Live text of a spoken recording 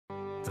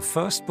The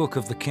first book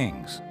of the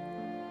Kings.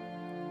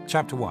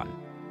 Chapter 1.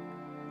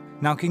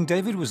 Now King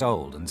David was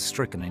old and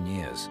stricken in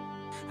years,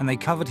 and they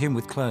covered him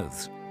with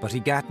clothes, but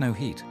he gat no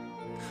heat.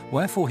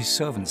 Wherefore his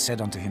servants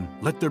said unto him,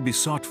 Let there be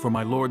sought for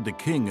my lord the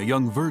king a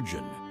young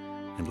virgin,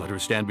 and let her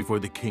stand before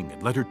the king,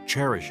 and let her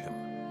cherish him,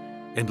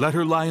 and let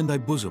her lie in thy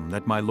bosom,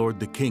 that my lord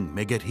the king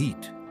may get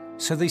heat.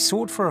 So they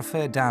sought for a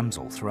fair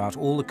damsel throughout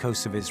all the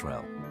coasts of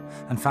Israel,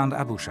 and found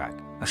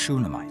Abishag, a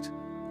Shunammite,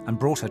 and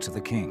brought her to the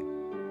king.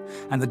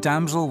 And the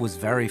damsel was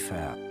very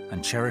fair,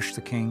 and cherished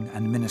the king,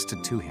 and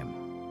ministered to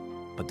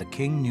him. But the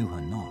king knew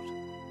her not.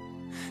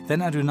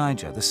 Then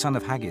Adonijah the son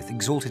of Haggith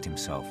exalted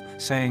himself,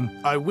 saying,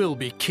 I will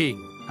be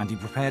king. And he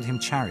prepared him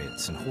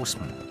chariots and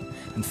horsemen,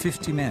 and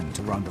 50 men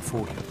to run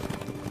before him.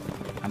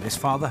 And his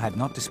father had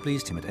not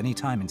displeased him at any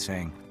time in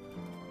saying,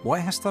 Why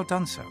hast thou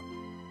done so?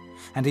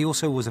 And he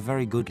also was a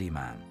very goodly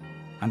man,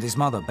 and his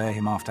mother bare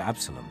him after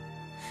Absalom.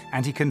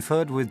 And he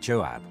conferred with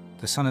Joab,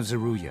 the son of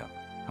Zeruiah,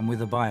 and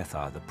with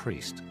Abiathar the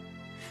priest.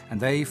 And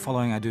they,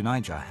 following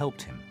Adonijah,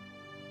 helped him.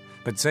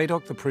 But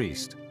Zadok the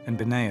priest, and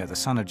Benaiah the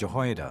son of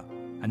Jehoiada,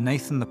 and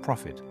Nathan the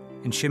prophet,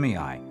 and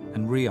Shimei,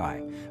 and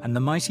Rei, and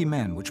the mighty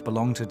men which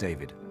belonged to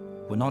David,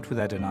 were not with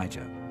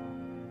Adonijah.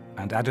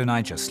 And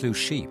Adonijah slew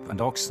sheep and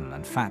oxen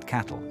and fat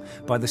cattle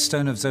by the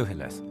stone of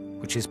Zoheleth,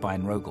 which is by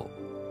Enrogel,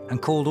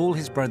 and called all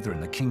his brethren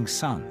the king's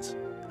sons,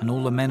 and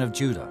all the men of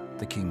Judah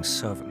the king's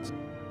servants.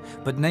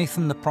 But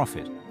Nathan the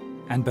prophet,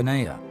 and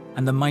Benaiah,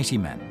 and the mighty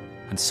men,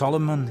 and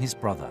Solomon his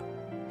brother,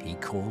 he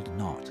called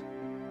not.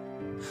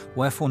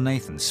 Wherefore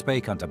Nathan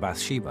spake unto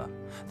Bathsheba,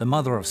 the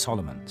mother of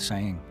Solomon,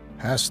 saying,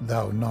 Hast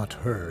thou not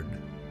heard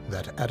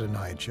that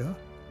Adonijah,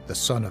 the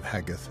son of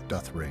Haggith,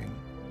 doth reign?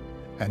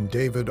 And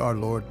David our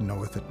Lord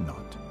knoweth it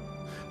not.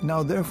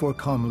 Now therefore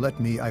come, let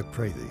me, I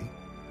pray thee,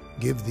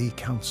 give thee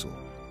counsel,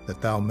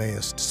 that thou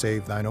mayest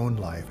save thine own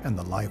life and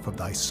the life of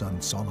thy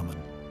son Solomon.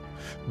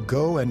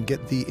 Go and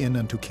get thee in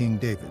unto King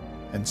David,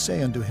 and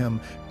say unto him,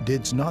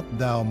 Didst not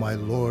thou, my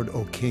lord,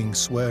 O king,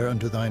 swear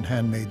unto thine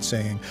handmaid,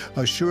 saying,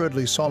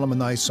 Assuredly Solomon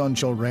thy son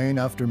shall reign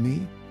after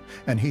me,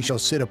 and he shall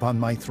sit upon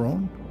my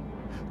throne?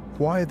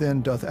 Why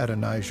then doth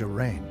Adonijah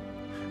reign?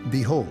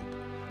 Behold,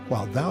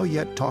 while thou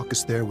yet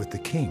talkest there with the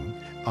king,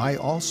 I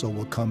also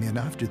will come in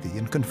after thee,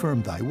 and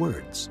confirm thy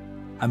words.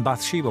 And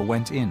Bathsheba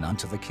went in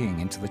unto the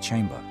king into the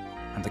chamber,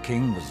 and the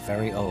king was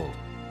very old.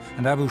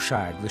 And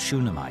Abishag the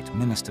Shunammite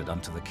ministered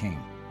unto the king.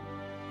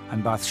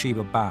 And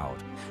Bathsheba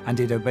bowed, and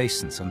did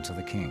obeisance unto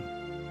the king.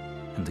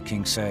 And the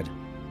king said,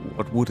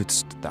 What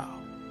wouldest thou?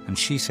 And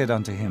she said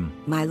unto him,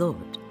 My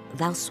lord,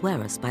 thou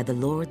swearest by the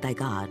Lord thy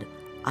God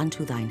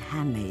unto thine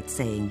handmaid,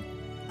 saying,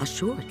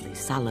 Assuredly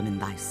Solomon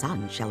thy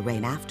son shall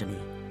reign after me,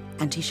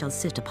 and he shall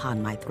sit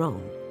upon my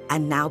throne.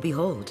 And now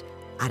behold,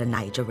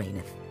 Adonijah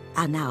reigneth.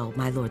 And now,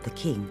 my lord the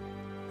king,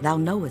 thou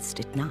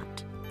knowest it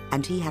not.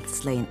 And he hath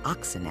slain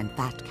oxen and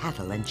fat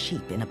cattle and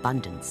sheep in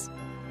abundance,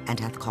 and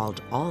hath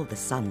called all the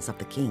sons of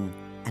the king,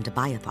 and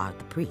Abiathar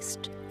the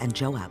priest, and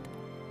Joab,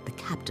 the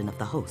captain of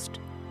the host.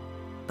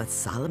 But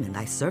Solomon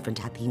thy servant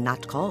hath he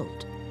not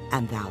called.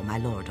 And thou, my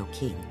lord, O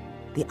king,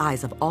 the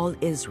eyes of all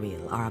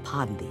Israel are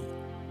upon thee,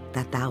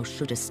 that thou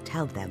shouldest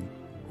tell them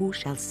who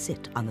shall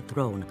sit on the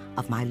throne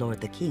of my lord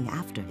the king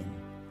after him.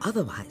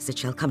 Otherwise it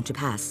shall come to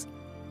pass,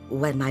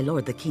 when my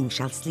lord the king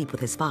shall sleep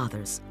with his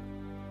fathers,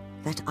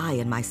 that I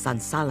and my son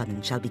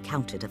Solomon shall be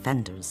counted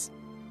offenders.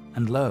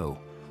 And lo,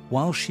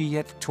 while she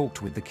yet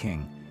talked with the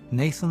king,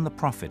 Nathan the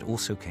prophet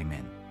also came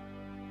in.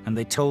 And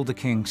they told the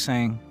king,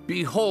 saying,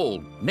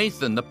 Behold,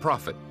 Nathan the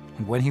prophet.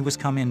 And when he was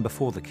come in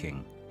before the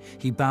king,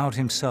 he bowed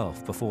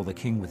himself before the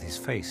king with his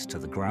face to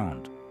the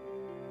ground.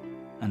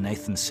 And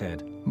Nathan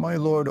said, My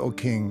lord, O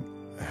king,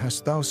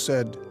 hast thou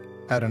said,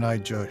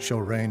 Adonijah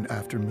shall reign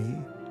after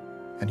me,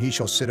 and he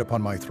shall sit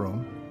upon my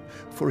throne?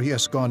 For he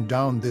has gone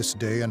down this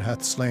day, and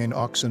hath slain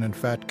oxen and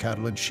fat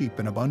cattle and sheep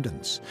in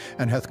abundance,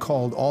 and hath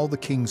called all the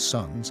king's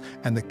sons,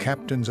 and the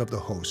captains of the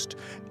host,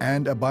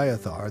 and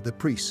Abiathar the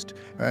priest.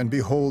 And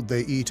behold,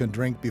 they eat and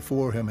drink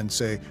before him, and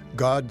say,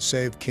 God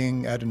save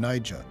King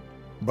Adonijah.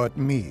 But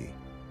me,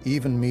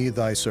 even me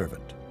thy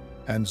servant,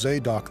 and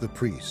Zadok the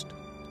priest,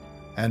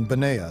 and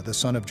Benaiah the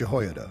son of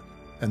Jehoiada,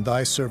 and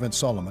thy servant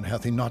Solomon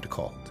hath he not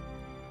called.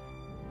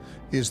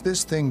 Is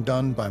this thing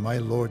done by my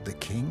lord the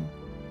king?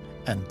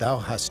 And thou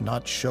hast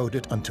not showed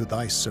it unto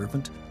thy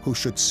servant, who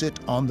should sit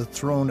on the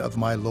throne of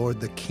my lord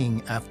the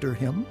king after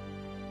him?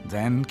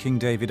 Then King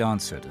David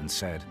answered and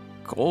said,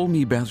 Call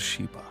me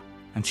Bathsheba.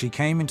 And she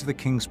came into the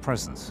king's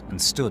presence,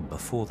 and stood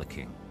before the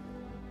king.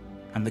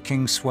 And the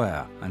king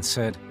sware, and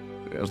said,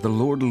 As the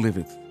Lord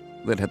liveth,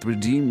 that hath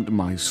redeemed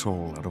my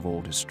soul out of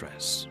all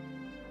distress,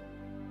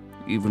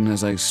 even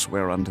as I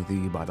swear unto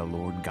thee by the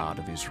Lord God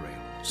of Israel,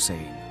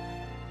 saying,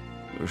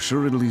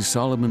 Assuredly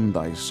Solomon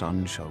thy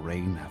son shall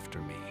reign after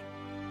me,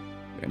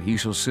 and he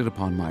shall sit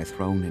upon my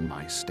throne in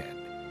my stead.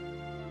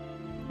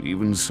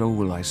 Even so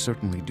will I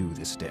certainly do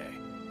this day.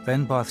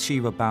 Then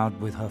Bathsheba bowed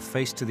with her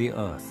face to the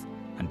earth,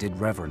 and did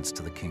reverence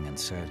to the king, and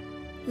said,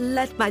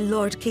 Let my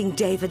lord King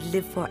David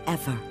live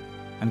forever.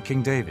 And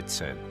King David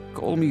said,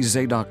 Call me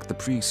Zadok the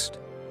priest,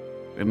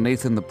 and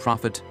Nathan the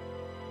prophet,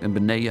 and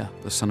Benaiah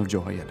the son of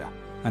Jehoiada.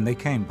 And they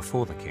came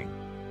before the king.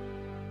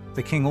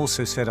 The king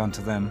also said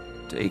unto them,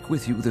 Take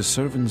with you the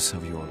servants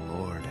of your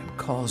Lord, and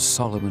cause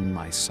Solomon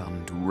my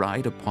son to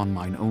ride upon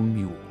mine own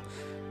mule,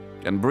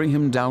 and bring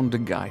him down to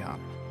Gihon.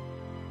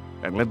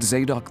 And let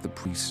Zadok the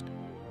priest,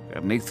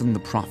 and Nathan the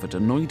prophet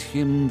anoint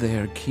him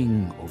their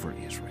king over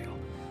Israel.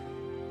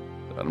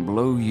 And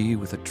blow ye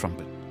with a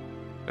trumpet,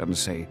 and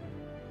say,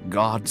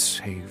 God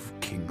save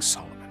King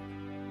Solomon.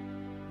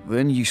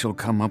 Then ye shall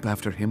come up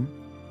after him,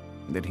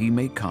 that he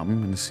may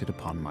come and sit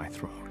upon my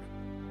throne.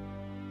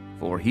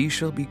 For he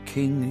shall be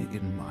king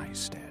in my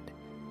stead,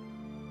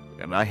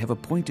 and I have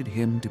appointed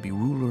him to be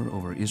ruler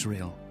over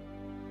Israel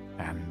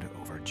and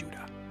over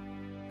Judah.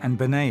 And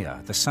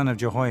Benaiah the son of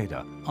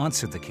Jehoiada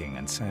answered the king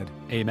and said,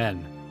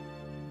 Amen.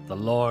 The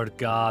Lord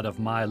God of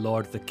my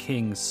lord the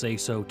king say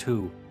so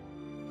too.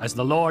 As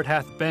the Lord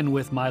hath been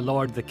with my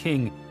lord the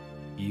king,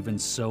 even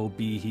so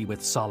be he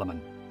with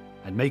Solomon,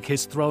 and make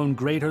his throne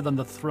greater than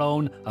the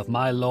throne of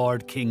my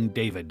lord King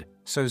David.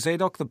 So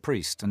Zadok the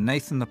priest, and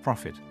Nathan the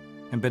prophet,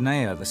 and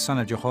Benaiah the son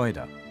of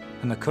Jehoiada,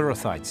 and the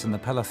Korathites and the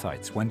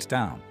Pelethites went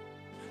down,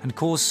 and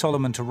caused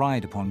Solomon to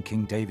ride upon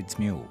King David's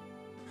mule,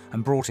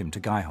 and brought him to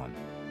Gihon.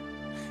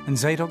 And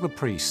Zadok the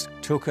priest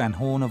took an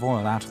horn of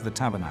oil out of the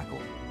tabernacle,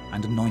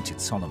 and anointed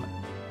Solomon.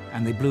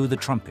 And they blew the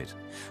trumpet,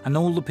 and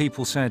all the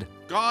people said,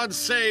 God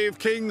save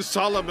King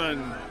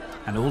Solomon!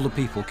 And all the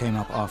people came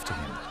up after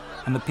him,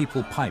 and the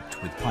people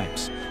piped with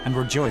pipes, and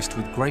rejoiced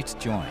with great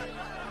joy,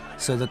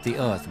 so that the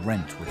earth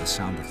rent with the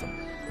sound of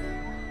them.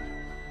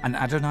 And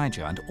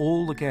Adonijah and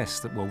all the guests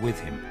that were with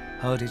him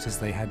heard it as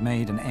they had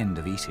made an end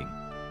of eating.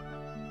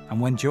 And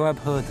when Joab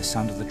heard the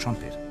sound of the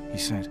trumpet, he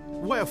said,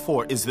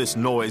 Wherefore is this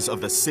noise of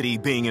the city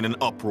being in an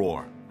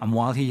uproar? And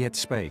while he yet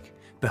spake,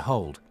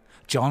 behold,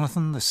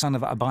 Jonathan the son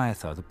of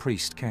Abiathar the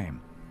priest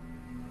came.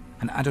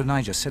 And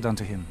Adonijah said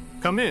unto him,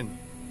 Come in,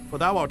 for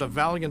thou art a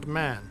valiant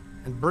man,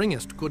 and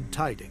bringest good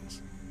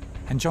tidings.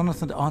 And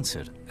Jonathan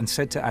answered and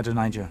said to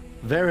Adonijah,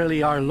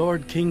 Verily our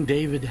Lord King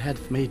David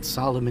hath made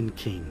Solomon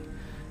king,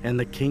 and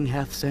the king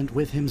hath sent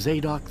with him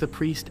Zadok the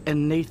priest,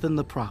 and Nathan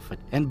the prophet,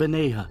 and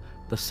Benaiah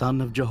the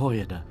son of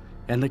Jehoiada,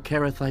 and the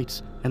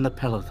Korathites and the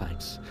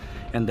Pelethites,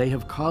 and they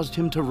have caused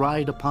him to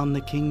ride upon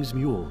the king's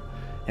mule.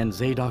 And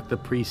Zadok the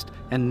priest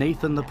and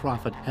Nathan the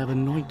prophet have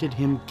anointed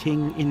him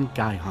king in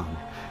Gihon,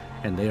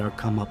 and they are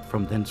come up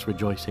from thence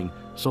rejoicing,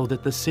 so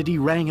that the city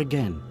rang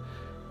again.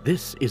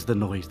 This is the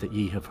noise that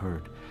ye have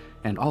heard.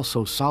 And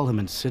also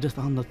Solomon sitteth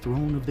on the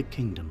throne of the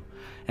kingdom.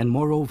 And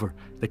moreover,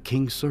 the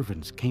king's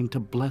servants came to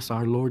bless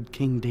our Lord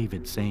King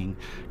David, saying,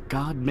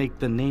 God make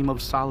the name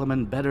of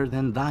Solomon better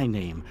than thy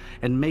name,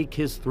 and make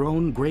his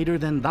throne greater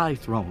than thy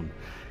throne.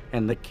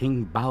 And the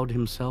king bowed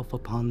himself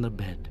upon the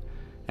bed.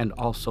 And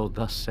also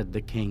thus said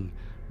the king,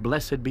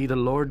 Blessed be the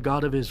Lord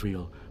God of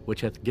Israel,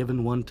 which hath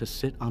given one to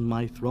sit on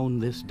my throne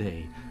this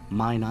day,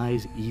 mine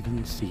eyes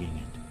even seeing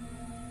it.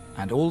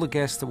 And all the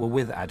guests that were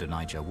with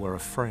Adonijah were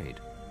afraid,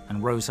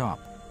 and rose up,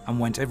 and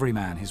went every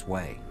man his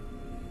way.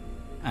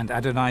 And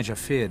Adonijah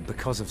feared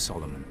because of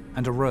Solomon,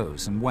 and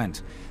arose, and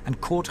went, and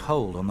caught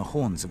hold on the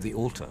horns of the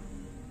altar.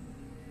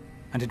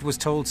 And it was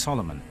told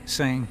Solomon,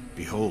 saying,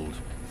 Behold,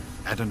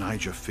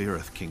 Adonijah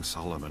feareth King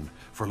Solomon,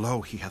 for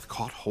lo, he hath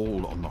caught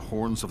hold on the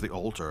horns of the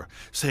altar,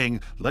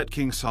 saying, Let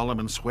King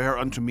Solomon swear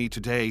unto me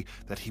today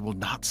that he will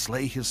not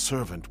slay his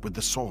servant with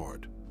the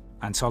sword.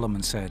 And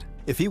Solomon said,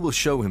 If he will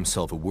show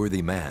himself a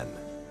worthy man,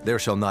 there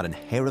shall not an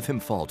hair of him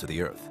fall to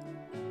the earth.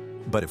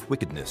 But if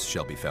wickedness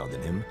shall be found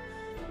in him,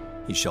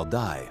 he shall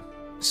die.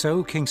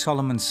 So King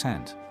Solomon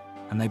sent,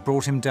 and they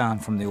brought him down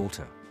from the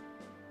altar.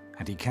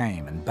 And he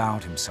came and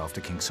bowed himself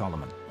to King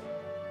Solomon.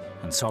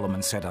 And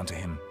Solomon said unto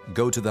him,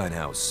 Go to thine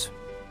house.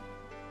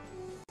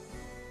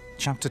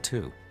 Chapter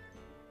 2.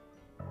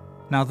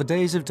 Now the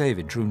days of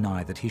David drew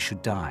nigh that he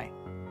should die.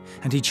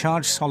 And he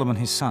charged Solomon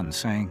his son,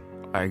 saying,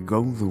 I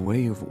go the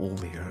way of all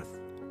the earth.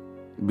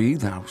 Be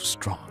thou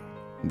strong,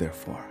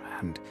 therefore,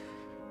 and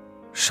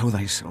show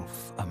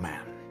thyself a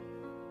man,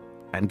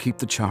 and keep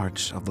the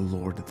charge of the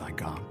Lord thy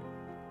God,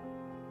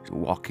 to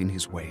walk in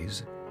his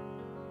ways,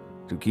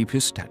 to keep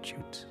his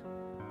statutes,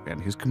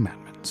 and his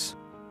commandments,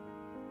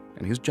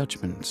 and his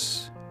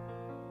judgments,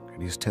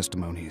 and his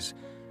testimonies,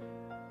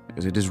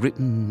 as it is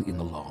written in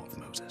the law of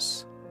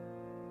Moses,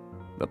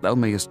 that thou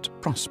mayest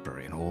prosper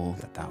in all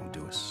that thou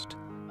doest,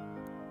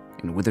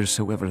 and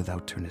whithersoever thou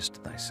turnest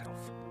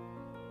thyself.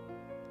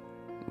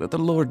 That the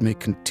Lord may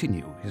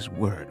continue his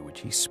word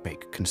which he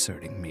spake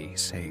concerning me,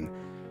 saying,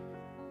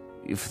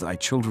 If thy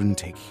children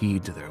take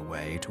heed to their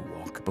way to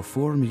walk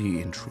before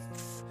me in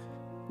truth,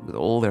 with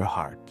all their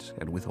heart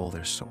and with all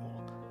their soul,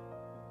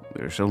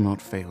 there shall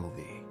not fail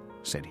thee,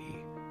 said he,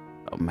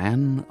 a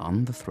man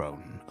on the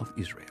throne of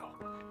Israel.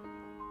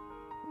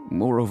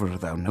 Moreover,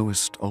 thou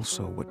knowest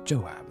also what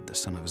Joab the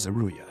son of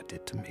Zeruiah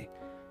did to me,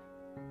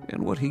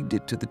 and what he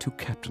did to the 2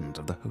 captains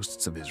of the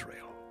hosts of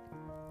Israel,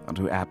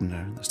 unto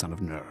Abner the son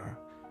of Ner,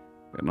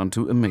 and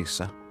unto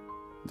Amasa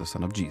the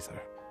son of Jether,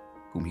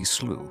 whom he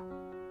slew,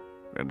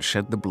 and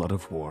shed the blood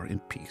of war in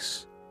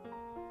peace.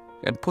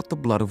 and put the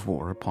blood of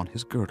war upon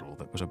his girdle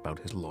that was about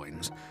his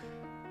loins,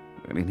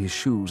 and in his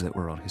shoes that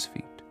were on his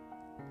feet.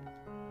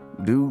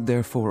 Do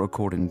therefore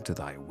according to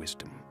thy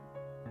wisdom,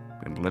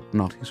 and let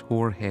not his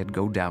hoar head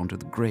go down to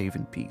the grave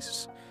in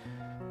peace.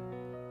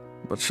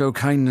 But show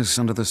kindness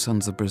unto the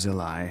sons of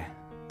Barzillai,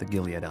 the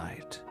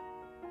Gileadite,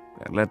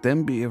 and let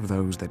them be of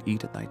those that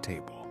eat at thy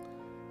table.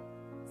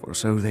 For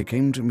so they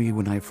came to me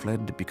when I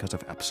fled because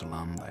of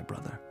Absalom thy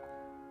brother.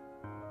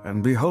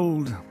 And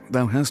behold,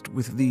 thou hast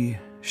with thee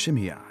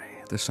Shimei,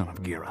 the son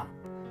of Gera,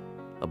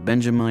 a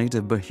Benjamite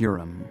of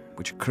Bahurim,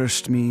 which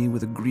cursed me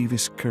with a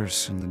grievous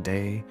curse in the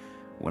day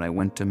when I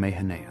went to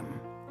Mahanaim.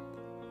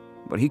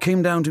 But he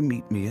came down to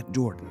meet me at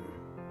Jordan,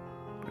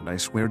 and I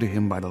swear to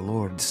him by the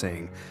Lord,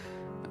 saying,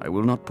 I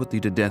will not put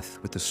thee to death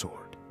with the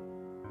sword.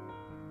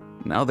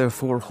 Now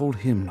therefore hold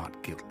him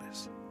not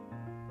guiltless,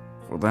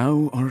 for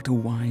thou art a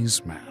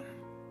wise man,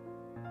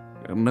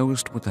 and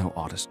knowest what thou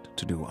oughtest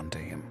to do unto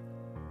him.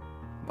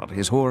 But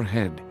his hoar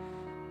head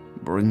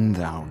bring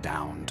thou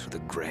down to the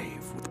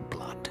grave with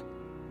blood.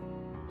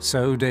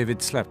 So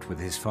David slept with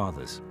his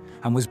fathers,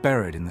 and was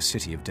buried in the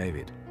city of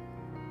David.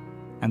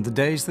 And the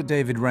days that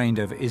David reigned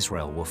over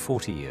Israel were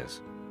 40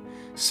 years.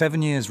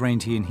 7 years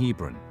reigned he in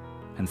Hebron,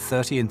 and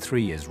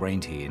 33 years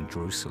reigned he in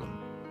Jerusalem.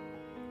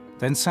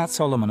 Then sat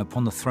Solomon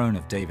upon the throne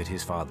of David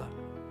his father,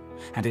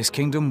 and his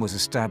kingdom was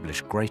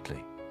established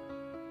greatly.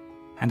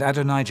 And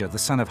Adonijah the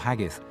son of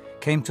Haggith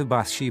came to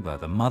Bathsheba,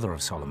 the mother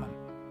of Solomon.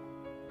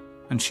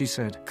 And she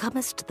said,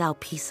 Comest thou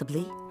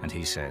peaceably? And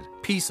he said,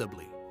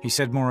 Peaceably. He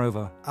said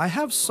moreover, I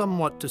have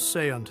somewhat to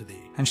say unto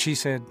thee. And she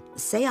said,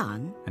 Say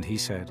on. And he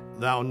said,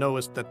 Thou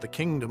knowest that the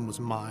kingdom was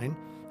mine,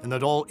 and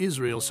that all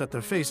Israel set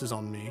their faces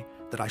on me,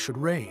 that I should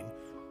reign.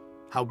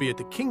 Howbeit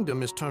the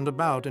kingdom is turned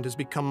about and is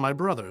become my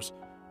brother's,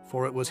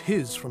 for it was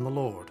his from the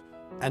Lord.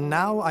 And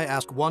now I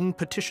ask one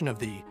petition of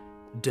thee,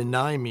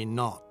 deny me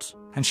not.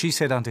 And she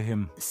said unto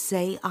him,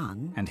 Say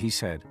on. And he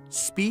said,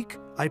 Speak,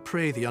 I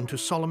pray thee, unto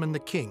Solomon the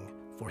king,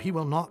 for he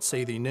will not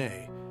say thee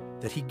nay,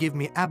 that he give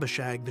me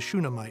Abishag the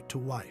Shunammite to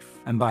wife.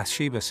 And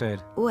Bathsheba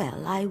said,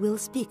 Well, I will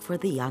speak for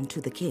thee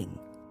unto the king.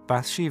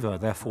 Bathsheba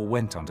therefore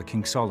went unto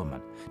King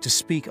Solomon to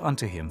speak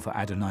unto him for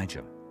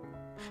Adonijah.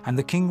 And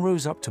the king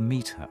rose up to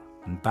meet her,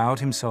 and bowed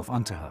himself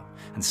unto her,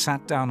 and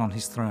sat down on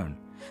his throne,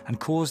 and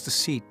caused a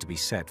seat to be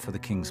set for the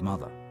king's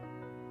mother.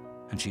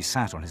 And she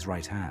sat on his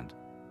right hand.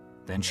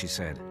 Then she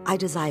said, I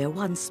desire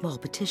one small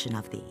petition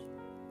of thee.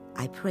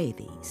 I pray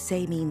thee,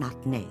 say me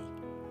not nay.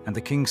 And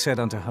the king said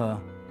unto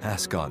her,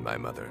 Ask on, my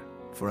mother,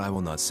 for I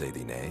will not say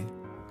thee nay.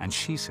 And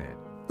she said,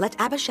 Let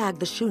Abishag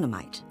the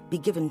Shunammite be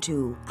given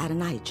to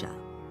Adonijah,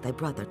 thy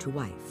brother, to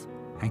wife.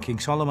 And King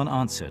Solomon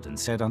answered and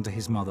said unto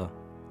his mother,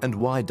 And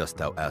why dost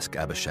thou ask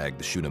Abishag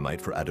the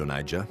Shunammite for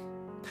Adonijah?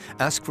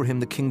 Ask for him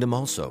the kingdom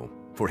also,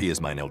 for he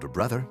is mine elder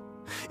brother,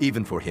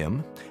 even for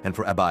him, and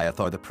for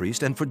Abiathar the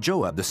priest, and for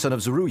Joab the son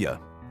of Zeruiah.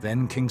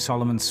 Then King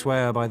Solomon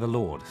sware by the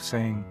Lord,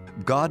 saying,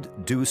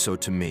 God do so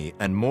to me,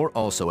 and more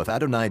also, if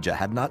Adonijah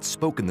had not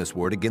spoken this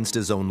word against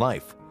his own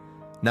life.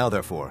 Now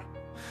therefore,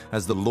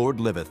 as the Lord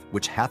liveth,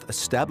 which hath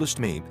established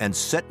me, and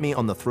set me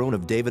on the throne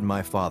of David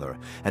my father,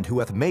 and who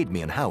hath made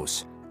me an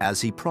house, as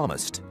he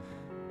promised,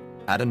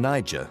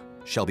 Adonijah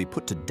shall be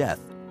put to death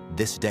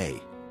this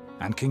day.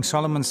 And King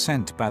Solomon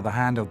sent by the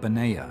hand of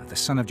Benaiah the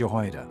son of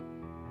Jehoiada,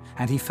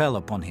 and he fell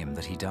upon him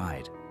that he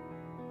died.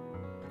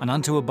 And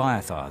unto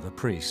Abiathar the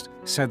priest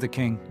said the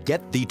king,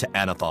 Get thee to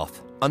Anathoth,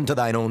 unto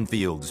thine own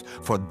fields,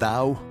 for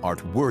thou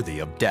art worthy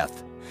of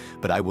death.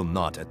 But I will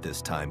not at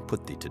this time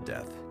put thee to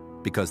death,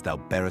 because thou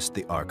bearest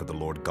the ark of the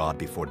Lord God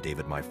before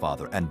David my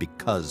father, and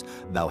because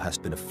thou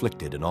hast been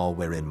afflicted in all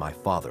wherein my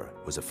father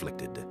was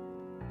afflicted.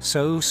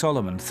 So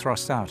Solomon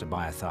thrust out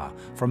Abiathar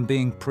from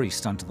being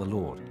priest unto the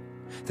Lord,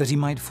 that he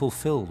might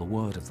fulfill the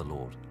word of the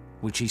Lord,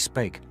 which he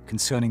spake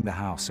concerning the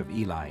house of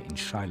Eli in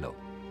Shiloh.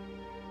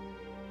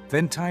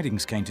 Then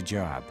tidings came to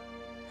Joab,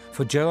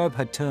 for Joab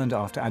had turned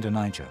after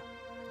Adonijah,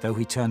 though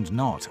he turned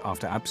not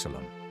after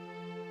Absalom.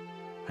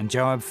 And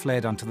Joab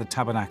fled unto the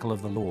tabernacle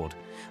of the Lord,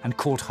 and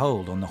caught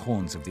hold on the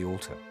horns of the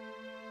altar.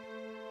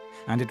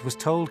 And it was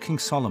told King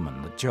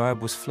Solomon that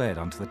Joab was fled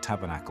unto the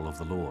tabernacle of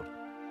the Lord.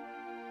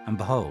 And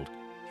behold,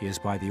 he is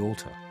by the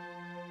altar.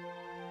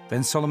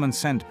 Then Solomon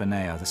sent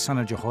Benaiah the son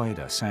of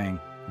Jehoiada, saying,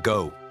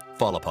 Go,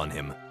 fall upon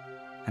him.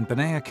 And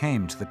Benaiah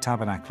came to the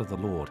tabernacle of the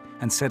Lord,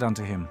 and said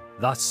unto him,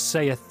 Thus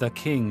saith the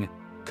king,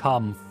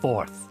 Come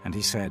forth. And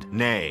he said,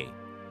 Nay,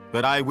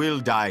 but I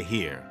will die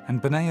here.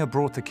 And Benaiah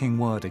brought the king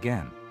word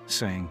again,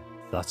 saying,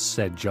 Thus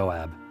said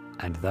Joab,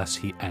 and thus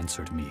he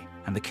answered me.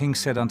 And the king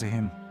said unto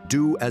him,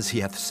 Do as he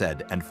hath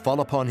said, and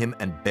fall upon him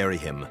and bury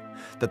him,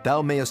 that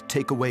thou mayest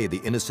take away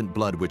the innocent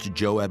blood which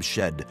Joab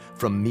shed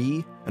from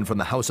me and from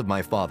the house of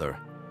my father.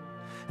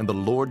 And the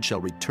Lord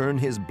shall return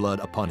his blood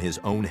upon his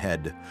own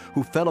head,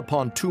 who fell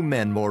upon 2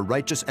 men more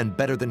righteous and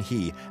better than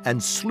he,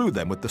 and slew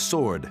them with the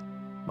sword,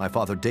 my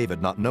father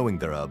David not knowing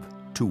thereof,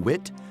 to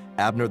wit,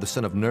 Abner the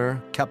son of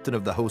Ner, captain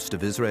of the host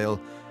of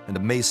Israel, and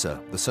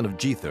Amasa the son of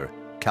Jether,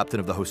 captain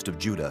of the host of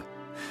Judah.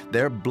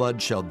 Their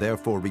blood shall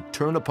therefore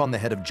return upon the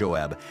head of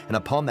Joab, and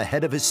upon the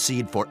head of his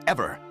seed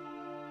forever.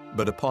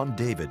 But upon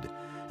David,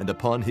 and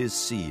upon his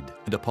seed,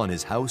 and upon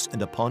his house,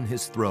 and upon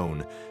his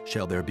throne,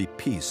 shall there be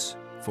peace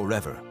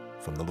forever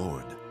from the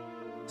Lord.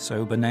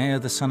 So Benaiah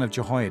the son of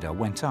Jehoiada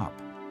went up,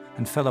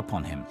 and fell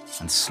upon him,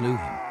 and slew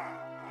him.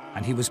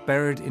 And he was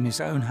buried in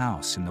his own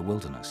house in the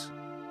wilderness.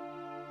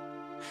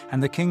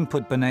 And the king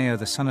put Benaiah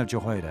the son of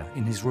Jehoiada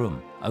in his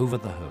room over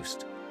the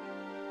host.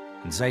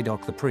 And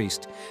Zadok the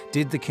priest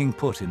did the king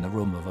put in the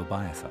room of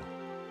Abiathar.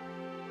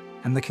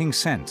 And the king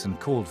sent and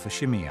called for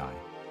Shimei,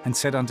 and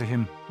said unto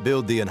him,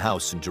 Build thee an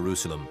house in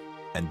Jerusalem,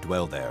 and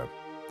dwell there,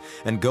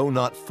 and go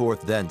not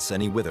forth thence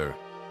any whither.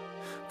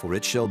 For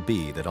it shall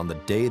be that on the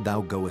day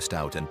thou goest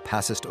out and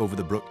passest over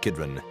the brook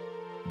Kidron,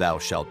 thou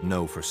shalt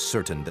know for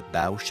certain that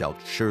thou shalt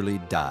surely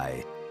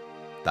die.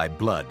 Thy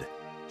blood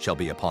shall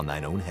be upon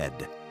thine own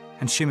head.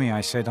 And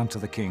Shimei said unto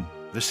the king,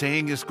 The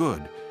saying is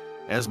good.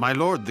 As my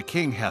lord the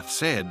king hath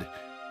said,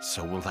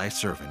 so will thy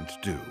servant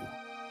do.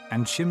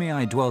 And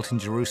Shimei dwelt in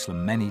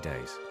Jerusalem many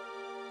days.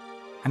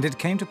 And it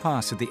came to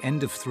pass at the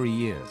end of 3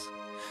 years,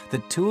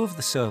 that 2 of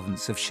the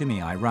servants of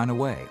Shimei ran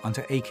away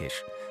unto Achish,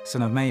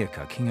 son of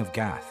Maacah, king of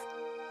Gath.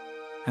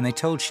 And they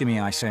told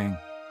Shimei, saying,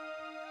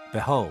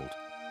 Behold,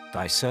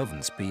 thy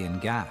servants be in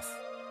Gath.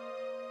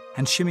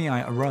 And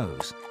Shimei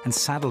arose, and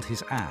saddled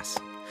his ass,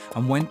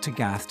 and went to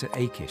Gath to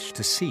Achish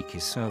to seek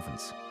his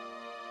servants.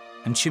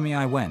 And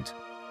Shimei went,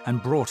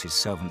 and brought his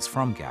servants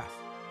from Gath.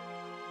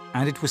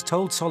 And it was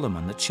told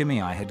Solomon that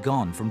Shimei had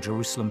gone from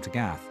Jerusalem to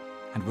Gath,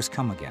 and was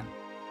come again.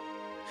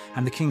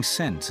 And the king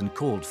sent and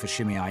called for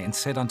Shimei, and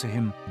said unto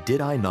him,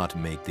 Did I not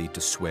make thee to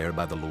swear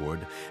by the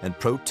Lord, and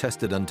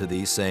protested unto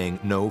thee, saying,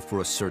 Know for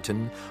a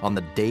certain, on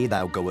the day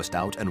thou goest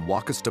out, and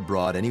walkest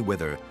abroad any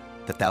whither,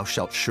 that thou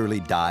shalt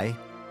surely die?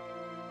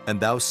 And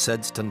thou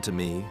saidst unto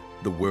me,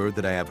 The word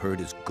that I have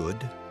heard is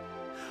good?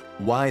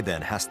 Why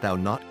then hast thou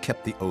not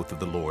kept the oath of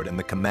the Lord, and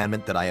the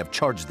commandment that I have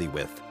charged thee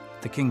with?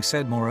 The king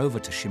said moreover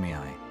to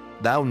Shimei,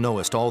 Thou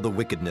knowest all the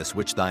wickedness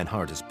which thine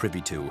heart is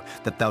privy to,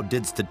 that thou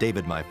didst to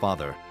David my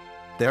father.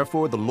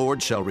 Therefore the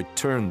Lord shall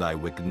return thy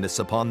wickedness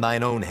upon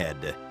thine own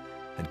head.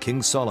 And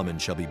King Solomon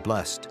shall be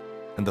blessed,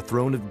 and the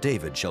throne of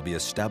David shall be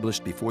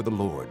established before the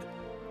Lord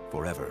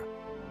forever.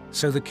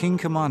 So the king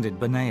commanded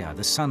Benaiah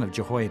the son of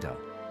Jehoiada,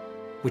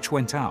 which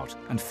went out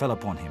and fell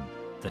upon him,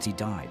 that he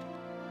died.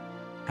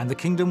 And the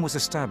kingdom was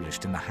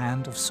established in the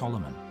hand of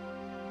Solomon.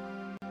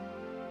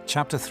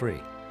 Chapter 3.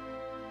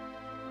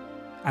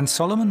 And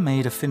Solomon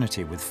made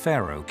affinity with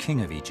Pharaoh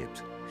king of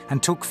Egypt,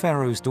 and took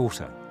Pharaoh's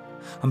daughter,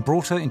 and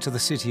brought her into the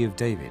city of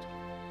David,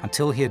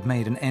 until he had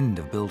made an end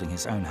of building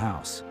his own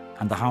house,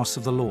 and the house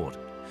of the Lord,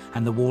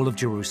 and the wall of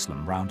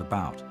Jerusalem round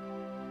about.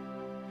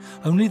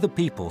 Only the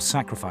people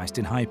sacrificed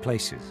in high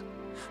places,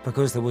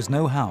 because there was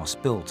no house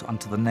built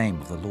unto the name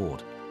of the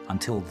Lord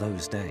until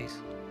those days.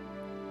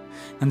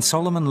 And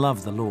Solomon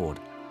loved the Lord,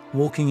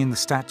 walking in the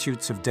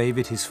statutes of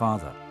David his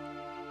father.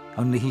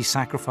 Only he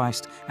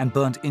sacrificed and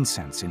burnt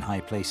incense in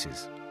high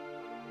places.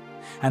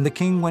 And the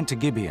king went to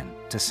Gibeon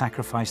to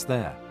sacrifice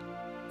there,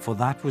 for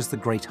that was the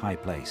great high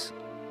place.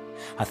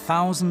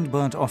 1,000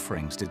 burnt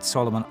offerings did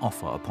Solomon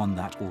offer upon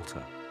that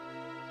altar.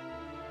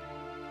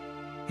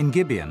 In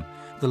Gibeon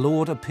the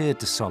Lord appeared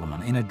to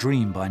Solomon in a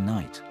dream by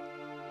night.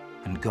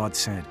 And God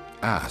said,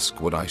 Ask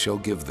what I shall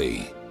give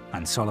thee.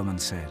 And Solomon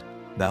said,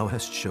 Thou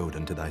hast showed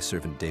unto thy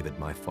servant David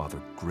my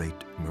father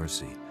great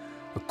mercy,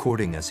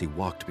 according as he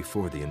walked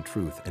before thee in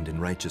truth and in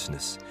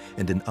righteousness,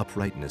 and in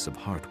uprightness of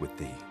heart with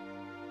thee.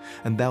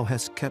 And thou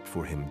hast kept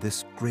for him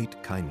this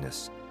great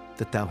kindness,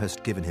 that thou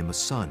hast given him a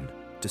son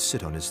to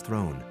sit on his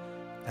throne,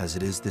 as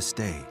it is this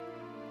day.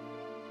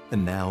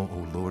 And now,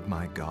 O Lord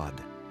my God,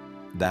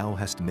 thou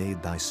hast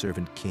made thy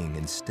servant king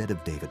instead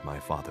of David my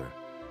father.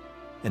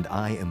 And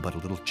I am but a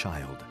little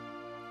child.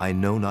 I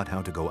know not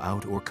how to go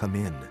out or come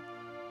in.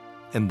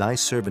 And thy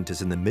servant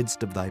is in the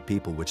midst of thy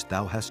people which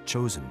thou hast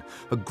chosen,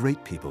 a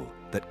great people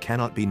that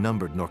cannot be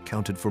numbered nor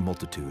counted for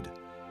multitude.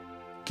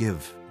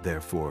 Give,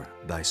 therefore,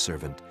 thy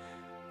servant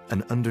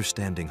an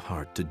understanding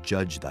heart to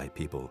judge thy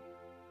people,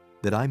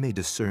 that I may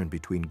discern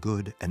between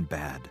good and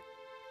bad.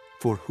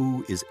 For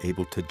who is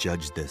able to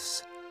judge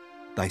this,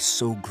 thy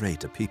so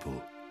great a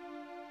people?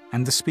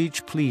 And the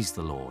speech pleased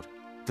the Lord,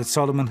 that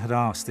Solomon had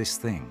asked this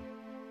thing.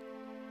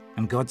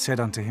 And God said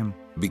unto him,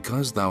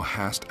 Because thou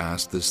hast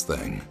asked this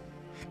thing,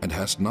 and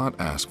hast not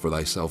asked for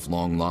thyself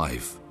long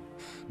life,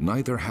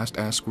 neither hast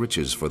asked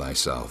riches for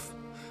thyself,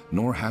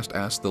 nor hast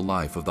asked the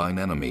life of thine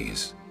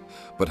enemies,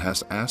 but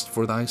hast asked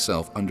for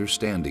thyself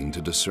understanding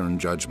to discern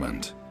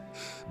judgment.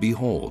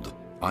 Behold,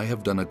 I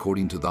have done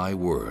according to thy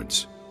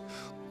words.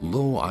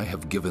 Lo, I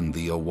have given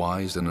thee a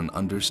wise and an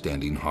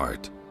understanding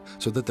heart,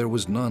 so that there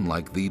was none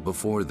like thee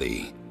before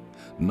thee,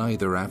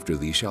 neither after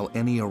thee shall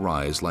any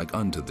arise like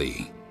unto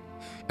thee.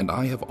 And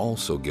I have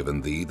also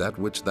given thee that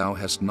which thou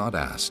hast not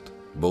asked,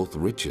 both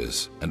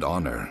riches and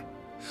honor,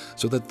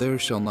 so that there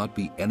shall not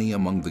be any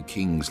among the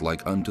kings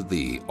like unto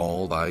thee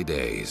all thy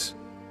days.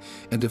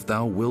 And if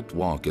thou wilt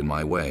walk in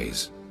my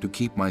ways, to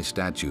keep my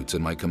statutes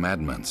and my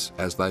commandments,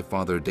 as thy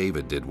father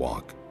David did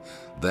walk.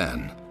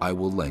 Then I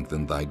will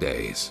lengthen thy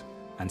days.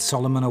 And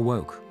Solomon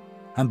awoke,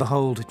 and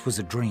behold, it was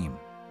a dream.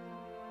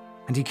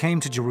 And he came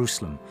to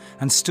Jerusalem,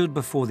 and stood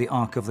before the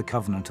ark of the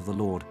covenant of the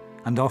Lord,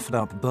 and offered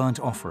up burnt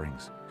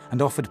offerings,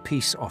 and offered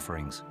peace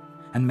offerings,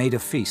 and made a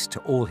feast to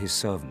all his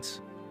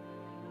servants.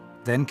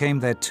 Then came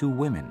there 2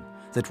 women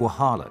that were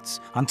harlots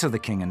unto the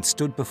king, and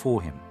stood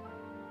before him.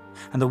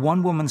 And the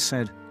one woman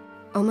said,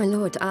 O my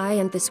lord, I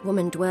and this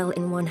woman dwell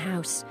in one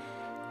house,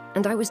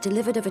 and I was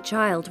delivered of a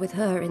child with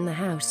her in the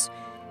house.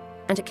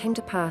 And it came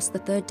to pass the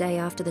 3rd day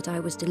after that I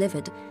was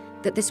delivered,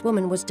 that this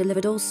woman was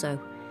delivered also.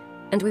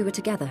 And we were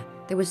together.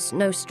 There was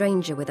no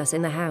stranger with us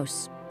in the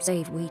house,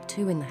 save we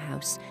 2 in the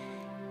house.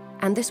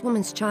 And this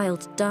woman's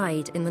child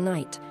died in the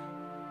night,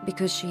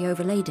 because she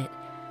overlaid it.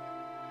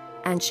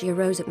 And she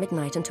arose at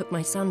midnight, and took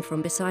my son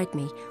from beside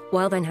me,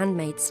 while thine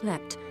handmaid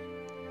slept,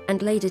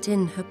 and laid it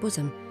in her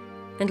bosom,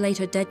 and laid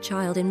her dead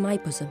child in my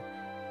bosom.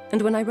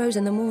 And when I rose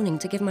in the morning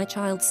to give my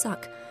child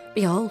suck,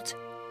 behold,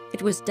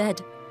 it was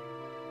dead.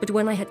 But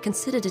when I had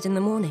considered it in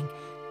the morning,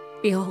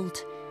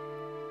 behold,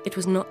 it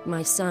was not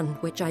my son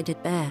which I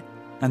did bear.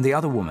 And the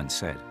other woman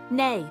said,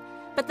 Nay,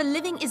 but the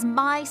living is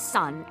my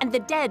son, and the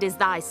dead is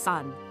thy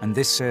son. And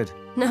this said,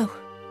 No,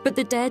 but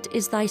the dead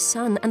is thy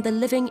son, and the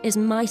living is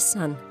my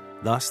son.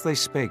 Thus they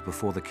spake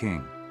before the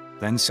king.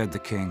 Then said the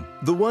king,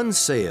 The one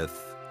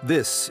saith,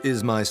 This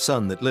is my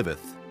son that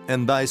liveth,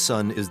 and thy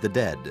son is the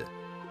dead.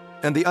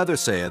 And the other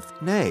saith,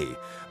 Nay,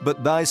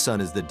 but thy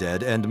son is the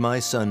dead, and my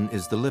son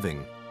is the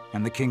living.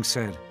 And the king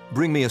said,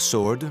 Bring me a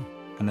sword.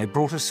 And they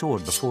brought a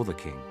sword before the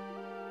king.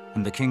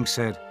 And the king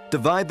said,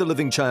 Divide the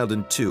living child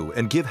in 2,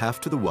 and give half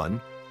to the one,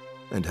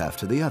 and half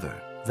to the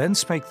other. Then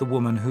spake the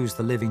woman whose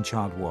the living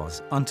child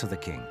was unto the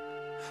king,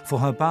 for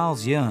her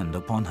bowels yearned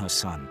upon her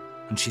son.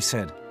 And she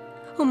said,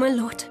 O my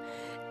lord,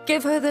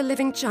 give her the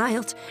living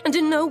child, and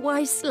in no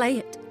wise slay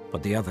it.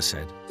 But the other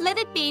said, Let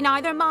it be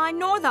neither mine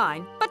nor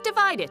thine, but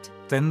divide it.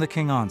 Then the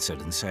king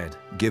answered and said,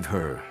 Give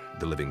her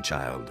the living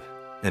child,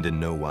 and in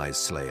no wise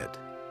slay it.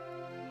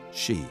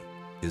 She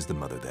is the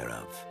mother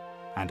thereof.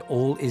 And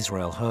all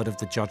Israel heard of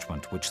the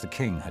judgment which the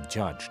king had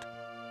judged.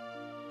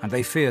 And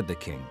they feared the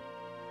king,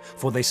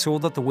 for they saw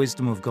that the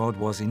wisdom of God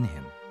was in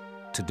him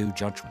to do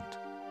judgment.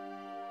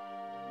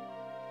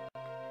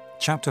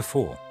 Chapter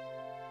 4.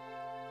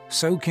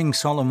 So King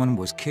Solomon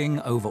was king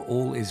over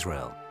all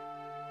Israel.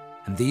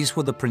 And these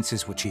were the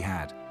princes which he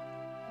had: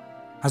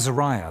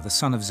 Azariah the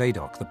son of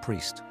Zadok the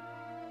priest,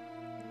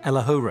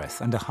 Elahoreth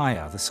and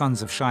Ahiah the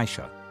sons of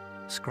Shisha,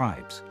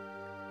 scribes,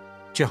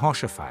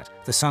 Jehoshaphat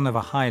the son of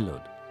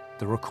Ahilud,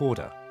 the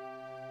recorder,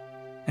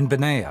 and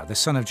Benaiah the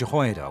son of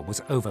Jehoiada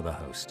was over the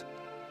host.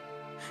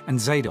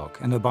 And Zadok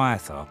and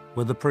Abiathar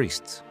were the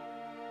priests.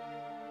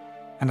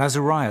 And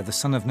Azariah the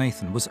son of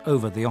Nathan was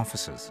over the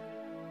officers.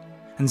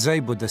 And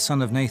Zabud the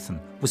son of Nathan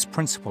was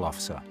principal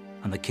officer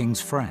and the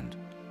king's friend.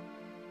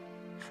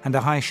 And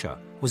Ahisha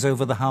was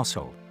over the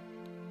household.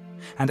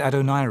 And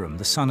Adoniram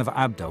the son of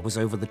Abda was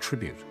over the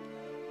tribute.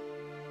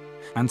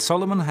 And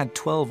Solomon had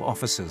 12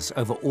 officers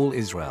over all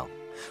Israel,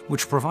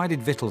 which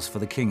provided victuals for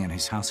the king and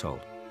his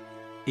household.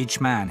 Each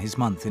man his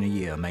month in a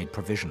year made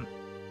provision.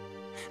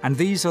 And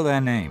these are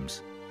their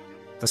names: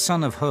 the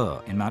son of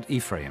Hur in Mount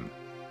Ephraim,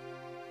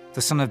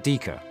 the son of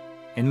Dekah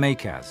in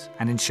Makaz,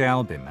 and in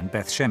Shaalbim, and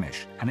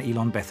Beth-Shemesh, and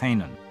Elon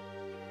Bethanan,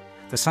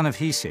 the son of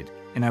Hesed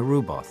in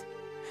Aruboth.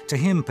 To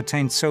him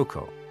pertained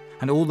Soko,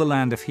 and all the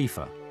land of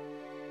Hepher,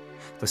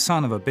 the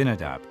son of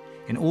Abinadab,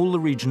 in all the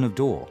region of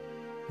Dor,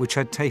 which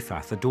had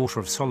Taphath the daughter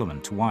of Solomon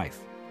to wife.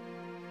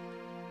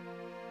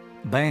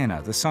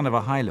 Baanah the son of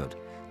Ahilud,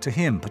 to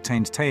him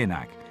pertained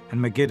Taanach, and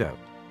Megiddo,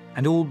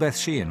 and all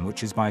Bethshean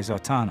which is by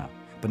Zartana,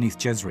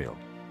 beneath Jezreel,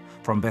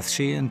 from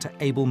Bethshean to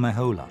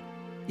Abel-Meholah,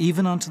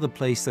 even unto the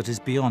place that is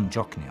beyond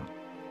Jokneam.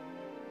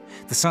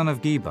 The son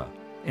of Geba,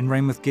 in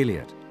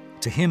Ramoth-Gilead,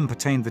 to him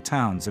pertained the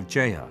towns of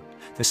Jair,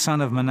 the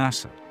son of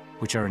Manasseh,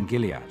 which are in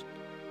Gilead.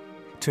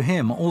 To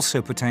him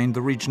also pertained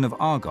the region of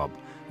Argob,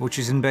 which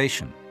is in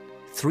Bashan,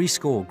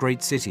 80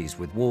 great cities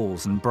with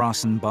walls and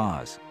brassen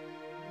bars.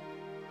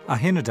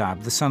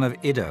 Ahinadab the son of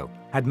Iddo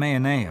had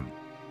Mahanaim.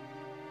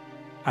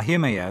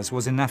 Ahimaaz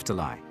was in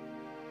Naphtali.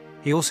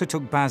 He also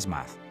took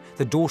Basmath,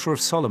 the daughter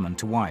of Solomon,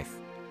 to wife.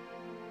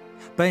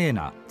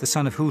 Baanah the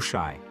son of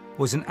Hushai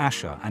was in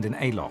Asher and in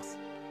Aloth.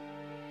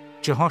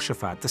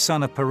 Jehoshaphat the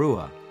son of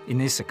Peruah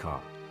in Issachar.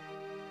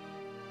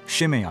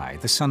 Shimei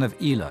the son of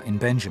Elah in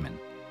Benjamin.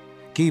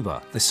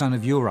 Geba the son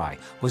of Uri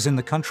was in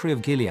the country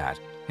of Gilead,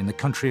 in the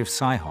country of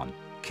Sihon,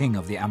 king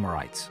of the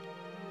Amorites,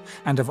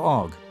 and of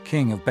Og,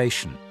 king of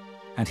Bashan,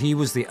 and he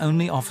was the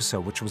only officer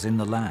which was in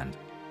the land.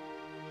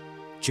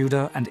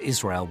 Judah and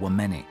Israel were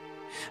many,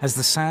 as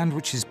the sand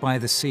which is by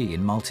the sea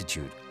in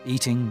multitude,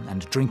 eating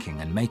and drinking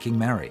and making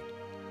merry.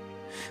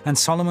 And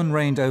Solomon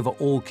reigned over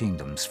all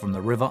kingdoms, from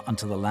the river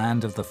unto the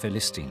land of the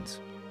Philistines,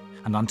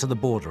 and unto the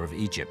border of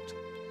Egypt.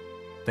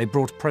 They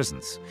brought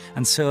presents,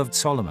 and served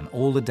Solomon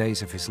all the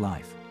days of his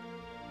life.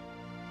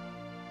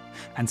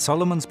 And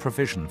Solomon's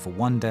provision for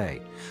one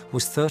day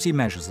was 30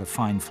 measures of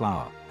fine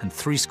flour and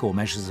 80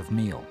 measures of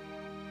meal,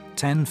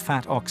 10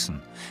 fat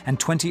oxen and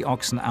 20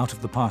 oxen out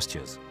of the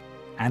pastures,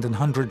 and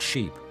 100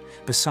 sheep,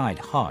 beside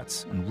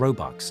harts and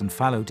roebucks and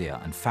fallow deer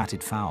and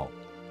fatted fowl.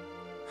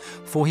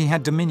 For he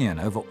had dominion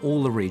over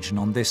all the region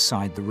on this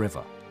side the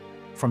river,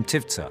 from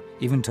Tifsah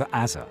even to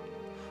Azar,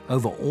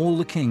 over all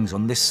the kings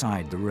on this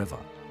side the river.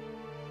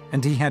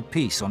 And he had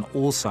peace on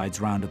all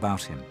sides round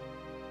about him.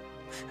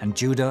 And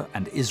Judah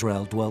and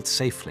Israel dwelt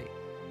safely,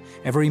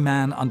 every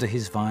man under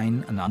his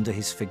vine and under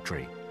his fig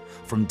tree,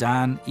 from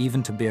Dan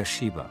even to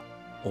Beersheba,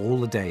 all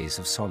the days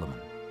of Solomon.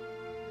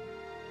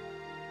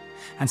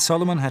 And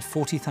Solomon had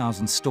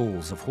 40,000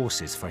 stalls of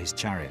horses for his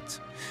chariots,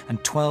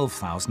 and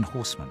 12,000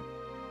 horsemen.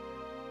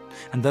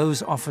 And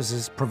those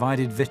officers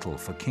provided victual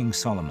for King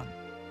Solomon,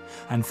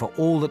 and for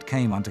all that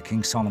came unto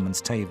King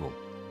Solomon's table,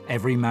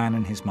 every man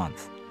in his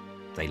month.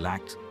 They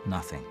lacked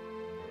nothing.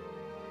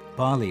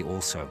 Barley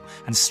also,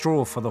 and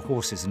straw for the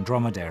horses and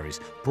dromedaries,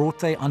 brought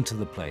they unto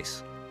the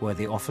place where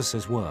the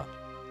officers were,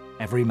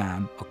 every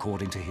man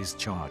according to his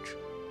charge.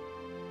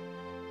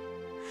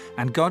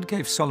 And God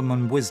gave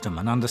Solomon wisdom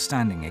and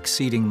understanding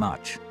exceeding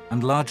much,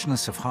 and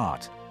largeness of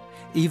heart,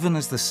 even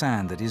as the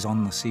sand that is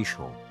on the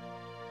seashore.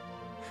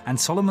 And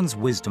Solomon's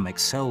wisdom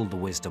excelled the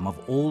wisdom of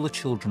all the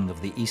children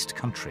of the east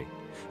country,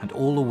 and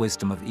all the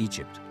wisdom of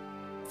Egypt.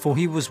 For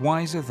he was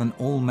wiser than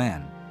all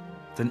men,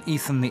 than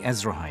Ethan the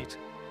Ezrahite,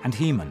 and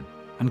Heman,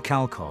 and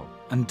Calcol,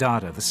 and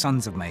Dada the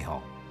sons of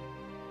Mahol.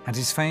 And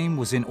his fame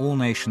was in all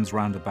nations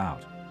round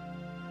about.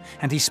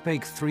 And he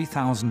spake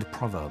 3,000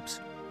 proverbs,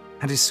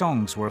 and his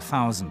songs were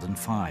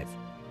 1,005.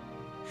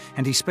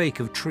 And he spake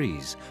of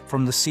trees,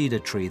 from the cedar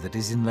tree that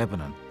is in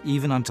Lebanon,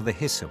 even unto the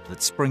hyssop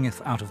that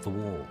springeth out of the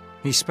wall.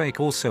 He spake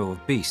also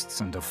of beasts,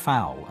 and of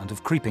fowl, and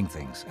of creeping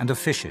things, and of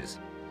fishes.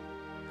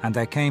 And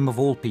there came of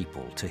all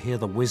people to hear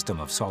the wisdom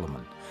of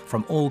Solomon,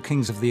 from all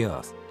kings of the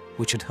earth,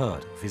 which had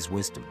heard of his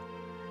wisdom.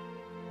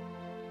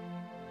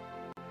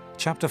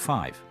 Chapter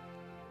 5.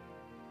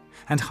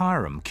 And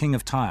Hiram, king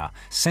of Tyre,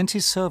 sent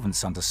his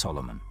servants unto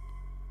Solomon,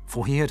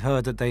 for he had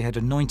heard that they had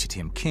anointed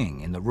him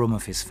king in the room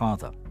of his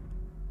father.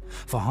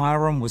 For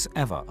Hiram was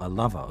ever a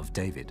lover of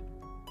David.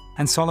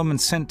 And Solomon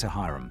sent to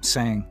Hiram,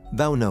 saying,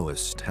 Thou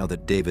knowest how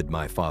that David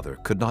my father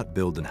could not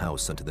build an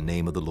house unto the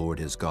name of the Lord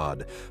his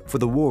God, for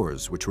the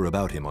wars which were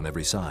about him on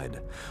every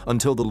side,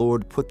 until the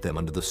Lord put them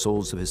under the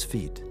soles of his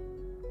feet.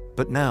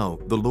 But now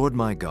the Lord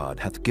my God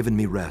hath given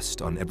me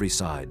rest on every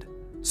side,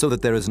 so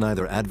that there is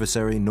neither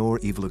adversary nor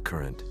evil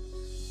occurrent.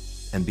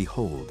 And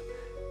behold,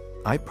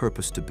 I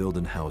purpose to build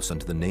an house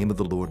unto the name of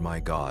the Lord my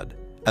God,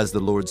 as the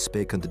Lord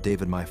spake unto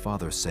David my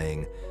father,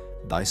 saying,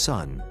 Thy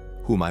son,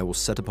 whom I will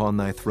set upon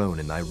thy throne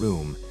in thy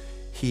room,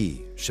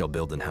 he shall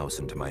build an house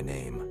unto my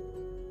name.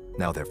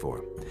 Now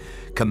therefore,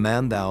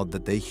 command thou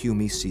that they hew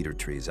me cedar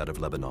trees out of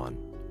Lebanon,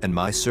 and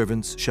my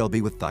servants shall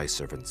be with thy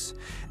servants.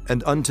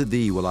 And unto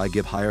thee will I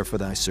give hire for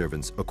thy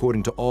servants,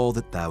 according to all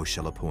that thou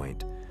shalt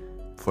appoint.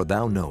 For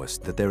thou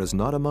knowest that there is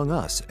not among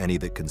us any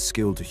that can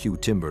skill to hew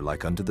timber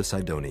like unto the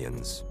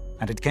Sidonians.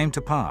 And it came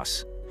to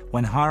pass,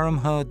 when Hiram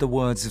heard the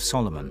words of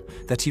Solomon,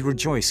 that he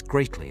rejoiced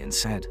greatly, and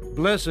said,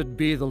 Blessed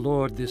be the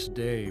Lord this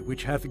day,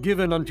 which hath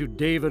given unto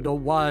David a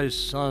wise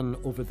son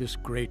over this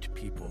great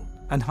people.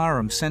 And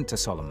Hiram sent to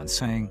Solomon,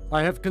 saying,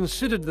 I have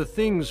considered the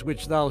things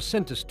which thou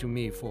sentest to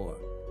me for,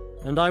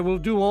 and I will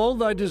do all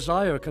thy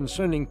desire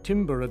concerning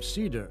timber of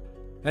cedar,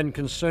 and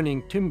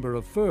concerning timber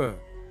of fir.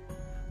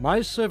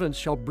 My servants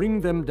shall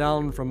bring them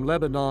down from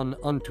Lebanon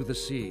unto the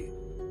sea,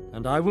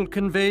 and I will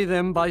convey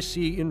them by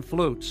sea in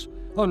floats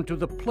unto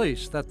the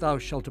place that thou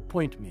shalt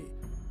appoint me,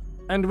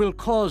 and will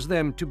cause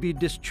them to be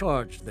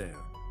discharged there.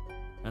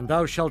 And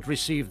thou shalt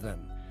receive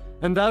them,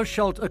 and thou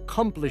shalt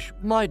accomplish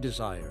my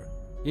desire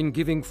in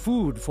giving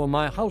food for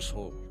my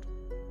household.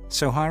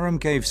 So Hiram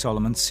gave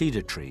Solomon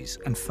cedar trees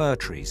and fir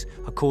trees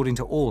according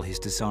to all his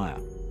desire.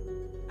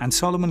 And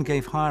Solomon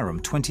gave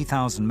Hiram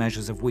 20,000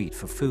 measures of wheat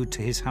for food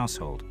to his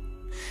household,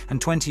 and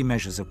 20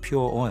 measures of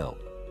pure oil.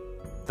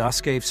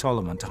 Thus gave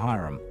Solomon to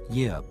Hiram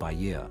year by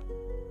year.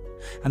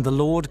 And the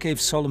Lord gave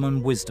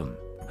Solomon wisdom,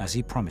 as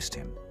he promised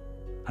him.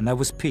 And there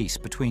was peace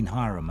between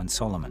Hiram and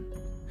Solomon,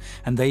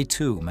 and they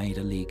two made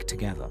a league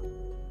together.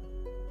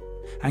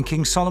 And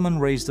King Solomon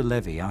raised a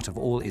levy out of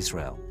all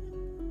Israel,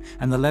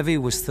 and the levy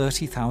was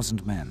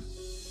 30,000 men.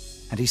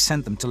 And he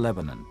sent them to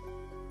Lebanon,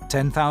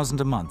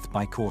 10,000 a month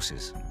by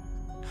courses.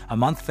 A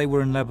month they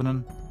were in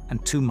Lebanon,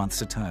 and 2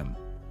 months at home.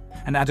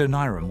 And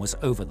Adoniram was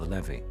over the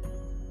levy.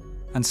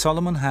 And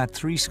Solomon had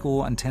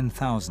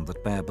 70,000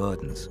 that bare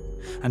burdens,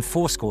 and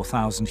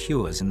 80,000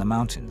 hewers in the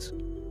mountains.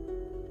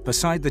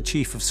 Beside the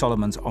chief of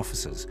Solomon's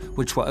officers,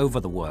 which were over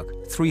the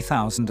work,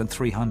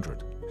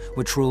 3,300,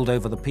 which ruled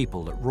over the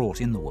people that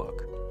wrought in the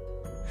work.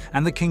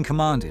 And the king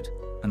commanded,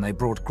 and they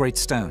brought great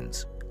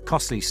stones,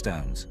 costly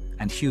stones,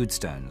 and hewed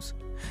stones,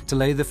 to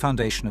lay the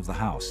foundation of the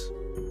house.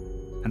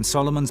 And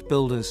Solomon's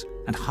builders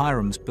and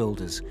Hiram's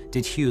builders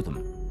did hew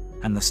them,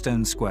 and the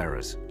stone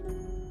squarers.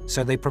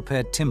 So they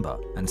prepared timber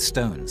and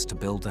stones to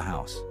build the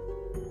house.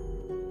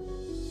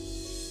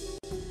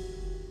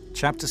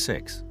 Chapter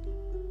 6.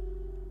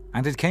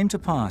 And it came to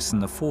pass in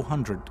the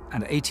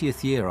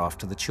 480th year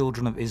after the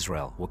children of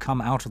Israel were come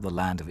out of the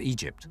land of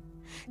Egypt,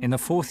 in the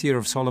 4th year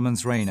of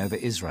Solomon's reign over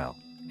Israel,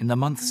 in the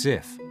month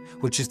Ziph,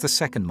 which is the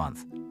 2nd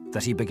month,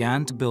 that he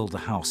began to build the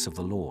house of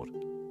the Lord.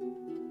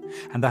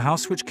 And the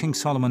house which King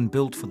Solomon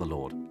built for the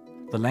Lord,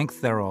 the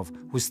length thereof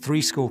was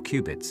 80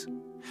 cubits,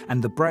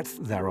 and the breadth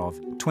thereof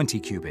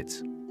 20 cubits,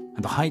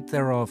 and the height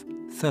thereof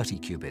 30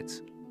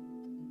 cubits.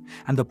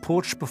 And the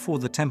porch before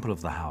the temple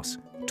of the house,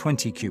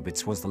 20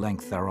 cubits was the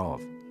length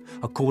thereof,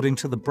 according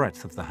to the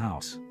breadth of the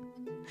house.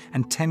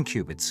 And 10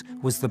 cubits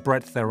was the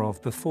breadth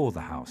thereof before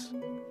the house.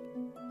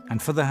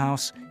 And for the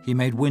house he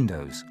made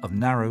windows of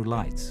narrow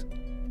lights.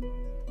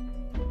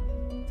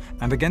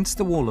 And against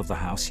the wall of the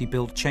house he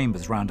built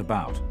chambers round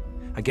about,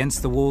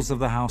 against the walls of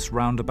the house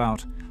round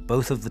about,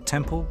 both of the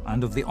temple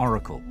and of the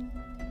oracle.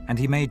 And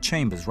he made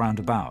chambers round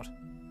about.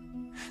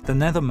 The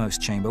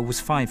nethermost chamber was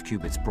 5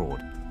 cubits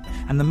broad,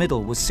 and the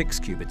middle was 6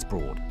 cubits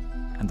broad,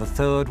 and the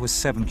third was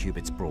 7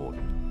 cubits broad.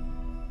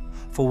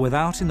 For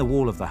without in the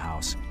wall of the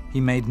house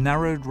he made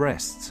narrowed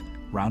rests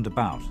round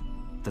about,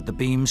 that the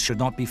beams should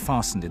not be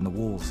fastened in the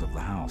walls of the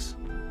house.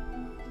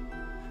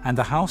 And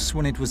the house,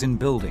 when it was in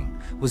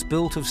building, was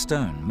built of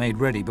stone, made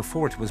ready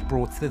before it was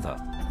brought thither,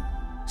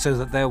 so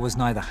that there was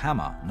neither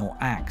hammer, nor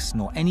axe,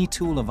 nor any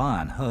tool of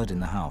iron heard in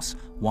the house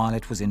while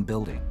it was in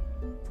building.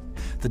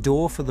 The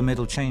door for the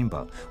middle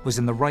chamber was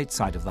in the right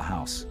side of the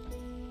house.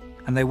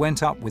 And they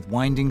went up with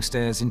winding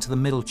stairs into the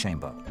middle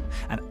chamber,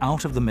 and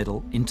out of the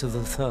middle into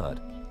the third.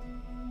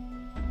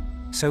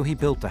 So he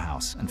built the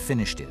house and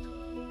finished it,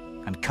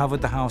 and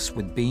covered the house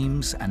with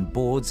beams and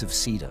boards of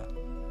cedar.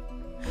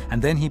 And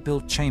then he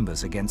built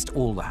chambers against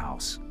all the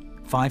house,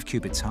 5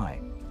 cubits high.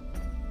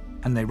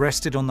 And they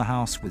rested on the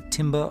house with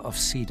timber of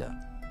cedar.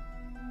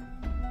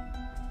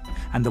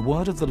 And the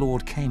word of the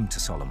Lord came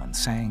to Solomon,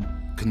 saying,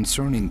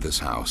 Concerning this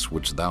house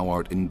which thou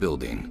art in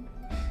building,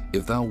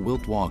 if thou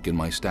wilt walk in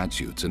my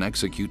statutes and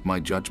execute my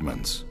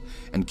judgments,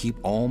 and keep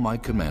all my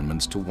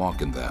commandments to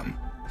walk in them,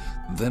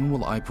 then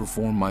will I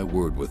perform my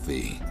word with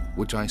thee,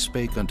 which I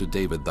spake unto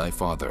David thy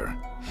father,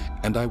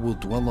 and I will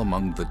dwell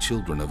among the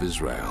children of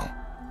Israel,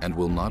 and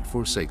will not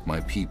forsake my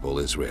people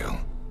Israel.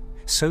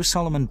 So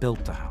Solomon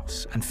built the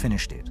house and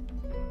finished it.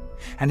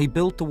 And he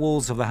built the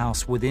walls of the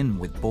house within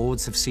with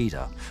boards of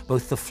cedar,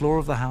 both the floor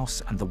of the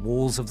house and the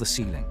walls of the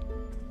ceiling.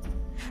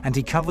 And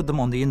he covered them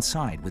on the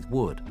inside with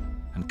wood,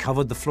 and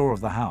covered the floor of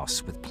the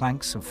house with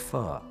planks of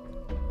fir.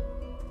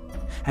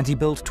 And he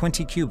built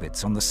 20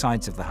 cubits on the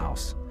sides of the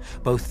house,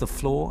 both the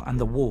floor and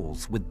the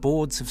walls with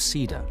boards of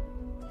cedar.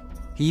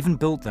 He even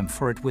built them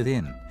for it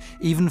within,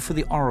 even for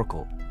the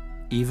oracle,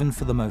 even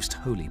for the most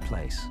holy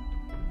place.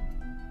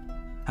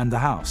 And the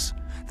house,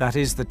 that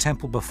is the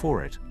temple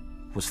before it,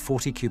 was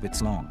 40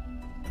 cubits long.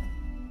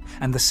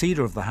 And the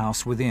cedar of the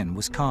house within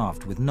was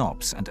carved with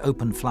knops and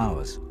open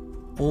flowers.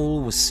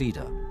 All was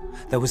cedar.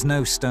 There was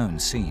no stone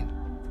seen.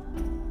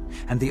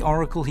 And the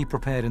oracle he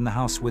prepared in the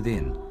house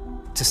within,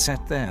 to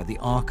set there the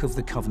ark of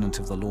the covenant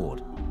of the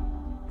Lord.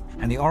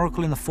 And the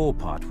oracle in the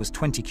forepart was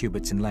 20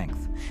 cubits in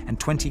length, and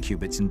 20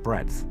 cubits in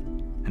breadth,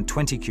 and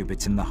 20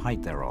 cubits in the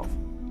height thereof.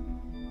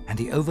 And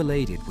he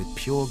overlaid it with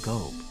pure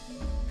gold,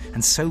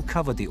 and so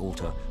covered the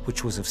altar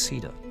which was of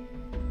cedar.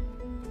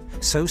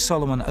 So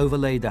Solomon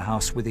overlaid the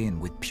house within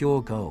with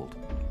pure gold,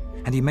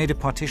 and he made a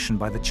partition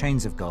by the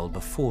chains of gold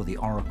before the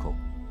oracle,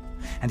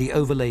 and he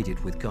overlaid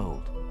it with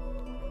gold.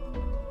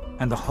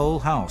 And the whole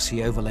house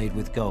he overlaid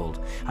with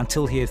gold,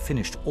 until he had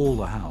finished all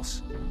the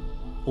house.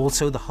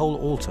 Also the whole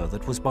altar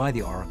that was by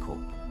the oracle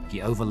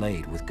he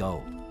overlaid with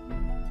gold.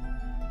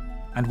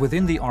 And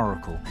within the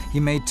oracle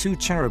he made 2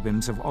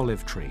 cherubims of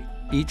olive tree,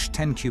 each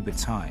 10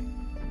 cubits high.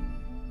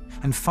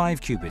 And 5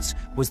 cubits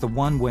was the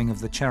one wing of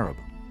the cherub,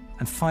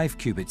 and 5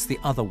 cubits the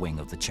other wing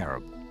of the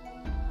cherub.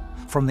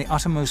 From the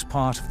uttermost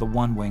part of the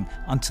one wing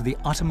unto the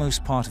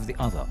uttermost part of the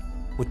other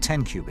were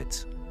 10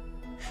 cubits,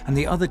 and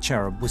the other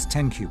cherub was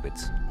 10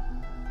 cubits.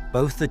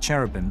 Both the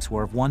cherubims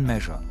were of one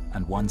measure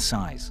and one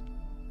size.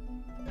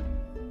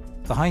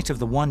 The height of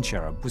the one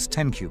cherub was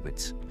 10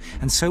 cubits,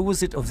 and so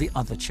was it of the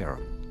other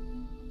cherub.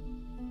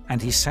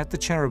 And he set the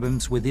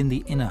cherubims within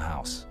the inner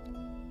house,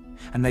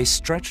 and they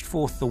stretched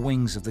forth the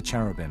wings of the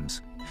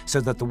cherubims, so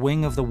that the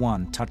wing of the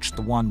one touched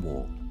the one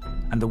wall,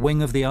 and the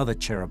wing of the other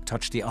cherub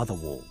touched the other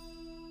wall.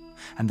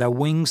 And their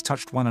wings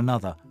touched one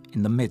another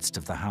in the midst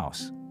of the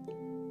house.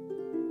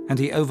 And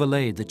he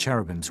overlaid the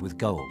cherubims with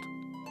gold.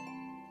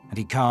 And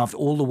he carved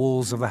all the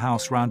walls of the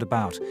house round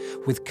about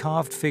with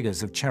carved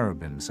figures of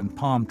cherubims and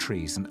palm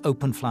trees and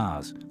open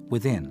flowers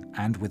within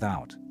and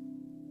without.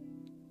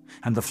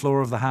 And the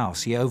floor of the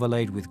house he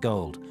overlaid with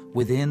gold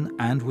within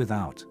and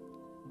without.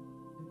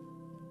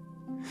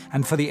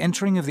 And for the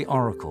entering of the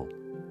oracle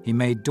he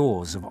made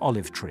doors of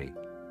olive tree.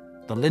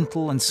 The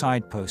lintel and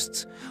side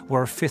posts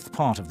were a 5th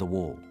part of the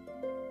wall.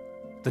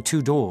 The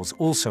 2 doors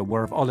also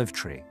were of olive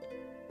tree.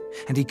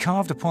 And he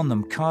carved upon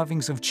them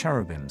carvings of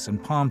cherubims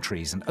and palm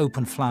trees and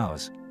open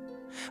flowers,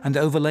 and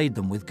overlaid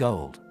them with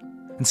gold,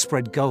 and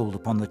spread gold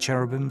upon the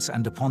cherubims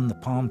and upon the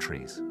palm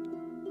trees.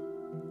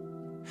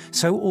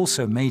 So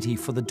also made he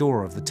for the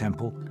door of the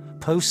temple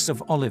posts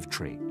of olive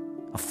tree,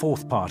 a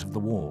fourth part of the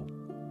wall.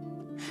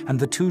 And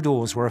the 2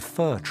 doors were of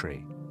fir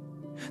tree.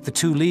 The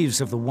 2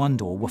 leaves of the one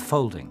door were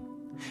folding,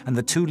 and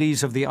the 2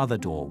 leaves of the other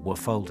door were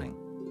folding.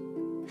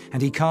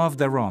 And he carved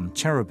thereon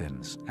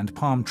cherubims and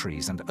palm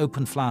trees and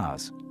open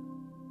flowers,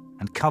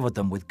 and covered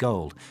them with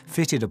gold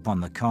fitted upon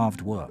the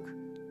carved work.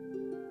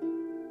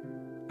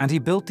 And he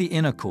built the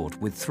inner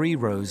court with 3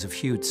 rows of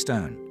hewed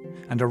stone,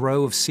 and a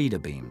row of cedar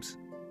beams.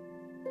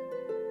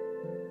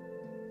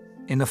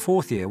 In the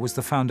 4th year was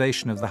the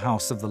foundation of the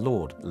house of the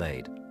Lord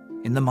laid,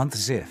 in the month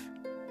Ziph.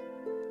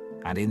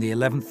 And in the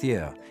 11th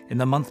year, in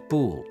the month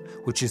Bul,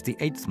 which is the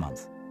 8th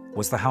month,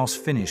 was the house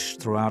finished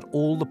throughout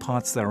all the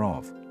parts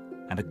thereof,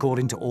 and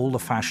according to all the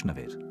fashion of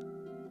it.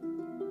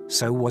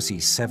 So was he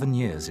 7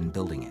 years in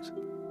building it.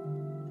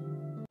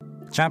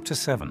 Chapter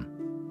 7.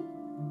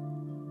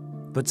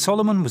 But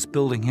Solomon was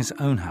building his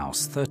own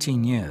house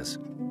 13 years,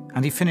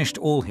 and he finished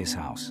all his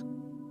house.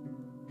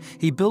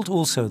 He built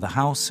also the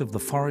house of the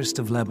forest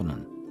of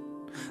Lebanon.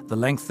 The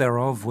length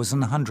thereof was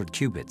 100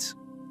 cubits,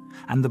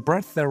 and the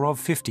breadth thereof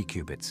 50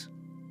 cubits,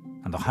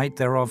 and the height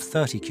thereof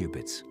 30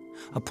 cubits,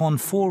 upon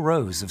 4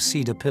 rows of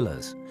cedar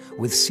pillars,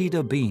 with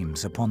cedar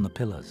beams upon the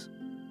pillars.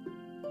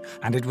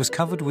 And it was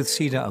covered with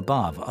cedar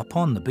above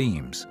upon the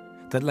beams,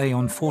 that lay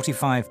on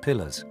 45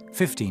 pillars,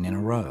 15 in a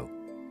row.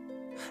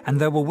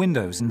 And there were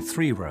windows in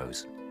 3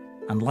 rows,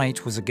 and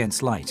light was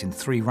against light in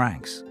 3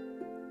 ranks.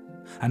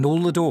 And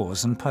all the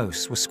doors and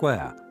posts were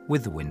square,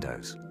 with the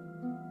windows,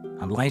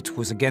 and light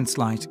was against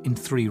light in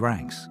 3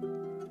 ranks.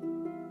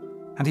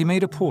 And he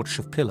made a porch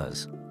of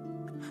pillars.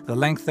 The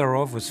length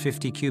thereof was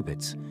 50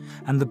 cubits,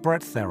 and the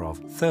breadth thereof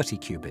 30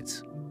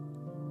 cubits.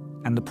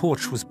 And the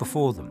porch was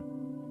before them,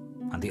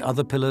 and the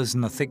other pillars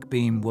and the thick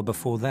beam were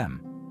before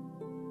them.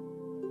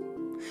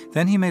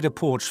 Then he made a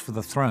porch for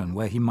the throne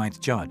where he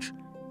might judge,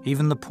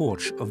 even the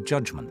porch of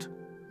judgment.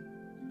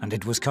 And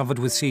it was covered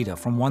with cedar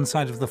from one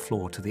side of the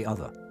floor to the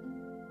other.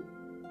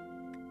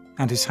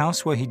 And his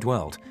house where he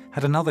dwelt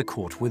had another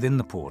court within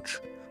the porch,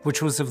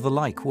 which was of the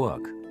like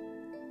work.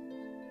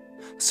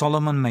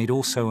 Solomon made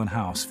also an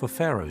house for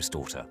Pharaoh's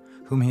daughter,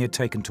 whom he had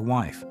taken to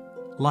wife,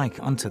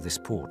 like unto this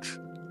porch.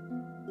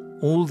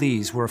 All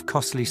these were of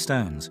costly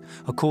stones,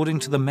 according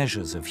to the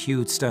measures of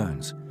hewed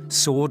stones,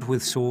 sawed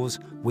with saws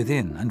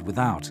within and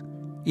without,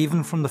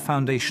 even from the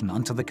foundation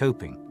unto the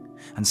coping,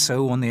 and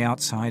so on the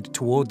outside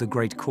toward the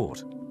great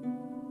court.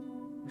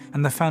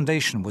 And the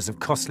foundation was of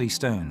costly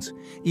stones,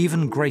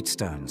 even great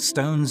stones,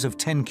 stones of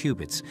 10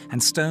 cubits,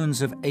 and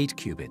stones of 8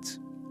 cubits.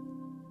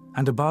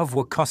 And above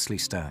were costly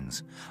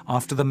stones,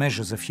 after the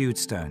measures of hewed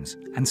stones,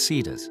 and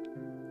cedars.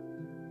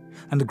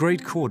 And the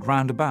great court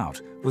round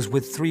about was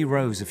with 3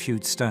 rows of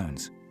hewed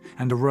stones,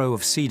 and a row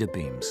of cedar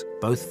beams,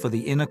 both for the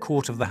inner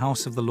court of the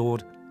house of the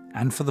Lord,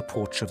 and for the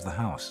porch of the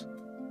house.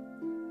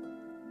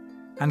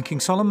 And King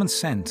Solomon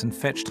sent and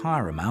fetched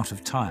Hiram out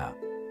of Tyre.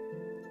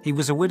 He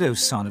was a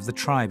widow's son of the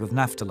tribe of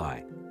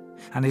Naphtali,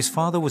 and his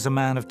father was a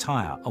man of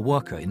Tyre, a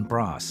worker in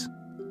brass.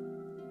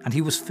 And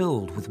he was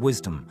filled with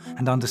wisdom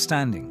and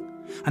understanding,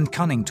 and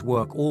cunning to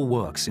work all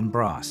works in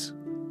brass.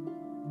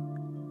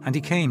 And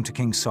he came to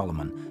King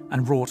Solomon,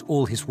 and wrought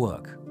all his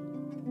work.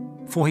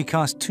 For he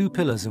cast 2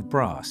 pillars of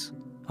brass,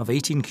 of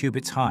 18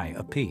 cubits high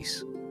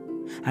apiece,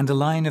 and a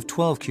line of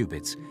 12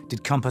 cubits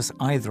did compass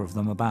either of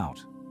them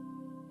about.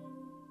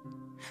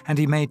 And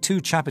he made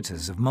 2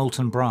 chapiters of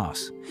molten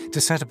brass,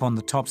 to set upon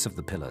the tops of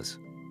the pillars.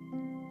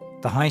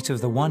 The height of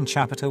the one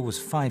chapiter was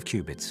 5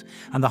 cubits,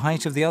 and the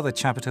height of the other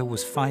chapiter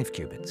was 5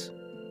 cubits.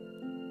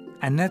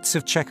 And nets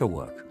of checker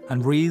work,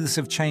 and wreaths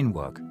of chain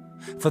work,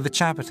 for the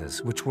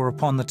chapiters which were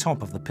upon the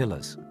top of the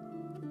pillars,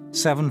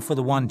 7 for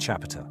the one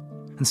chapiter,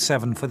 and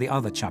 7 for the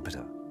other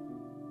chapiter.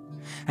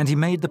 And he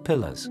made the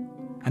pillars,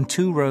 and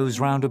 2 rows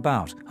round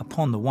about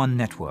upon the one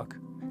network,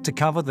 to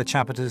cover the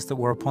chapiters that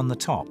were upon the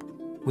top,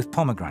 with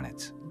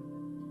pomegranates.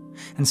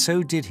 And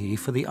so did he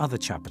for the other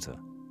chapiter.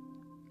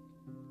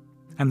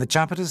 And the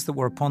chapiters that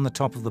were upon the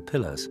top of the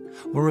pillars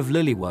were of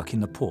lily work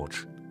in the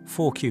porch,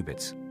 4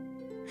 cubits.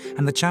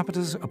 And the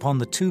chapiters upon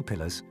the 2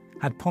 pillars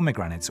had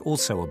pomegranates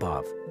also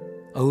above,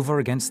 over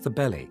against the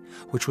belly,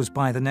 which was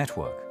by the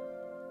network.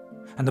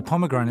 And the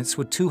pomegranates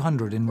were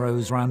 200 in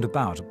rows round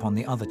about upon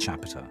the other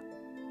chapiter.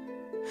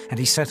 And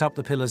he set up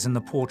the pillars in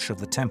the porch of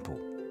the temple.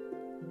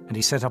 And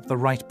he set up the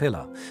right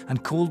pillar,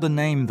 and called the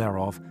name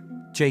thereof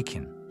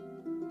Jachin.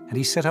 And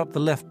he set up the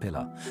left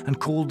pillar, and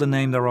called the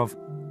name thereof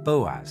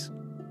Boaz.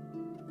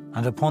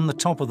 And upon the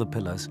top of the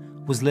pillars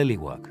was lily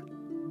work.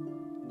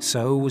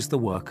 So was the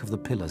work of the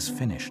pillars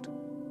finished.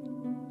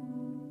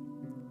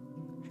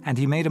 And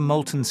he made a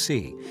molten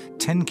sea,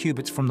 10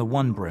 cubits from the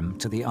one brim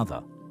to the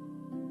other.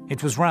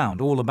 It was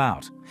round all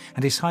about,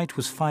 and his height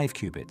was 5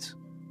 cubits.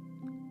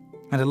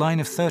 And a line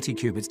of 30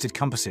 cubits did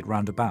compass it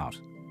round about.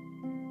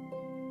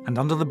 And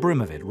under the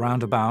brim of it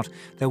round about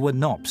there were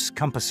knops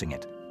compassing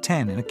it,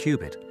 10 in a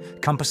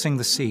cubit, compassing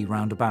the sea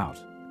round about.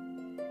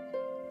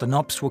 The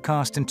knops were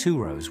cast in 2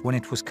 rows when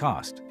it was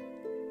cast.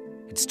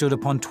 It stood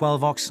upon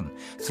 12 oxen,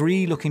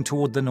 3 looking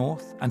toward the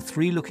north, and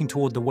 3 looking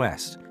toward the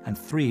west, and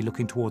 3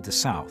 looking toward the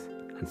south,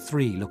 and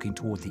 3 looking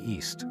toward the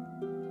east.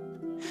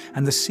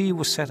 And the sea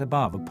was set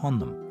above upon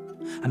them,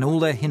 and all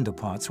their hinder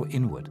parts were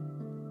inward.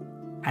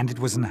 And it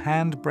was an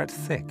handbreadth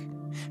thick,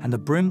 and the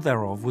brim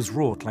thereof was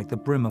wrought like the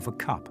brim of a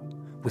cup,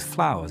 with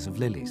flowers of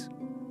lilies.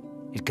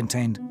 It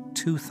contained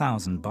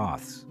 2,000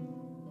 baths.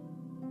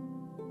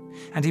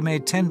 And he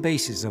made 10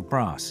 bases of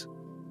brass.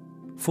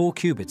 4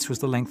 cubits was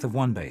the length of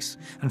one base,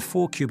 and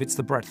 4 cubits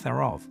the breadth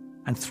thereof,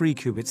 and 3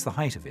 cubits the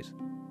height of it.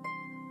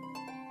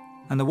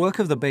 And the work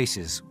of the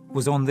bases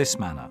was on this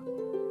manner.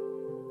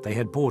 They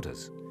had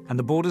borders, and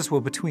the borders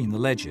were between the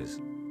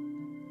ledges.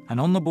 And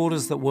on the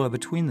borders that were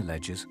between the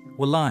ledges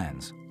were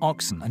lions,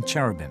 oxen, and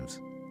cherubims.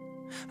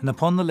 And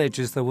upon the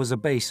ledges there was a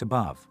base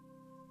above.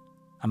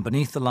 And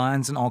beneath the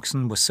lions and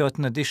oxen were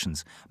certain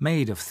additions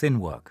made of thin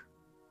work.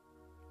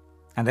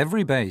 And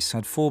every base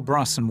had 4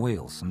 brassen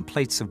wheels and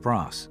plates of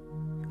brass,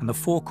 and the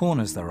 4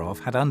 corners thereof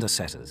had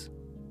undersetters.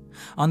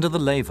 Under the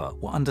laver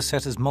were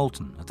undersetters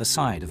molten at the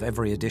side of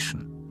every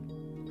addition.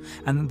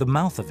 And the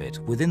mouth of it,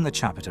 within the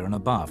chapiter and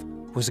above,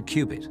 was a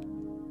cubit.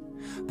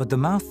 But the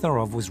mouth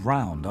thereof was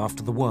round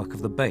after the work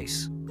of the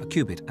base, a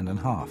cubit and an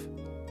half.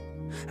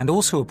 And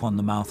also upon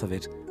the mouth of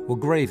it were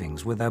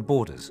gravings with their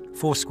borders,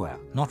 4 square,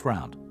 not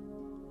round.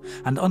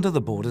 And under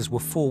the borders were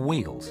 4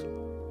 wheels,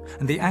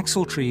 and the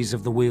axle trees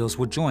of the wheels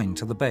were joined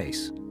to the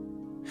base.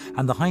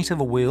 And the height of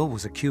a wheel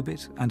was a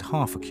cubit and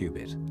half a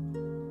cubit.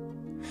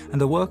 And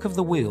the work of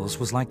the wheels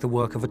was like the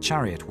work of a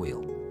chariot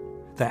wheel.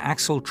 Their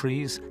axle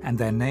trees and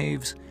their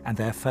naves and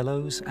their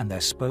felloes and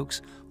their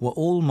spokes were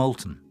all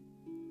molten.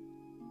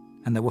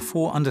 And there were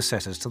 4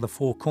 undersetters to the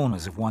 4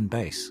 corners of one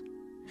base,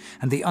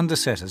 and the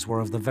undersetters were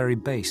of the very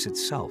base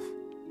itself.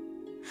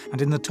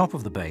 And in the top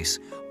of the base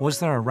was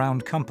there a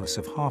round compass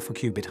of half a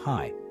cubit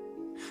high,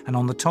 and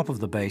on the top of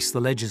the base the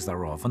ledges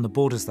thereof and the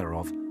borders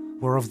thereof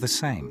were of the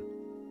same.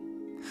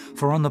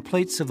 For on the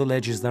plates of the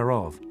ledges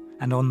thereof,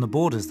 and on the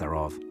borders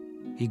thereof,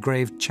 he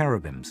graved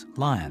cherubims,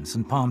 lions,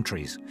 and palm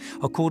trees,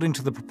 according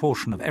to the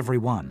proportion of every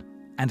one,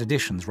 and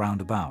additions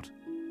round about.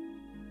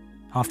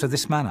 After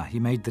this manner he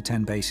made the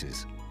 10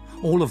 bases.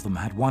 All of them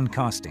had 1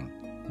 casting,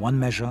 1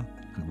 measure,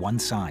 and 1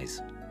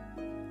 size.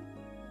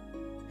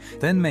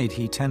 Then made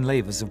he 10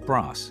 lavers of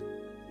brass.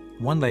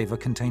 1 laver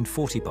contained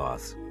 40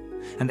 baths,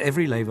 and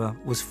every laver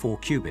was 4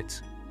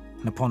 cubits,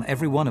 and upon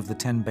every one of the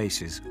 10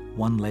 bases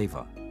 1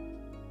 laver.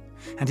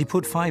 And he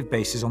put 5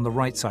 bases on the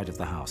right side of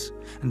the house,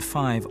 and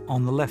 5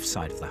 on the left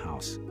side of the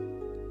house.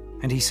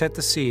 And he set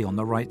the sea on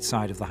the right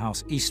side of the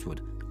house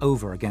eastward,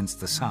 over against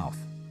the south.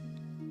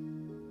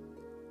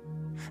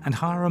 And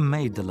Hiram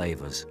made the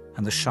lavers,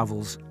 and the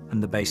shovels,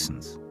 and the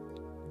basins.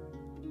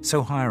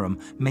 So Hiram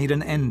made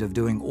an end of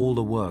doing all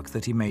the work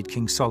that he made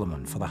King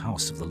Solomon for the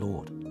house of the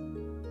Lord.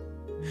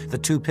 The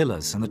 2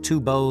 pillars and the 2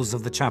 bowls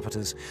of the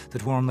chapiters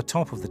that were on the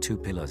top of the 2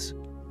 pillars,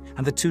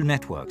 and the 2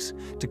 networks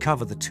to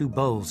cover the 2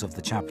 bowls of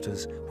the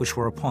chapiters which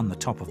were upon the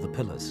top of the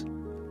pillars.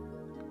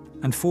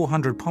 And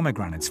 400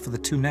 pomegranates for the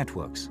 2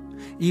 networks,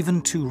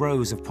 even 2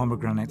 rows of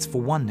pomegranates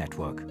for 1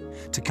 network,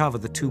 to cover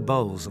the 2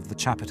 bowls of the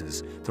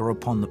chapiters that were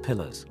upon the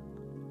pillars.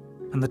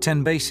 And the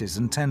 10 bases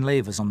and 10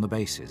 lavers on the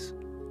bases,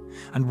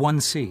 and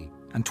 1 sea,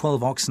 and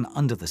 12 oxen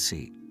under the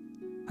sea,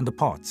 and the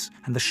pots,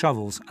 and the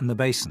shovels, and the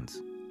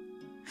basins.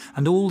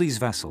 And all these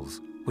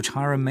vessels, which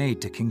Hiram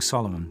made to King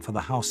Solomon for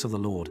the house of the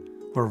Lord,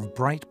 were of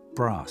bright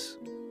brass.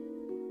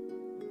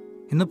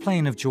 In the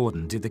plain of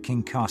Jordan did the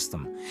king cast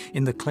them,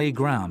 in the clay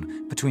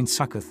ground between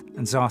Succoth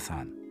and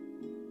Zarthan.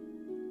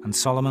 And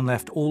Solomon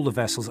left all the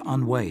vessels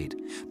unweighed,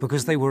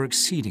 because they were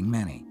exceeding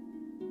many.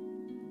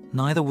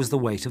 Neither was the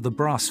weight of the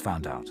brass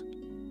found out.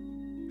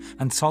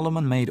 And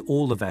Solomon made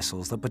all the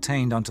vessels that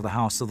pertained unto the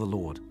house of the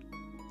Lord,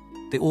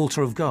 the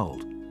altar of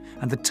gold,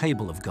 and the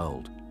table of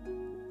gold,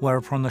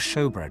 whereupon the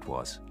showbread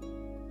was,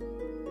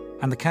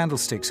 and the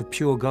candlesticks of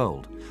pure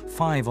gold,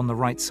 5 on the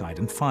right side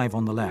and 5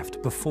 on the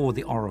left, before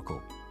the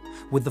oracle,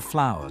 with the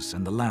flowers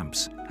and the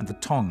lamps and the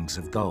tongs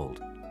of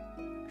gold,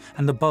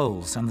 and the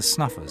bowls and the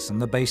snuffers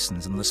and the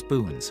basins and the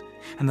spoons,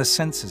 and the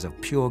censers of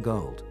pure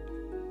gold,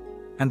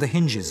 and the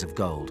hinges of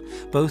gold,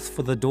 both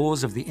for the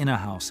doors of the inner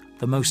house,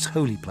 the most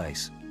holy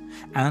place,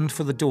 and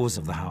for the doors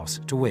of the house,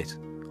 to wit,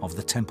 of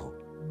the temple.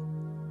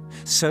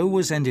 So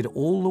was ended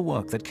all the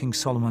work that King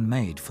Solomon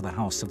made for the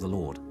house of the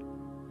Lord.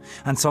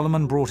 And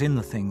Solomon brought in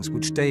the things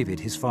which David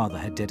his father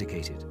had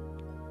dedicated.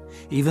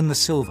 Even the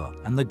silver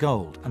and the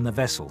gold and the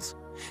vessels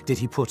did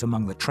he put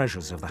among the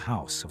treasures of the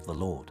house of the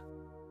Lord.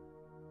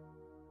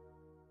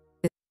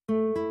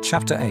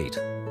 Chapter 8.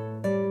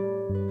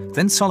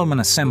 Then Solomon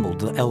assembled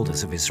the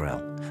elders of Israel,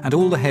 and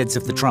all the heads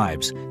of the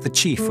tribes, the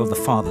chief of the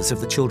fathers of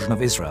the children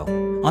of Israel,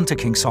 unto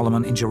King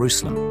Solomon in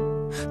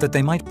Jerusalem, that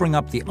they might bring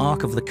up the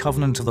ark of the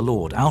covenant of the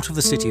Lord out of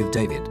the city of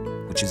David,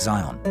 which is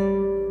Zion.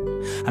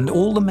 And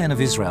all the men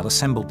of Israel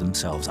assembled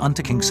themselves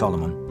unto King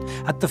Solomon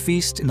at the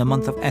feast in the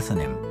month of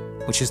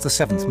Ethanim, which is the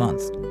 7th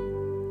month.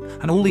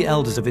 And all the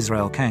elders of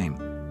Israel came,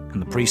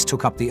 and the priest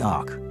took up the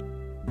ark.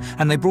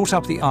 And they brought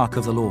up the ark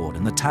of the Lord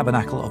and the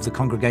tabernacle of the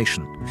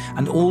congregation,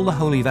 and all the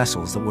holy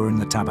vessels that were in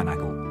the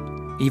tabernacle.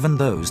 Even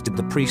those did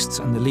the priests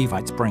and the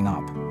Levites bring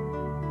up.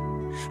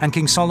 And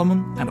King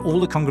Solomon and all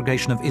the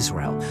congregation of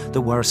Israel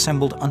that were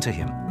assembled unto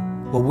him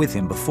were with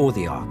him before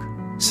the ark,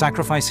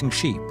 sacrificing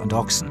sheep and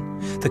oxen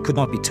that could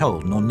not be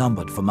told nor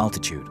numbered for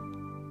multitude.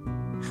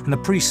 And the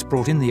priests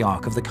brought in the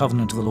ark of the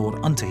covenant of the Lord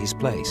unto his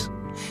place,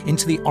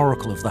 into the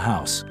oracle of the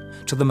house,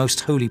 to the most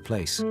holy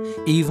place,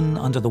 even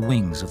under the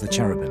wings of the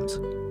cherubims.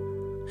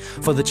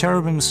 For the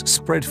cherubims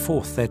spread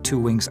forth their two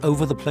wings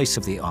over the place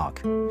of the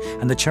ark,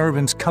 and the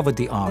cherubims covered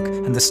the ark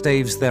and the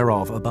staves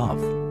thereof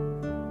above.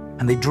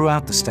 And they drew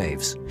out the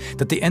staves,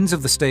 that the ends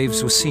of the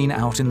staves were seen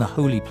out in the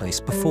holy place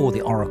before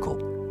the oracle,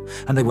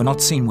 and they were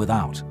not seen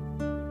without.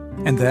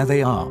 And there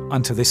they are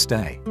unto this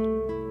day.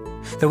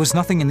 There was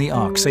nothing in the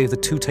ark save the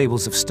 2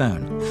 tables of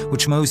stone,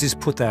 which Moses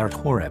put there at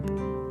Horeb,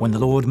 when the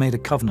Lord made a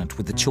covenant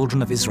with the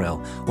children of Israel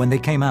when they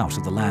came out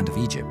of the land of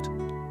Egypt.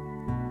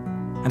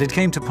 And it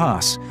came to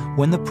pass,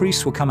 when the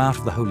priests were come out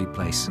of the holy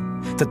place,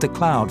 that the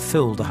cloud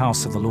filled the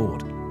house of the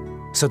Lord,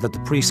 so that the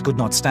priests could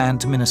not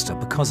stand to minister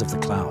because of the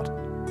cloud.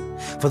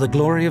 For the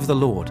glory of the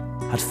Lord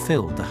had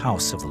filled the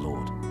house of the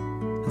Lord.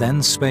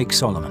 Then spake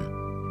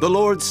Solomon, The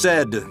Lord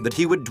said that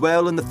he would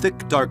dwell in the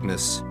thick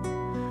darkness.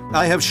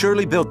 I have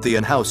surely built thee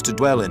an house to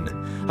dwell in,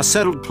 a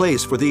settled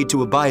place for thee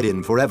to abide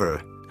in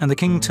forever. And the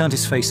king turned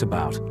his face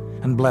about,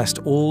 and blessed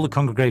all the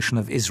congregation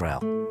of Israel.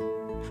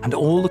 And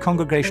all the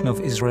congregation of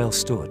Israel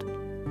stood.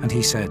 And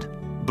he said,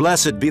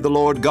 Blessed be the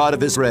Lord God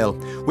of Israel,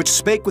 which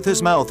spake with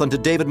his mouth unto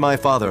David my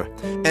father,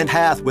 and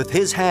hath with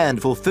his hand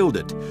fulfilled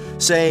it,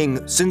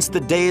 saying, Since the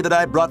day that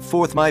I brought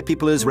forth my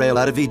people Israel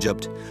out of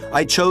Egypt,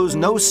 I chose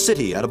no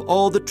city out of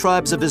all the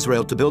tribes of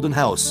Israel to build an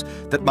house,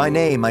 that my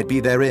name might be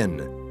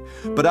therein.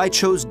 But I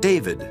chose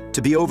David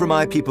to be over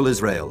my people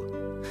Israel.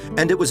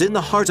 And it was in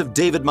the heart of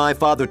David my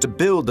father to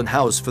build an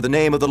house for the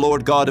name of the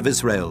Lord God of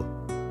Israel.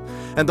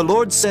 And the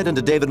Lord said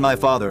unto David my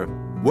father,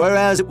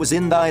 Whereas it was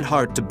in thine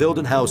heart to build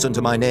an house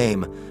unto my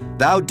name,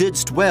 thou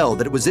didst well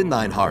that it was in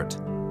thine heart.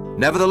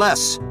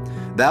 Nevertheless,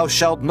 thou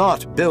shalt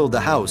not build the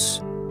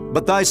house,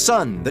 but thy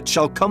son that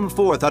shall come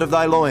forth out of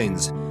thy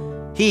loins,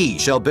 he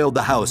shall build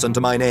the house unto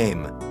my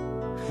name.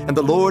 And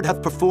the Lord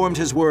hath performed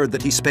his word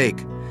that he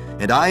spake,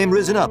 and I am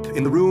risen up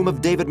in the room of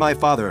David my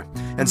father,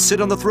 and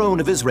sit on the throne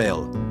of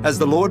Israel, as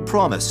the Lord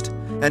promised,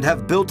 and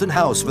have built an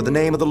house for the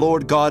name of the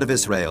Lord God of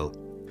Israel.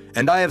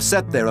 And I have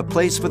set there a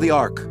place for the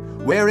ark,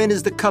 wherein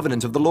is the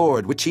covenant of the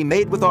Lord, which he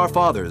made with our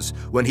fathers,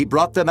 when he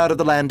brought them out of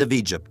the land of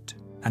Egypt.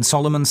 And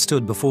Solomon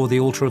stood before the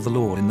altar of the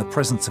Lord in the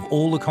presence of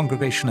all the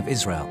congregation of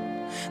Israel,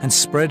 and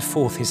spread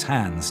forth his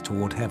hands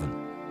toward heaven.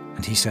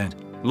 And he said,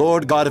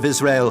 Lord God of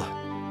Israel,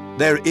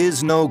 there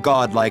is no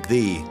God like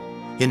thee,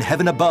 in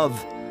heaven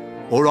above,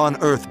 or on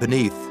earth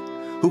beneath,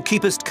 who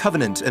keepest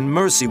covenant and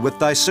mercy with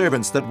thy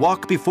servants that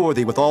walk before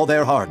thee with all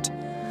their heart,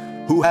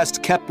 who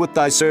hast kept with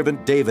thy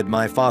servant David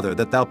my father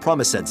that thou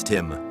promisedst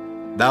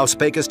him. Thou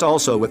spakest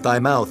also with thy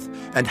mouth,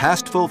 and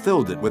hast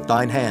fulfilled it with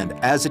thine hand,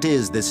 as it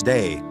is this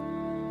day.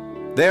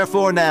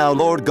 Therefore now,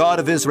 Lord God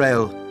of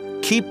Israel,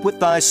 keep with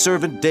thy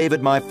servant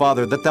David my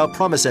father that thou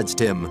promisedst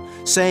him,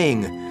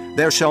 saying,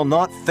 There shall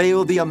not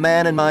fail thee a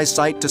man in my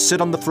sight to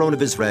sit on the throne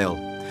of Israel,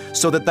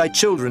 so that thy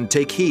children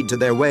take heed to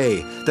their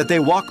way, that they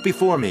walk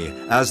before me,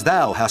 as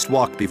thou hast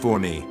walked before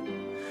me.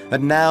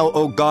 And now,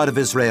 O God of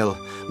Israel,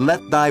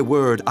 let thy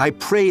word, I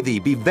pray thee,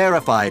 be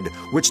verified,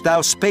 which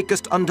thou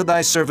spakest unto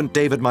thy servant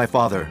David my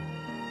father.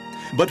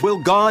 But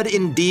will God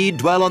indeed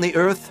dwell on the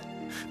earth?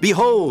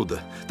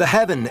 Behold, the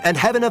heaven and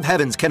heaven of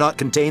heavens cannot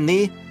contain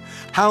thee.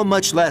 How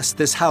much less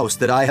this house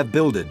that I have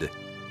builded?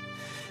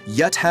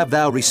 Yet have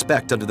thou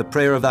respect unto the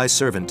prayer of thy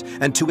servant,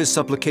 and to his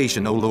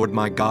supplication, O Lord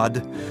my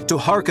God, to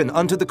hearken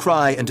unto the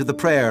cry and to the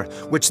prayer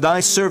which thy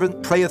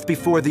servant prayeth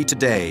before thee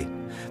today,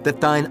 that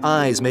thine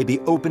eyes may be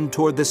opened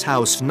toward this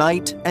house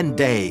night and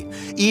day,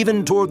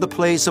 even toward the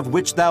place of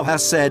which thou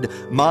hast said,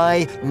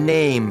 My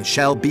name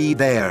shall be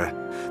there,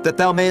 that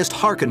thou mayest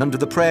hearken unto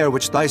the prayer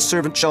which thy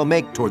servant shall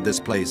make toward this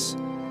place.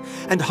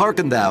 And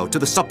hearken thou to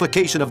the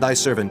supplication of thy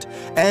servant,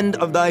 and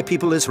of thy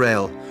people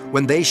Israel,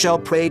 when they shall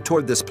pray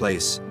toward this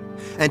place.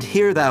 And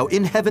hear thou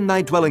in heaven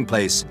thy dwelling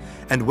place,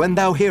 and when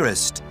thou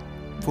hearest,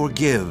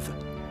 forgive.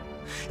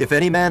 If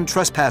any man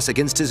trespass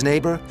against his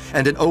neighbor,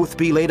 and an oath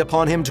be laid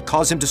upon him to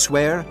cause him to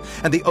swear,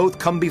 and the oath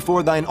come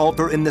before thine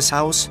altar in this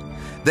house,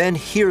 then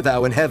hear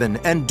thou in heaven,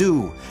 and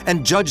do,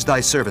 and judge thy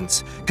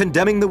servants,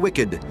 condemning the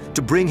wicked,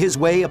 to bring his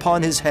way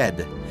upon his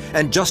head,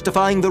 and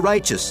justifying the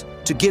righteous,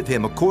 to give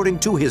him according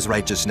to his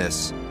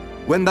righteousness.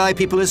 When thy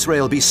people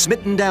Israel be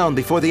smitten down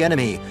before the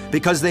enemy,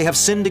 because they have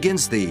sinned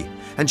against thee,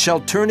 and shall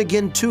turn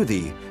again to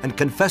thee, and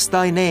confess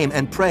thy name,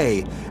 and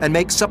pray, and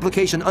make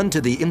supplication unto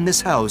thee in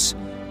this house,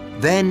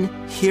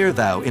 then hear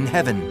thou in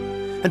heaven,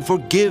 and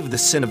forgive the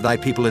sin of thy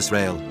people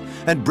Israel,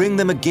 and bring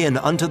them again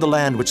unto the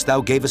land which thou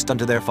gavest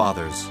unto their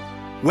fathers.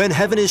 When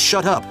heaven is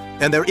shut up,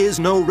 and there is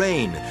no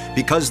rain,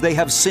 because they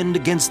have sinned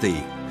against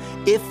thee,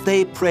 if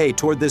they pray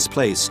toward this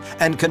place,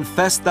 and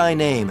confess thy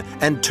name,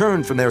 and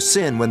turn from their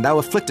sin when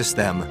thou afflictest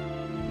them,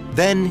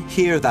 Then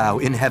hear thou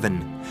in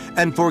heaven,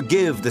 and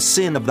forgive the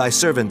sin of thy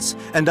servants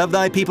and of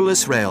thy people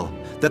Israel,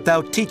 that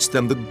thou teach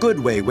them the good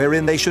way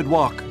wherein they should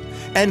walk,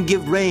 and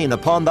give rain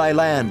upon thy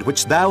land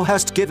which thou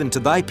hast given to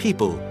thy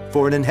people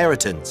for an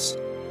inheritance.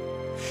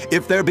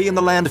 If there be in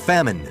the land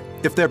famine,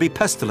 if there be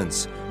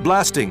pestilence,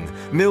 blasting,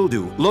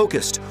 mildew,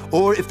 locust,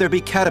 or if there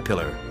be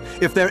caterpillar,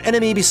 if their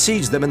enemy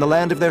besiege them in the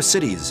land of their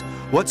cities,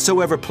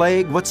 whatsoever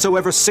plague,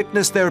 whatsoever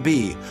sickness there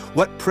be,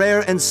 what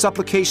prayer and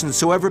supplication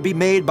soever be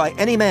made by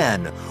any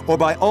man, or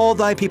by all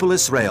thy people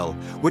Israel,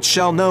 which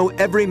shall know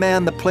every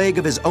man the plague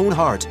of his own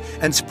heart,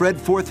 and spread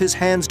forth his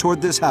hands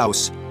toward this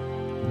house,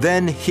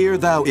 then hear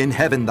thou in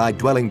heaven thy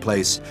dwelling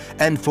place,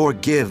 and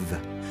forgive,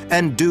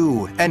 and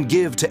do, and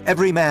give to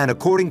every man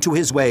according to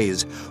his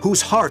ways,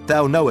 whose heart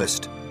thou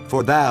knowest.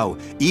 For thou,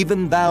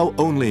 even thou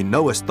only,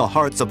 knowest the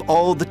hearts of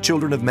all the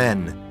children of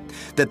men,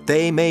 that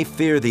they may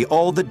fear thee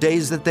all the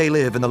days that they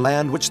live in the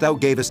land which thou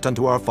gavest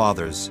unto our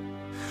fathers.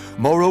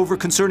 Moreover,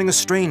 concerning a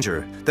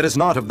stranger that is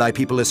not of thy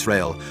people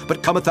Israel,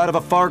 but cometh out of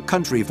a far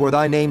country for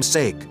thy name's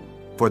sake,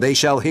 for they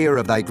shall hear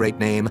of thy great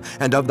name,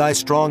 and of thy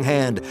strong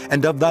hand,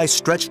 and of thy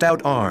stretched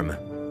out arm.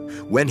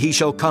 When he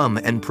shall come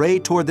and pray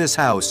toward this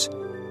house,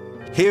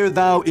 hear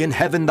thou in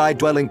heaven thy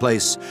dwelling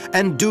place,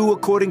 and do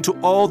according to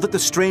all that the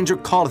stranger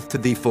calleth to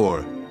thee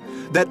for,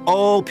 that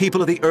all people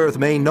of the earth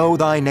may know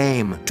thy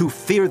name, to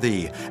fear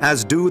thee,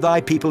 as do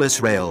thy people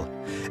Israel,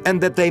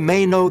 and that they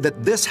may know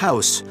that this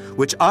house,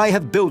 which I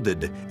have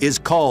builded, is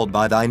called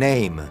by thy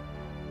name.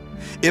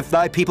 If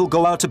thy people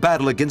go out to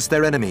battle against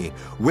their enemy,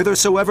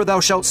 whithersoever thou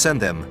shalt send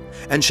them,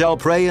 and shall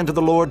pray unto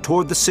the Lord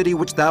toward the city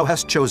which thou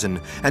hast chosen,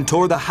 and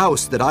toward the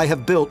house that I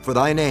have built for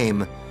thy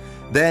name,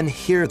 then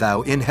hear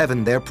thou in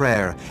heaven their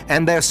prayer,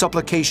 and their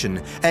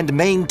supplication, and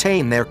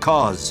maintain their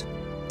cause.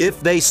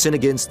 If they sin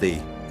against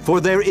thee, for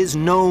there is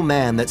no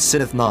man that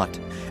sinneth not,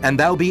 and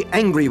thou be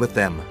angry with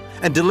them,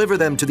 and deliver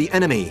them to the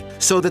enemy,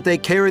 so that they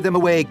carry them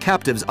away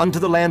captives unto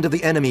the land of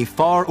the enemy,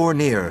 far or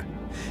near.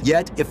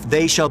 Yet if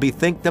they shall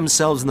bethink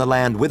themselves in the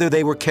land whither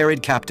they were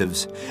carried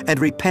captives, and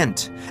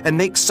repent, and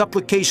make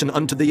supplication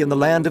unto thee in the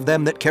land of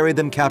them that carried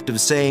them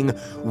captives, saying,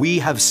 We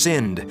have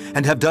sinned,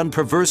 and have done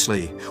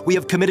perversely, we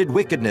have committed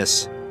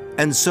wickedness,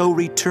 and so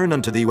return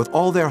unto thee with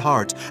all their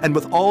heart, and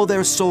with all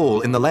their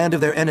soul in the land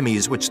of their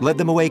enemies, which led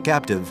them away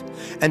captive,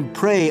 and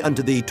pray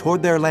unto thee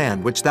toward their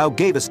land, which thou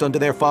gavest unto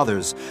their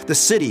fathers, the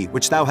city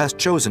which thou hast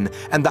chosen,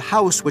 and the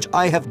house which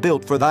I have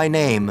built for thy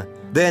name,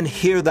 then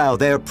hear thou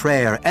their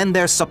prayer and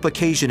their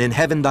supplication in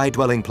heaven thy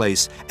dwelling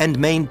place, and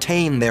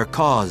maintain their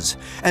cause,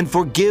 and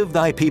forgive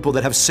thy people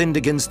that have sinned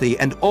against thee,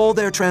 and all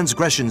their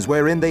transgressions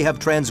wherein they have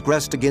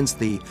transgressed against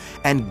thee,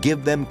 and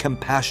give them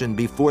compassion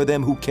before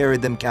them who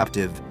carried them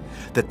captive,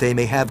 that they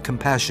may have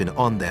compassion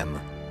on them.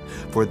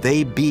 For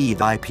they be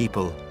thy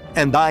people,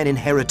 and thine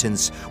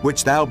inheritance,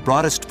 which thou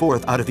broughtest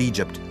forth out of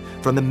Egypt,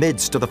 from the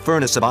midst of the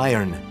furnace of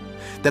iron,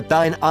 that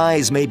thine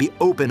eyes may be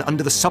open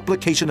unto the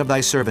supplication of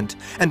thy servant,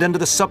 and unto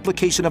the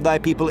supplication of thy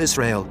people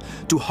Israel,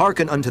 to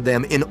hearken unto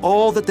them in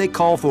all that they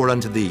call for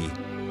unto thee.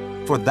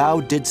 For thou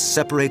didst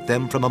separate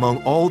them from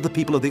among all the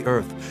people of the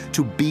earth,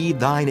 to be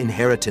thine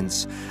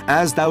inheritance,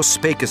 as thou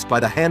spakest by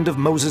the hand of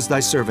Moses thy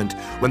servant,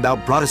 when thou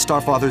broughtest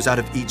our fathers out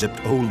of Egypt,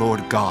 O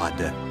Lord God.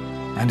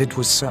 And it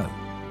was so,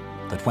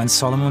 that when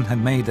Solomon had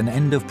made an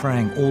end of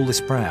praying all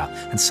this prayer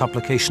and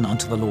supplication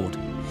unto the Lord,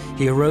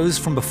 he arose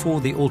from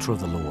before the altar of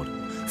the Lord,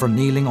 from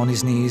kneeling on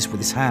his knees with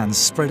his hands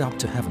spread up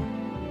to heaven.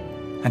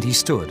 And he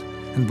stood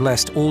and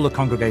blessed all the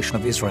congregation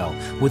of Israel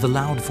with a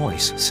loud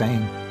voice,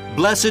 saying,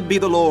 Blessed be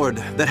the Lord,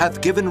 that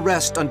hath given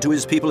rest unto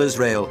his people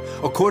Israel,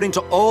 according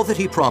to all that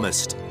he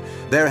promised.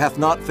 There hath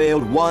not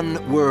failed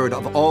one word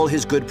of all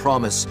his good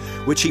promise,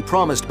 which he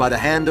promised by the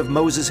hand of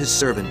Moses his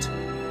servant.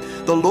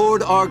 The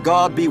Lord our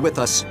God be with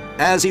us,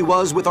 as he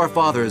was with our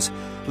fathers.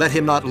 Let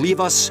him not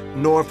leave us,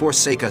 nor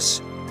forsake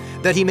us,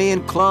 that he may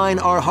incline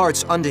our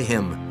hearts unto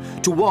him,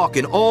 to walk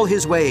in all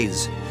his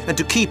ways, and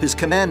to keep his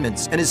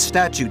commandments, and his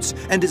statutes,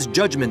 and his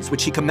judgments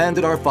which he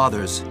commanded our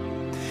fathers.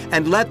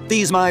 And let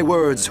these my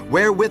words,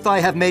 wherewith I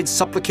have made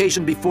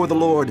supplication before the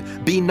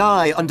Lord, be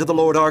nigh unto the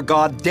Lord our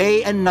God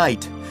day and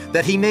night,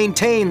 that he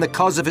maintain the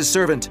cause of his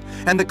servant,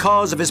 and the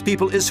cause of his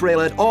people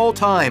Israel at all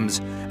times,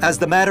 as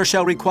the matter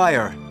shall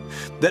require,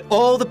 that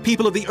all the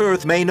people of the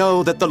earth may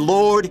know that the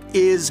Lord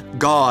is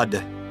God,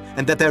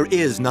 and that there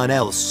is none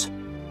else.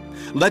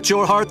 Let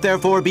your heart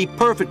therefore be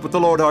perfect with the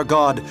Lord our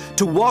God,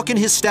 to walk in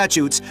his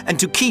statutes, and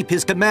to keep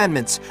his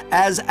commandments,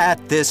 as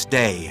at this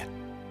day.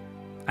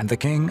 And the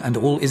king and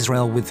all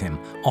Israel with him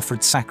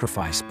offered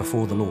sacrifice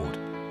before the Lord.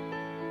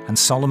 And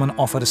Solomon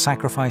offered a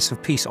sacrifice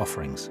of peace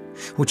offerings,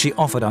 which he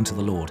offered unto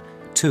the Lord,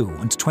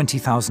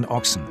 22,000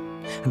 oxen,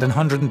 and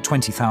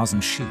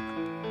 120,000 sheep.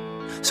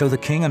 So the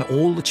king and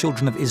all the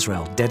children of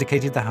Israel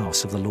dedicated the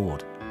house of the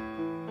Lord.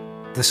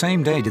 The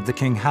same day did the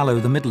king hallow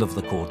the middle of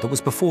the court that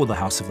was before the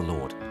house of the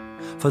Lord.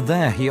 For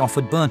there he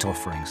offered burnt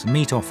offerings,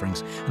 meat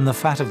offerings, and the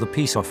fat of the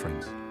peace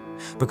offerings,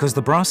 because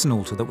the brasen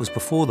altar that was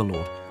before the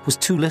Lord was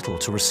too little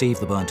to receive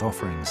the burnt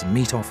offerings, and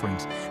meat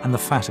offerings, and the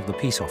fat of the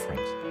peace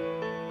offerings.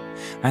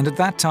 And at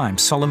that time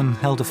Solomon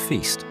held a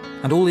feast,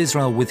 and all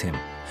Israel with him,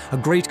 a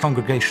great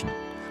congregation,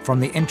 from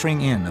the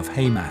entering in of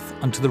Hamath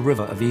unto the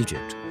river of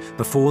Egypt,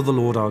 before the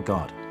Lord our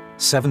God,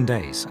 7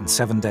 days and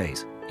 7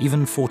 days,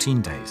 even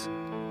 14 days.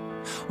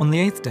 On the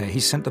 8th day he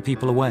sent the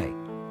people away,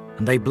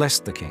 and they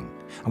blessed the king,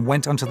 and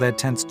went unto their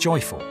tents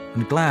joyful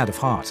and glad of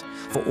heart,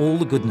 for all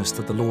the goodness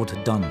that the Lord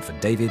had done for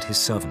David his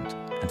servant,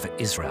 and for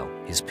Israel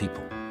his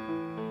people.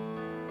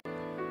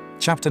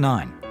 Chapter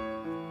 9.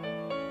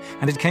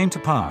 And it came to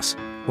pass,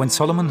 when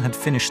Solomon had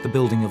finished the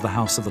building of the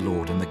house of the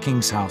Lord and the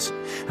king's house,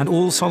 and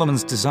all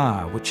Solomon's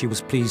desire which he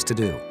was pleased to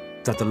do,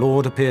 that the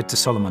Lord appeared to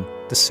Solomon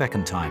the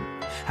second time,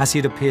 as he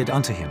had appeared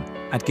unto him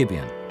at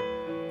Gibeon.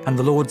 And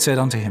the Lord said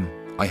unto him,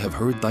 I have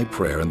heard thy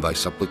prayer and thy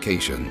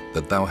supplication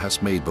that thou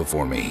hast made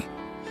before me.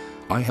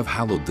 I have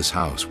hallowed this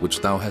house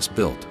which thou hast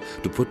built,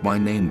 to put my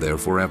name there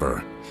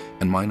forever,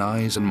 and mine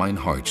eyes and mine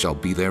heart shall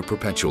be there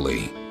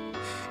perpetually.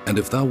 And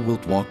if thou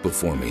wilt walk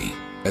before me,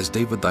 as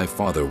David thy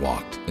father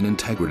walked, in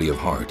integrity of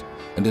heart,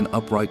 and in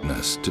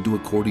uprightness, to do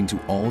according to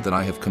all that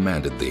I have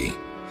commanded thee,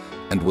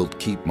 and wilt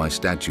keep my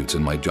statutes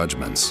and my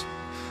judgments,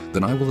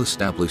 then I will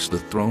establish the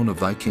throne of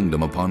thy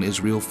kingdom upon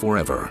Israel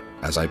forever,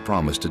 as I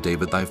promised to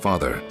David thy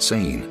father,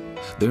 saying,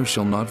 There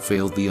shall not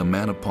fail thee a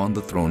man upon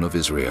the throne of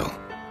Israel.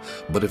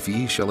 But if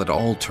ye shall at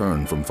all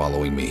turn from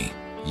following me,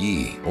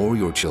 ye or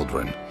your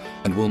children,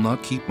 and will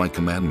not keep my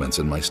commandments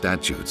and my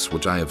statutes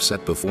which I have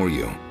set before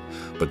you,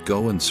 but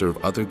go and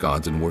serve other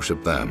gods and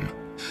worship them,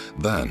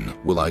 then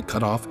will I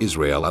cut off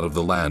Israel out of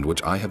the land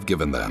which I have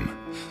given them,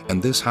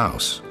 and this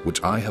house,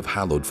 which I have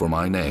hallowed for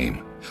my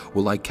name,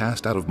 will I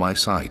cast out of my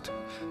sight,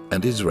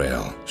 and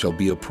Israel shall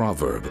be a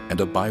proverb and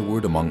a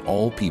byword among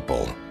all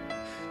people.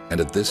 And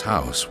at this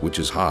house which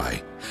is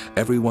high,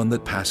 every one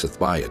that passeth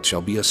by it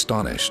shall be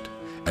astonished,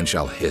 and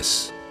shall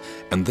hiss,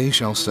 and they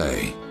shall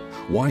say,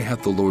 Why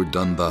hath the Lord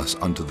done thus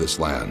unto this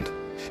land,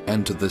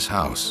 and to this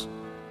house?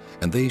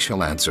 And they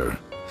shall answer,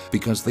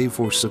 Because they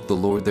forsook the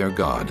Lord their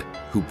God,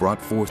 who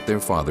brought forth their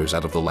fathers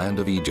out of the land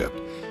of Egypt,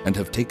 and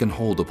have taken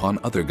hold upon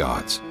other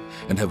gods,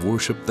 and have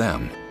worshipped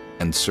them,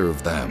 and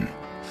served them.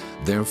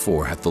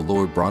 Therefore hath the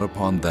Lord brought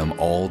upon them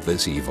all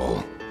this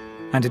evil.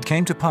 And it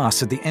came to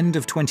pass at the end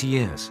of 20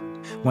 years,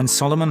 when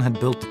Solomon had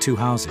built the 2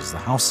 houses, the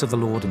house of the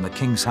Lord and the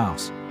king's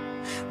house.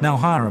 Now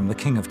Hiram the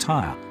king of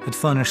Tyre had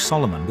furnished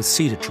Solomon with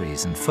cedar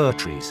trees and fir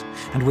trees,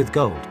 and with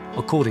gold,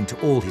 according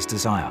to all his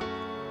desire.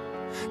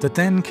 That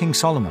then King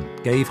Solomon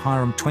gave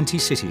Hiram 20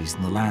 cities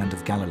in the land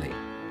of Galilee.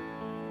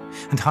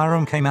 And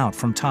Hiram came out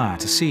from Tyre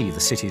to see the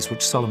cities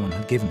which Solomon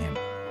had given him,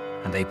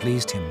 and they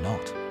pleased him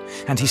not.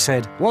 And he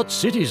said, What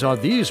cities are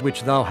these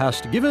which thou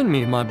hast given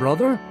me, my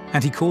brother?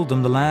 And he called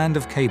them the land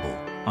of Cabul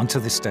unto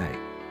this day.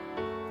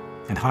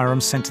 And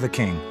Hiram sent to the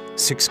king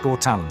 60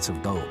 talents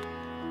of gold.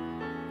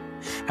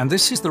 And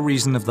this is the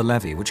reason of the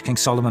levy which King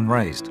Solomon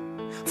raised,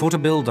 for to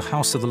build the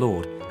house of the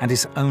Lord, and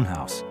his own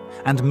house,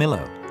 and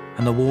Millo,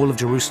 and the wall of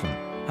Jerusalem,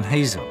 and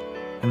Hazel,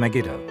 and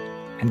Megiddo,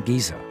 and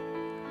Gezer.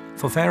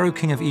 For Pharaoh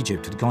king of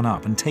Egypt had gone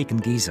up and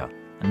taken Gezer,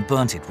 and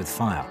burnt it with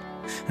fire,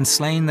 and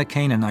slain the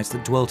Canaanites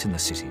that dwelt in the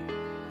city,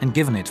 and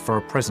given it for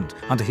a present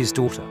unto his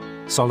daughter,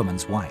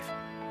 Solomon's wife.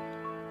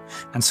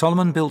 And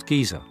Solomon built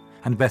Gezer,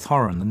 and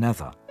Beth-horon the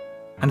nether,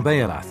 and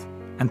Baalath,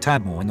 and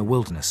Tadmor in the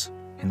wilderness,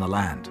 in the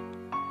land.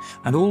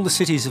 And all the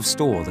cities of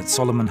store that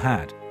Solomon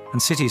had,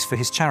 and cities for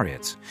his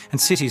chariots, and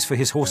cities for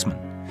his horsemen,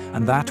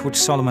 and that which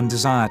Solomon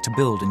desired to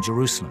build in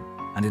Jerusalem,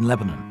 and in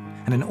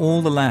Lebanon, and in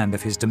all the land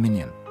of his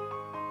dominion.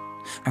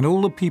 And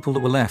all the people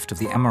that were left of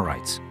the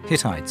Amorites,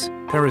 Hittites,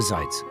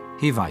 Perizzites,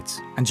 Hivites,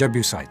 and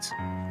Jebusites,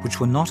 which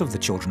were not of the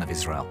children of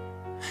Israel,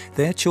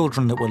 their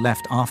children that were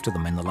left after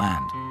them in the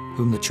land,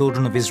 whom the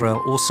children of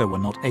Israel also were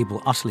not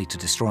able utterly to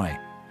destroy,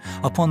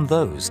 upon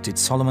those did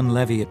Solomon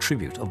levy a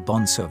tribute of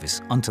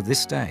bondservice unto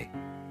this day.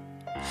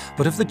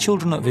 But of the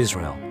children of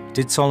Israel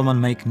did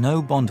Solomon make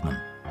no bondmen,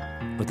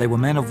 but they were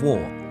men of war,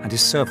 and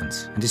his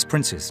servants, and his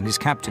princes, and his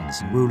captains,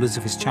 and rulers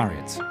of his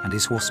chariots, and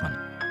his horsemen.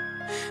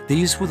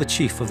 These were the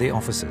chief of the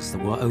officers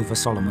that were over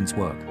Solomon's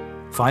work,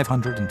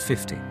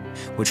 550,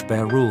 which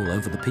bare rule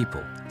over the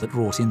people that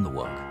wrought in the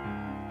work.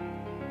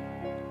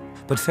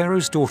 But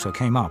Pharaoh's daughter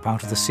came up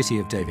out of the city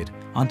of David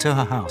unto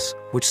her house,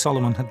 which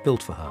Solomon had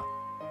built for her.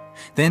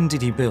 Then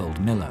did he build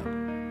Millo.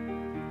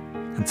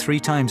 And 3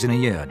 times in a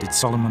year did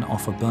Solomon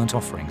offer burnt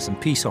offerings and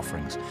peace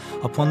offerings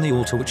upon the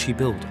altar which he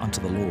built unto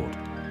the Lord.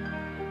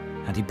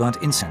 And he burnt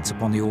incense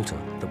upon the altar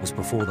that was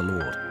before the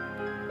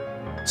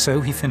Lord. So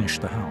he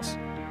finished the house.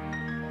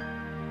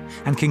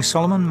 And King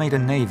Solomon made a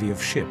navy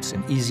of ships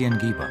in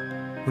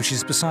Ezion-Geber, which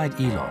is beside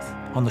Eloth,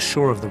 on the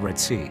shore of the Red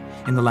Sea,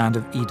 in the land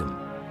of Edom.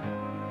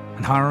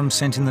 And Hiram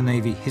sent in the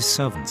navy his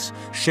servants,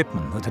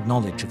 shipmen that had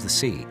knowledge of the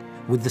sea,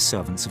 with the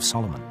servants of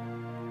Solomon.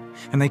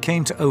 And they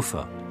came to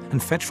Ophir,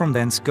 and fetched from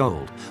thence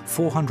gold,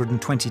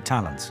 420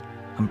 talents,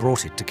 and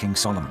brought it to King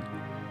Solomon.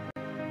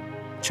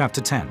 Chapter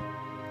 10.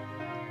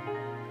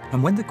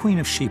 And when the queen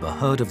of Sheba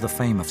heard of the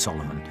fame of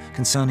Solomon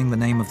concerning the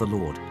name of the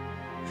Lord,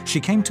 she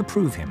came to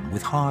prove him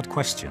with hard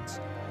questions.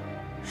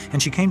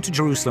 And she came to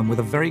Jerusalem with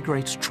a very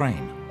great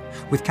train,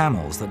 with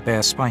camels that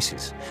bare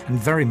spices, and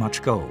very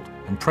much gold,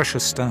 and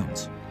precious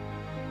stones.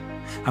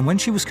 And when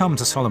she was come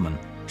to Solomon,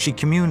 she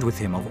communed with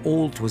him of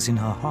all that was in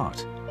her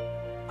heart.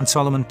 And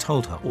Solomon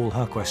told her all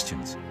her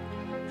questions.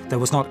 There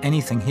was not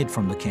anything hid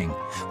from the king,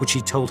 which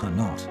he told her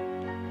not.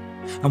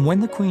 And when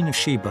the queen of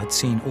Sheba had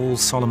seen all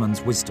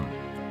Solomon's wisdom,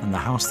 and the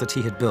house that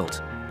he had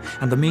built,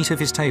 and the meat of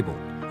his table,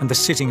 and the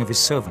sitting of his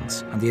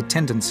servants, and the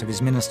attendance of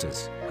his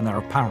ministers, and their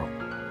apparel,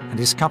 and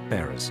his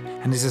cupbearers,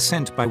 and his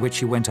ascent by which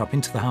he went up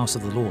into the house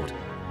of the Lord,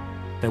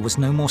 there was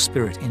no more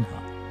spirit in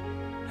her.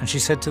 And she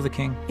said to the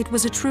king, It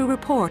was a true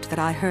report that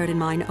I heard in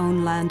mine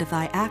own land of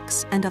thy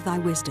acts and of thy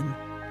wisdom.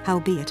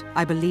 Howbeit,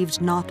 I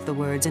believed not the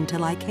words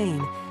until I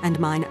came, and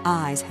mine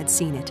eyes had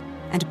seen it.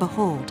 And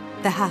behold,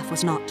 the half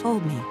was not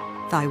told me.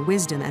 Thy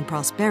wisdom and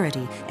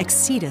prosperity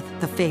exceedeth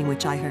the fame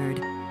which I heard.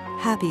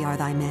 Happy are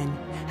thy men,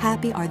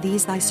 happy are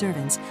these thy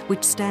servants,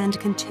 which stand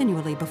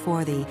continually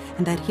before thee,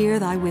 and that hear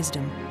thy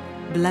wisdom.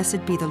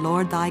 Blessed be the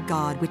Lord thy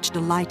God, which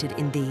delighted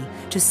in thee,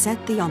 to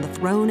set thee on the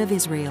throne of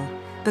Israel.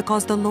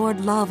 Because the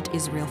Lord loved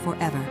Israel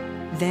forever,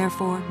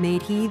 therefore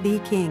made he thee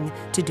king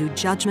to do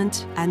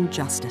judgment and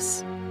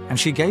justice. And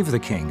she gave the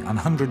king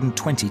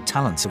 120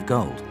 talents of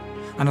gold,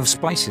 and of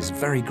spices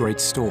very great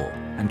store,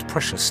 and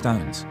precious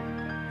stones.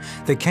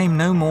 There came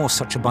no more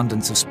such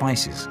abundance of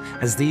spices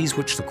as these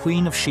which the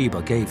queen of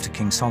Sheba gave to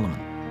King Solomon.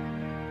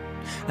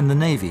 And the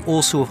navy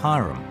also of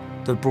Hiram,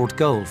 that brought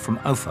gold from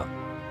Ophir,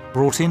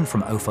 brought in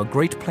from Ophir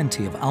great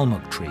plenty of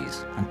almug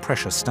trees and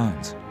precious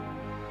stones.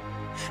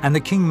 And the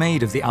king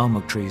made of the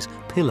almug trees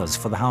pillars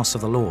for the house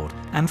of the Lord,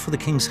 and for the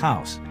king's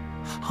house,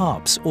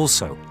 harps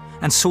also,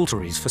 and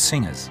psalteries for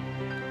singers.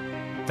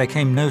 There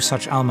came no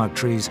such almug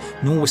trees,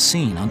 nor was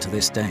seen unto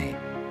this day.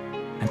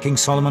 And King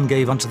Solomon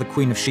gave unto the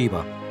queen of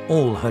Sheba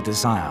all her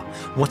desire,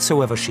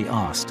 whatsoever she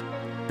asked,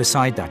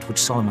 beside that which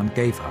Solomon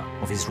gave her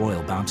of his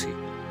royal bounty.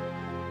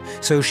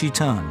 So she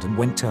turned and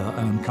went to her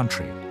own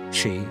country,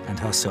 she and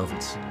her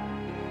servants.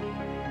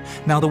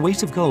 Now the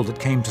weight of gold that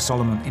came to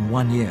Solomon in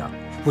 1 year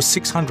was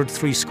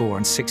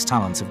 666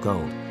 talents of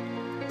gold.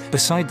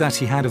 Beside that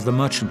he had of the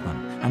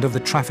merchantmen, and of the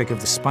traffic of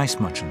the spice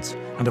merchants,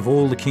 and of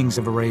all the kings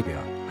of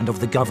Arabia, and of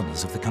the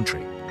governors of the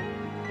country.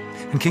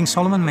 And King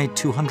Solomon made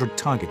 200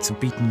 targets of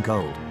beaten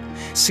gold.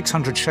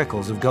 600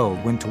 shekels of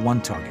gold went to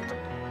one target.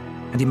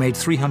 And he made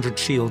 300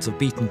 shields of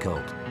beaten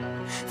gold.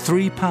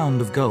 3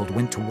 pounds of gold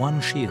went to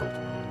one shield.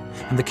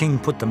 And the king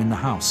put them in the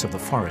house of the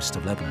forest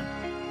of Lebanon.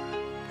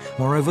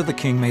 Moreover, the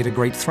king made a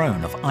great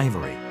throne of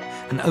ivory,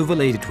 and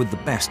overlaid it with the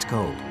best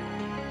gold.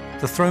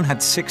 The throne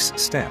had 6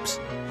 steps,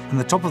 and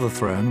the top of the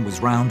throne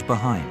was round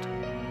behind.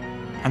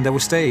 And there were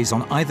stays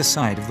on either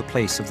side of the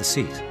place of the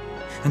seat,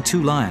 and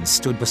 2 lions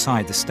stood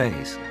beside the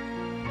stays.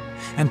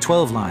 And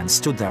 12 lions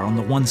stood there on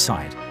the one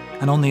side,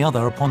 and on the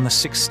other upon the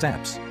 6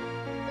 steps.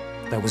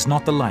 There was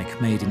not the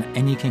like made in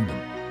any kingdom.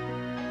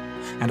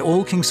 And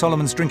all King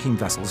Solomon's drinking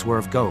vessels were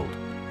of gold,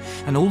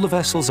 and all the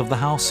vessels of the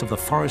house of the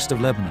forest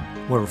of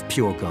Lebanon were of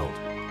pure gold.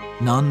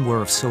 None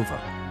were of silver.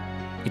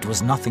 It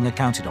was nothing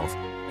accounted of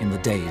in the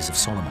days of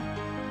Solomon.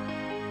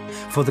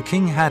 For the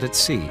king had at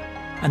sea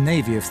a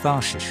navy of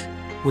Tarshish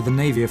with the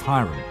navy of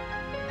Hiram.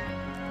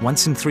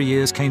 Once in 3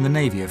 years came the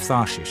navy of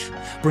Tarshish,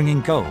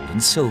 bringing gold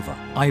and silver,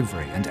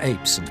 ivory and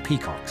apes and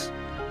peacocks.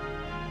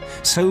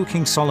 So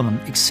King Solomon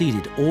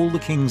exceeded all the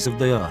kings of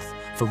the earth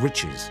for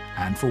riches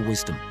and for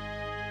wisdom.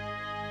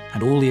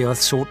 And all the earth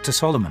sought to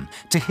Solomon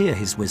to hear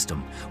his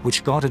wisdom,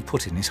 which God had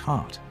put in his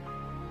heart.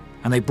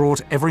 And they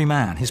brought every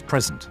man his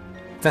present,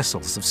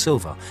 vessels of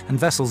silver and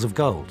vessels of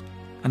gold,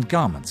 and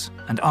garments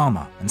and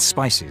armor and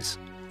spices,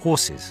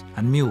 horses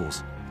and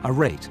mules, a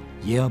rate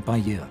year by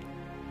year.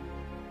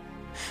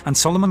 And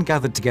Solomon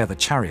gathered together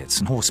chariots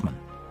and horsemen.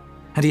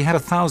 And he had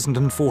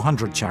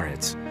 1,400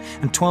 chariots,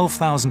 and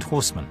 12,000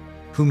 horsemen,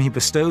 whom he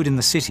bestowed in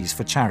the cities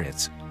for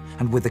chariots,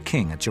 and with the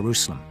king at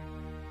Jerusalem.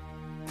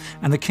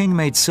 And the king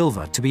made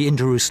silver to be in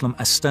Jerusalem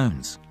as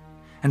stones,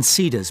 and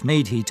cedars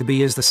made he to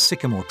be as the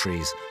sycamore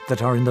trees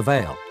that are in the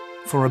vale,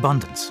 for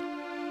abundance.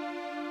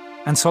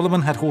 And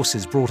Solomon had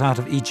horses brought out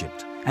of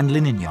Egypt, and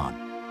linen yarn.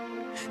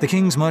 The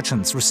king's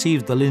merchants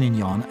received the linen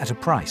yarn at a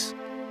price.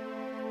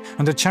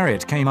 And a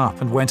chariot came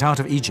up and went out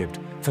of Egypt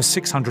for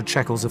 600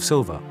 shekels of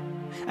silver,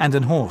 and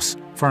an horse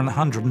for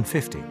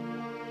 150.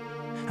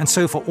 And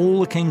so for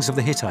all the kings of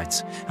the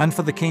Hittites, and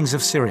for the kings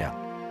of Syria,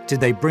 did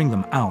they bring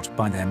them out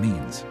by their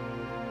means.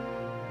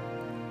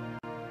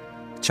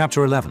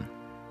 Chapter 11.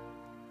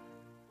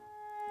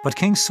 But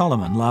King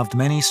Solomon loved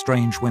many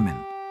strange women,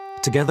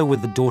 together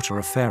with the daughter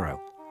of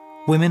Pharaoh,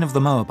 women of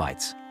the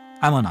Moabites,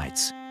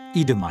 Ammonites,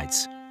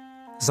 Edomites,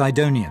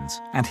 Zidonians,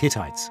 and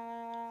Hittites,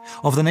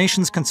 of the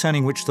nations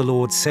concerning which the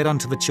Lord said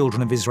unto the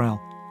children of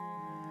Israel,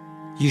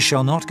 Ye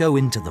shall not go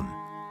into them,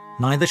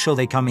 neither shall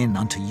they come in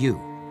unto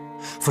you,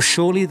 for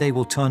surely they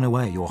will turn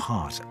away your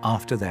heart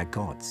after their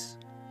gods.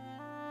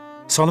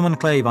 Solomon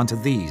clave unto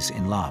these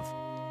in love,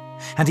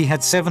 and he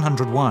had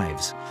 700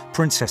 wives,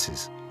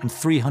 princesses, and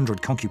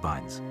 300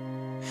 concubines,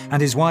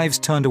 and his wives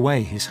turned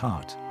away his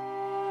heart.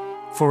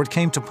 For it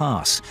came to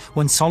pass,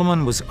 when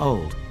Solomon was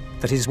old,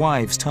 that his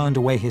wives turned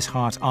away his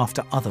heart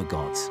after other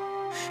gods,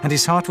 and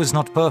his heart was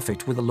not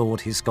perfect with the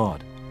Lord his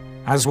God,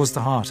 as was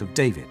the heart of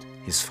David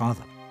his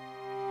father.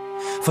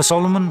 For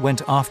Solomon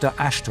went after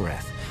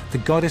Ashtoreth, the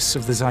goddess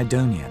of the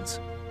Zidonians,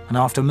 and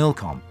after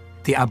Milcom,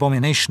 the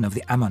abomination of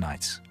the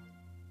Ammonites.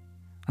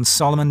 And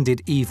Solomon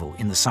did evil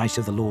in the sight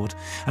of the Lord,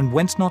 and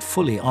went not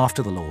fully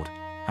after the Lord,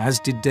 as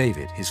did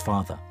David his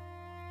father.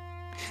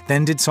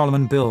 Then did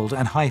Solomon build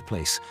an high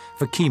place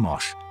for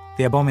Chemosh,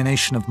 the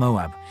abomination of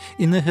Moab,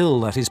 in the hill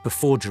that is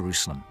before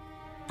Jerusalem,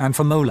 and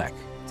for Molech,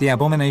 the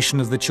abomination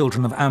of the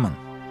children of Ammon.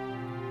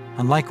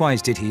 And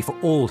likewise did he for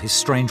all his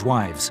strange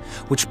wives,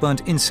 which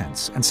burnt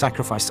incense and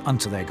sacrificed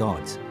unto their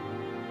gods.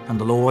 And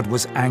the Lord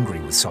was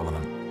angry with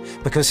Solomon,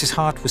 because his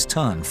heart was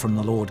turned from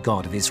the Lord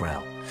God of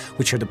Israel,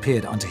 which had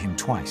appeared unto him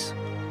twice,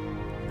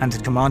 and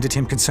had commanded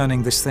him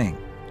concerning this thing,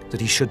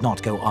 that he should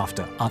not go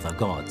after other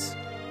gods.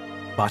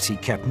 But he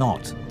kept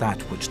not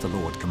that which the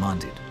Lord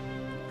commanded.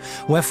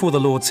 Wherefore the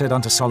Lord said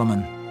unto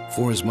Solomon,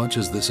 Forasmuch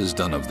as this is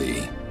done of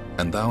thee,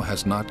 and thou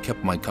hast not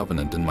kept my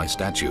covenant and my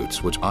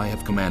statutes which I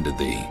have commanded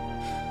thee,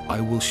 I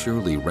will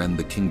surely rend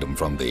the kingdom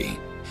from thee,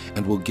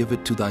 and will give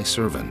it to thy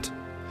servant.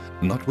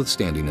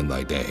 Notwithstanding in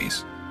thy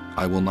days,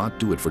 I will not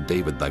do it for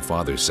David thy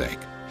father's sake,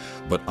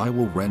 but I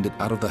will rend it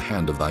out of the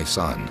hand of thy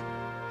son.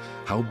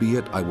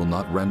 Howbeit I will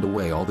not rend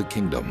away all the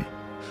kingdom,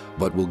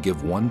 but will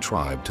give one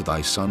tribe to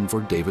thy son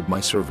for David my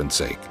servant's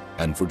sake,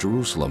 and for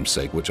Jerusalem's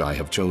sake which I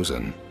have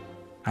chosen.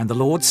 And the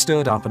Lord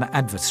stirred up an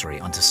adversary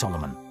unto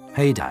Solomon,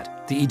 Hadad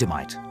the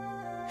Edomite.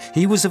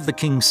 He was of the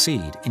king's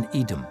seed in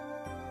Edom.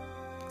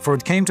 For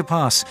it came to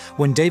pass,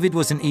 when David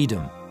was in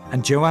Edom,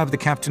 and Joab the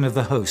captain of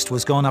the host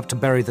was gone up to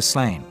bury the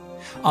slain,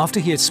 after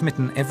he had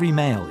smitten every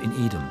male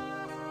in Edom.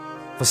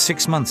 For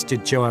 6 months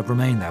did Joab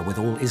remain there with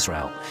all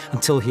Israel,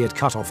 until he had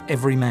cut off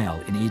every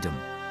male in Edom.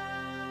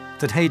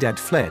 That Hadad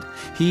fled,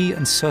 he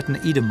and certain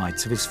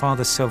Edomites of his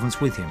father's servants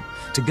with him,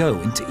 to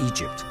go into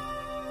Egypt,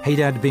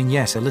 Hadad being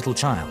yet a little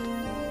child.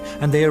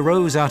 And they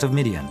arose out of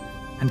Midian,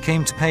 and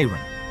came to Paran.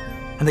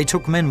 And they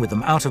took men with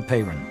them out of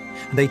Paran,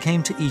 and they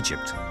came to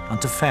Egypt,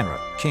 unto Pharaoh,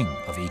 king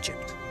of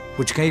Egypt,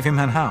 which gave him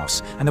an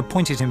house, and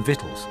appointed him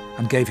victuals,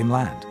 and gave him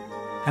land.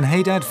 And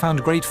Hadad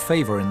found great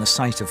favor in the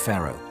sight of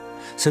Pharaoh,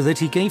 so that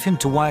he gave him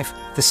to wife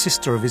the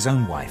sister of his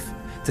own wife,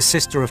 the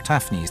sister of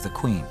Taphnes the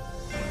queen.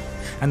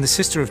 And the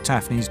sister of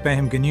Taphnes bare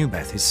him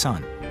Genubeth his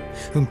son,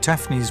 whom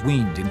Taphnes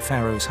weaned in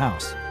Pharaoh's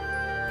house.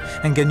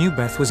 And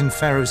Genubeth was in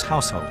Pharaoh's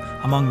household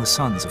among the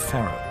sons of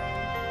Pharaoh.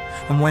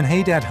 And when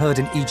Hadad heard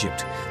in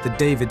Egypt that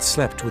David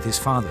slept with his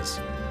fathers,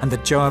 and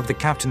that Joab the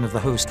captain of the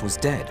host was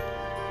dead,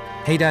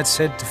 Hadad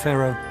said to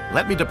Pharaoh,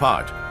 Let me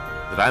depart,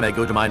 that I may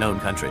go to mine own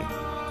country.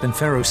 Then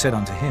Pharaoh said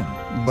unto him,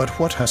 But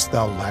what hast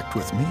thou lacked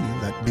with me,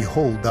 that,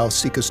 behold, thou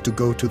seekest to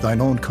go to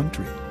thine own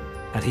country?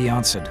 And he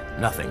answered,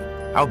 Nothing.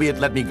 Howbeit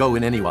let me go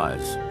in any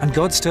wise. And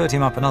God stirred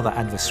him up another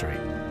adversary,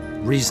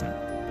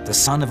 Rezon, the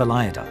son of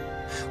Eliada,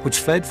 which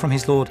fled from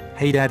his lord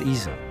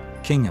Hadad-ezer,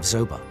 king of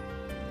Zobah.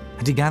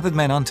 And he gathered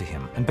men unto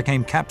him, and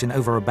became captain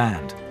over a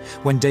band,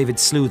 when David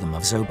slew them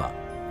of Zobah.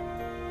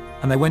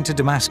 And they went to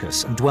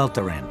Damascus, and dwelt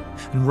therein,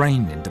 and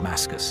reigned in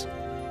Damascus.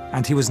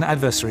 And he was an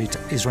adversary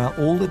to Israel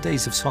all the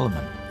days of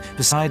Solomon,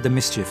 beside the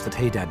mischief that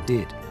Hadad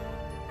did.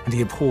 And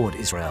he abhorred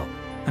Israel,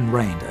 and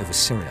reigned over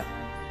Syria.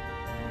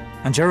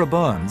 And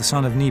Jeroboam the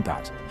son of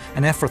Nebat,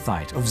 an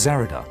Ephrathite of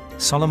Zeradah,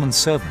 Solomon's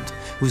servant,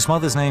 whose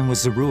mother's name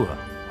was Zeruiah,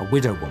 a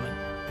widow woman,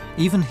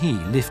 even he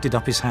lifted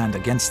up his hand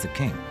against the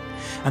king.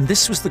 And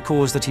this was the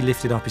cause that he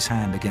lifted up his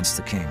hand against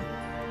the king.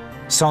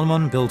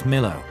 Solomon built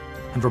Millo,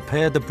 and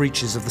repaired the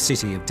breaches of the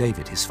city of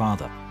David his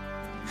father.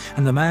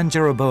 And the man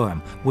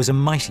Jeroboam was a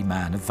mighty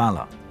man of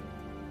valor.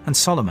 And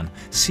Solomon,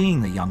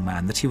 seeing the young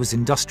man that he was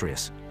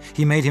industrious,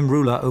 he made him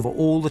ruler over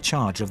all the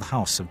charge of the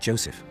house of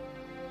Joseph.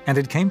 And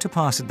it came to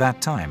pass at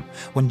that time,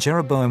 when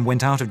Jeroboam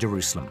went out of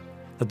Jerusalem,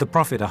 that the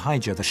prophet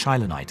Ahijah the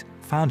Shilonite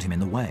found him in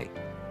the way.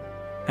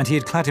 And he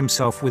had clad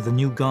himself with a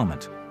new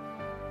garment,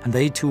 and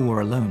they two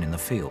were alone in the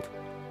field.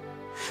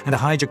 And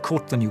Ahijah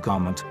caught the new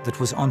garment that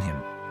was on him,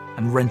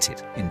 and rent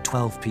it in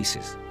 12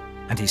 pieces.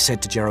 And he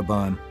said to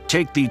Jeroboam,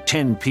 Take thee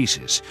 10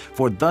 pieces,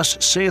 for thus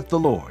saith the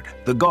Lord,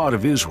 the God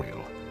of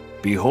Israel,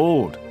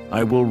 Behold,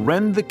 I will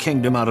rend the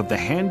kingdom out of the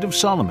hand of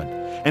Solomon,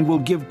 and will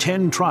give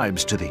 10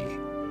 tribes to thee.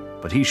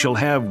 But he shall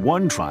have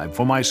 1 tribe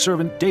for my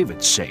servant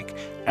David's sake,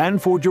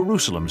 and for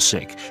Jerusalem's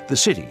sake, the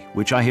city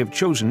which I have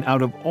chosen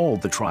out of all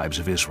the tribes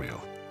of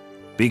Israel.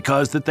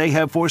 Because that they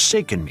have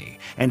forsaken me,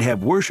 and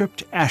have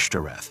worshipped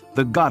Ashtoreth,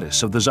 the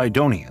goddess of the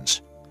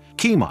Zidonians,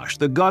 Chemosh,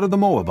 the god of the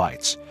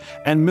Moabites,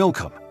 and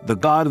Milcom, the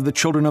god of the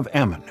children of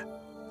Ammon,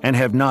 and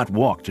have not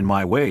walked in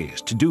my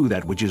ways, to do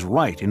that which is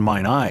right in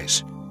mine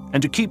eyes,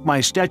 and to keep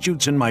my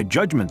statutes and my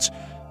judgments,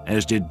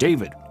 as did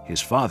David his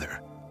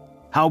father.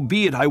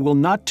 Howbeit I will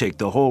not take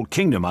the whole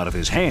kingdom out of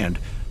his hand,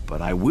 but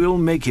I will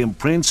make him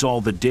prince all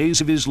the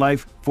days of his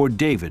life for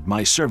David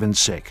my servant's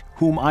sake,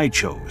 whom I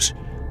chose,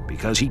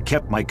 because he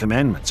kept my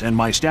commandments and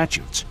my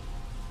statutes.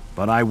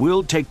 But I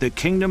will take the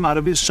kingdom out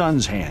of his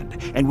son's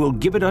hand, and will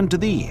give it unto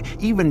thee,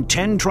 even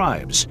 10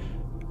 tribes.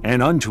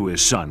 And unto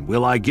his son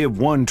will I give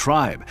 1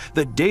 tribe,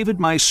 that David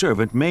my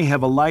servant may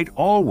have a light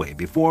alway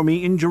before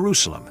me in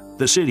Jerusalem,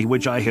 the city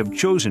which I have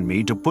chosen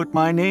me to put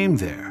my name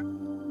there.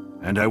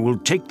 And I will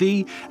take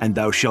thee, and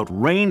thou shalt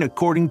reign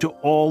according to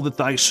all that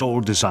thy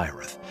soul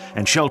desireth,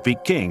 and shalt be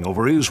king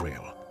over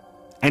Israel.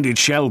 And it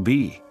shall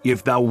be,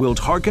 if thou wilt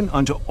hearken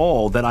unto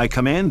all that I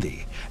command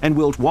thee, and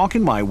wilt walk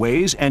in my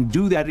ways, and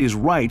do that is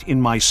right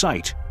in my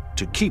sight,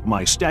 to keep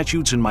my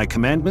statutes and my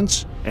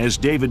commandments, as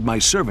David my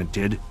servant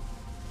did,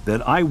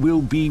 that I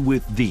will be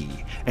with thee,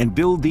 and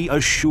build thee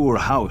a sure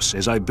house,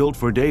 as I built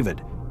for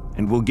David,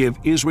 and will give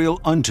Israel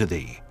unto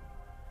thee.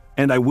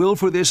 And I will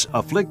for this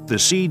afflict the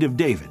seed of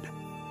David,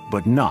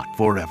 but not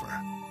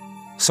forever.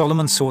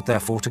 Solomon sought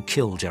therefore to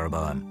kill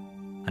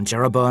Jeroboam. And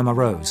Jeroboam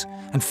arose,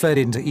 and fled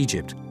into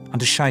Egypt,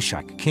 unto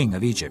Shishak king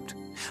of Egypt,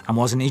 and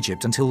was in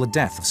Egypt until the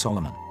death of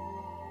Solomon.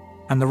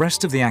 And the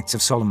rest of the acts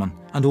of Solomon,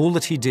 and all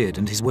that he did,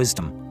 and his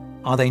wisdom,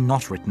 are they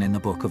not written in the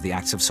book of the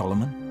acts of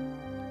Solomon?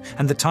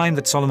 And the time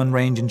that Solomon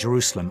reigned in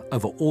Jerusalem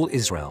over all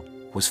Israel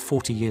was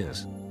 40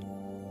 years.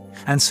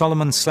 And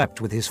Solomon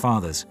slept with his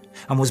fathers,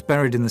 and was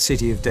buried in the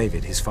city of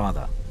David his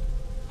father.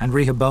 And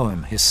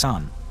Rehoboam his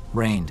son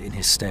reigned in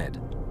his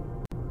stead.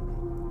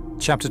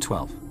 Chapter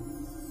 12.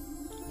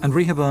 And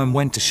Rehoboam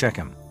went to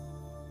Shechem,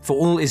 for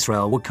all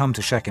Israel would come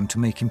to Shechem to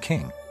make him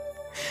king.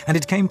 And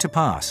it came to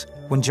pass,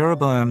 when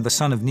Jeroboam the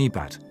son of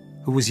Nebat,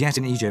 who was yet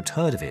in Egypt,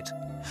 heard of it,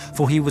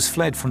 for he was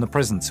fled from the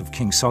presence of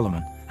King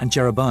Solomon, and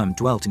Jeroboam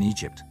dwelt in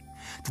Egypt,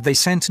 that they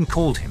sent and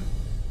called him.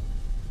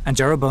 And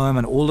Jeroboam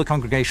and all the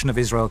congregation of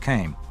Israel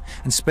came,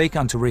 and spake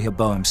unto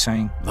Rehoboam,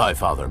 saying, Thy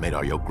father made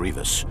our yoke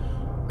grievous.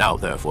 Now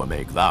therefore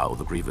make thou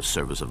the grievous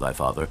service of thy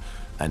father,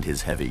 and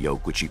his heavy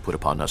yoke which he put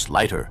upon us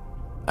lighter,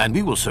 and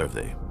we will serve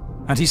thee.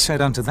 And he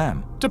said unto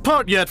them,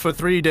 Depart yet for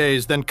 3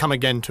 days, then come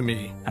again to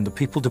me. And the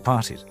people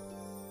departed.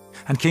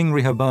 And King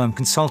Rehoboam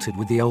consulted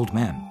with the old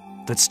men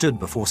that stood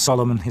before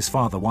Solomon his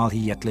father while he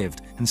yet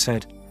lived, and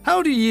said,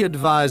 How do ye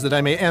advise that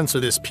I may answer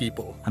this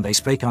people? And they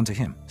spake unto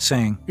him,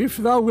 saying, If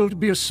thou wilt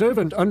be a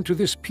servant unto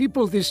this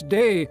people this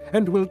day,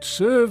 and wilt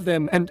serve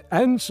them, and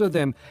answer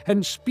them,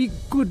 and speak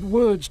good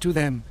words to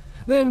them,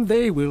 then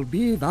they will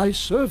be thy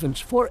servants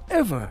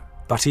forever.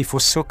 But he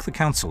forsook the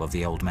counsel of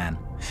the old man,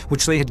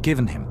 which they had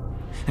given him,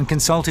 and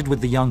consulted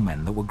with the young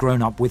men that were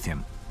grown up with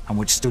him, and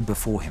which stood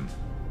before him.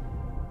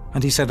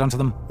 And he said unto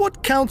them,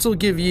 What counsel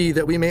give ye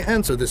that we may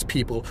answer this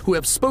people, who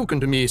have spoken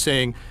to me,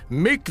 saying,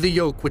 Make the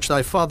yoke which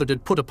thy father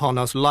did put upon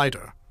us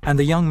lighter? And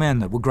the young men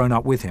that were grown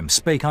up with him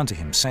spake unto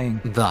him, saying,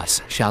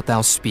 Thus shalt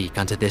thou speak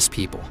unto this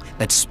people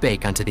that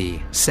spake unto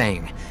thee,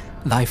 saying,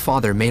 Thy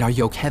father made our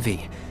yoke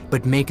heavy,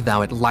 but make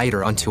thou it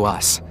lighter unto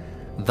us.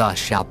 Thus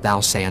shalt thou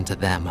say unto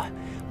them,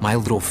 My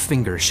little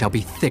finger shall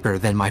be thicker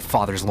than my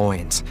father's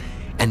loins.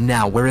 And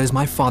now, whereas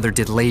my father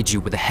did lade you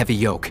with a heavy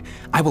yoke,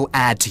 I will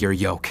add to your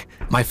yoke.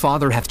 My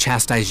father hath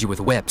chastised you with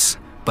whips,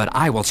 but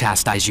I will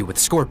chastise you with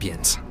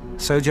scorpions.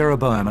 So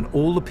Jeroboam and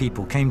all the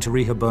people came to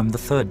Rehoboam the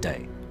 3rd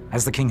day,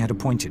 as the king had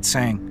appointed,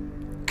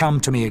 saying,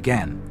 Come to me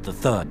again the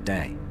 3rd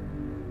day.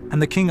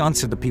 And the king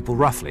answered the people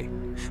roughly,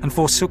 and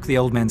forsook the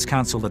old men's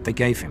counsel that they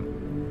gave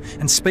him,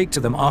 and spake to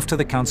them after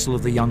the counsel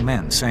of the young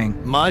men, saying,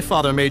 My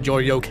father made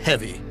your yoke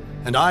heavy,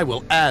 and I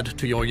will add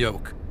to your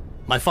yoke.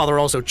 My father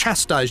also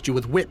chastised you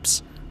with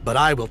whips, but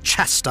I will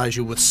chastise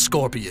you with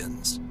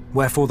scorpions.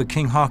 Wherefore the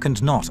king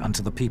hearkened not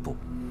unto the people.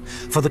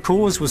 For the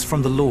cause was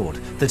from the Lord,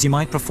 that he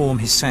might perform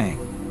his saying,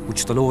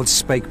 which the Lord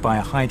spake by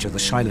Ahijah the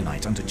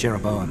Shilonite unto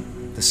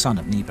Jeroboam, the son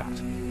of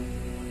Nebat.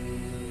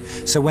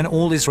 So when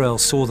all Israel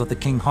saw that the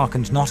king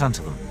hearkened not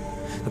unto them,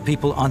 the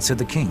people answered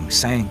the king,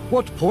 saying,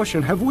 What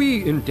portion have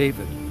we in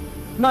David?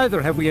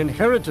 Neither have we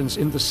inheritance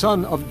in the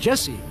son of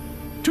Jesse.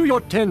 To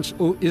your tents,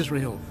 O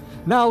Israel.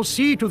 Now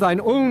see to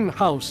thine own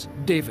house,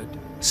 David.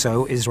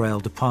 So Israel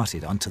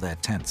departed unto their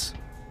tents.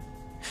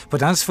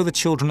 But as for the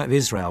children of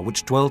Israel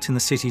which dwelt in the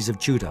cities of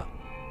Judah,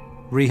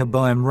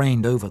 Rehoboam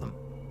reigned over them.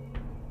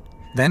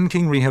 Then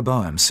King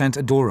Rehoboam sent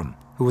Adoram,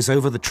 who was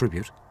over the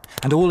tribute,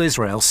 and all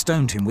Israel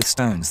stoned him with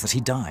stones, that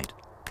he died.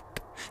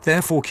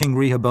 Therefore King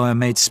Rehoboam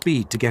made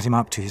speed to get him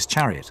up to his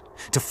chariot,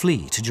 to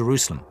flee to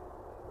Jerusalem.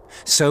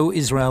 So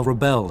Israel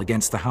rebelled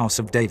against the house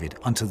of David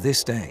unto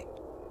this day.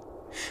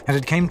 And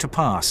it came to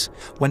pass,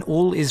 when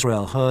all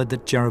Israel heard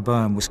that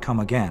Jeroboam was come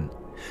again,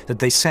 that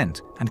they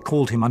sent and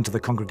called him unto the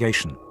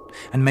congregation,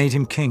 and made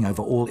him king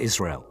over all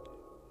Israel.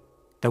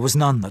 There was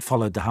none that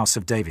followed the house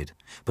of David,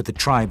 but the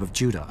tribe of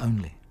Judah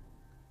only.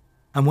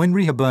 And when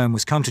Rehoboam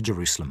was come to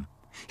Jerusalem,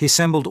 he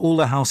assembled all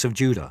the house of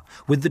Judah,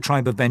 with the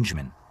tribe of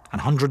Benjamin,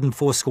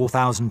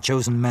 180,000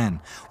 chosen men,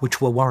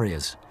 which were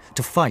warriors,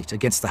 to fight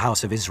against the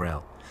house of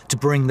Israel, to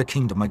bring the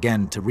kingdom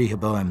again to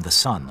Rehoboam the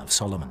son of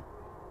Solomon.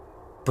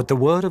 But the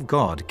word of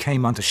God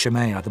came unto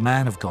Shemaiah the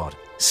man of God,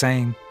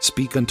 saying,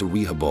 Speak unto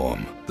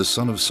Rehoboam, the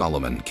son of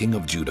Solomon, king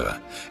of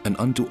Judah, and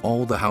unto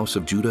all the house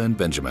of Judah and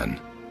Benjamin,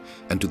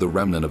 and to the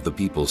remnant of the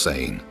people,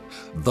 saying,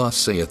 Thus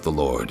saith the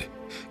Lord,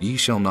 Ye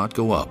shall not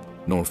go up,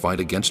 nor fight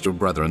against your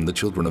brethren the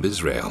children of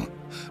Israel.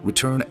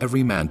 Return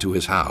every man to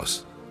his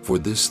house, for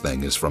this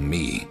thing is from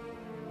me.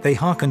 They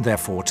hearkened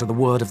therefore to the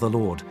word of the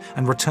Lord,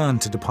 and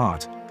returned to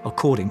depart,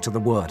 according to the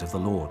word of the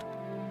Lord.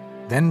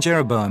 Then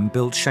Jeroboam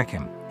built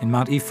Shechem in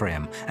Mount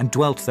Ephraim, and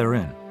dwelt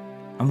therein,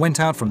 and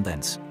went out from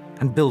thence,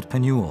 and built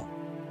Penuel.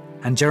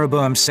 And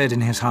Jeroboam said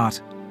in his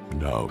heart,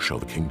 Now shall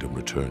the kingdom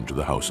return to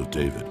the house of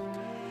David.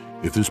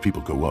 If this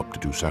people go up to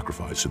do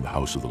sacrifice in the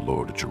house of the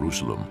Lord at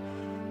Jerusalem,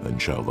 then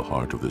shall the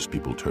heart of this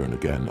people turn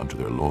again unto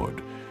their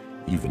Lord,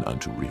 even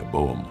unto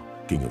Rehoboam,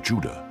 king of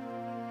Judah.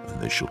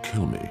 And they shall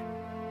kill me,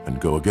 and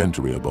go again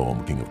to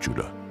Rehoboam, king of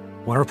Judah.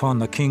 Whereupon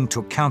the king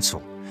took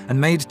counsel, and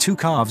made 2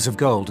 calves of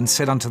gold, and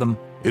said unto them,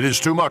 It is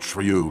too much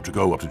for you to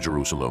go up to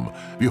Jerusalem.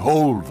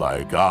 Behold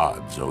thy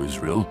gods, O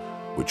Israel,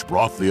 which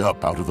brought thee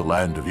up out of the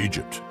land of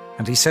Egypt.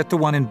 And he set the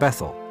one in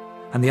Bethel,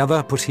 and the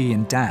other put he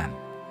in Dan.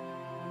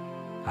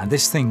 And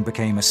this thing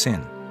became a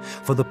sin,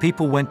 for the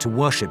people went to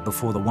worship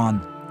before the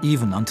one,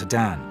 even unto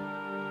Dan.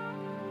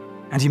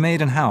 And he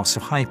made an house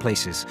of high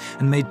places,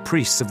 and made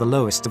priests of the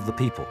lowest of the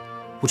people,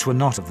 which were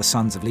not of the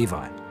sons of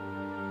Levi.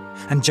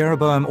 And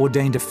Jeroboam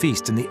ordained a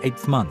feast in the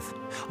 8th month,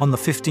 on the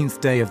 15th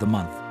day of the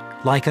month,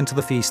 like unto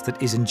the feast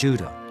that is in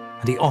Judah,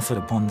 and he offered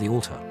upon the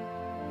altar.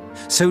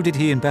 So did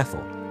he in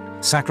Bethel,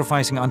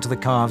 sacrificing unto the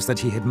calves that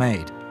he had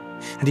made.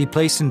 And he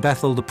placed in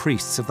Bethel the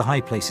priests of the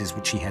high places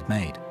which he had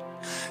made.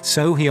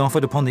 So he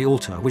offered upon the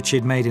altar which he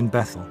had made in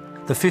Bethel,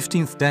 the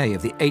 15th day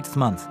of the 8th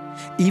month,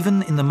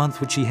 even in the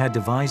month which he had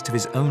devised of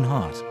his own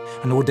heart,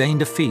 and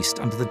ordained a feast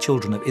unto the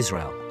children of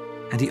Israel.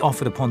 And he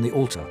offered upon the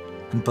altar,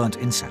 and burnt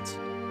incense.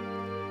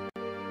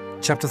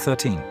 Chapter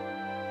 13.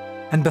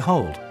 And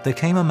behold, there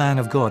came a man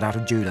of God out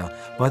of Judah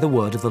by the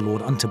word of the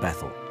Lord unto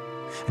Bethel.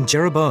 And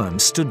Jeroboam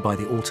stood by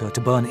the altar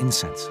to burn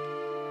incense.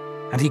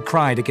 And he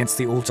cried against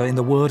the altar in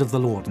the word of the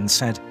Lord, and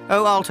said,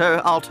 O altar,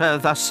 altar,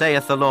 thus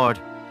saith the Lord,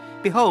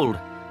 Behold,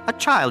 a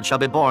child shall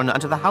be born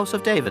unto the house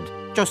of David,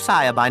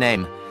 Josiah by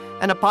name,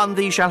 and upon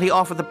thee shall he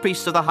offer the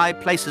priests of the high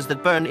places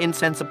that burn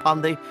incense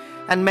upon thee,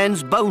 and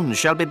men's bones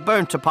shall be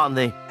burnt upon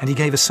thee. And he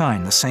gave a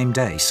sign the same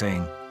day,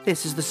 saying,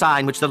 This is the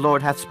sign which the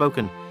Lord hath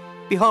spoken.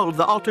 Behold,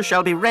 the altar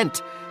shall be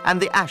rent,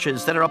 and the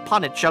ashes that are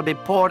upon it shall be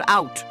poured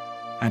out.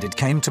 And it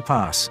came to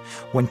pass,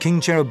 when King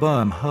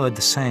Jeroboam heard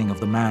the saying of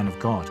the man of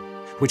God,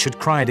 which had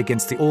cried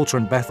against the altar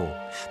in Bethel,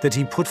 that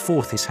he put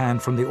forth his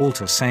hand from the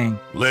altar, saying,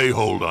 Lay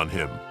hold on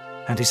him.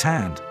 And his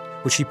hand,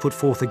 which he put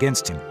forth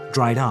against him,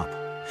 dried up,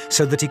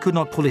 so that he could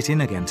not pull it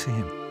in again to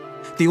him.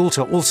 The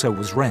altar also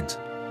was rent,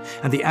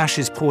 and the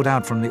ashes poured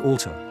out from the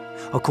altar,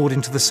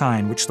 according to the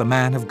sign which the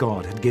man of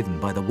God had given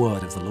by the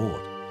word of the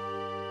Lord.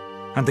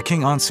 And the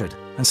king answered,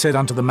 and said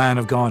unto the man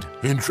of God,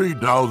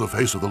 Entreat now the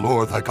face of the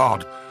Lord thy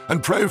God,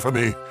 and pray for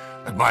me,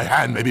 that my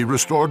hand may be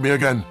restored me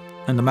again.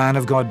 And the man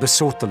of God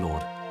besought the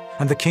Lord,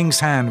 and the king's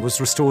hand was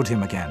restored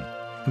him again,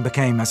 and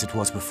became as it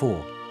was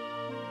before.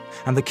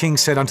 And the king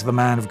said unto the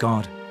man of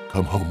God,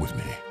 Come home with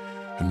me,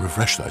 and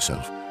refresh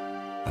thyself,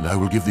 and I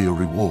will give thee a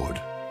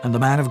reward. And the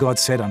man of God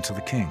said unto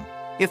the king,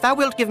 If thou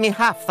wilt give me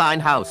half thine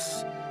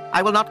house,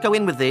 I will not go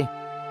in with thee,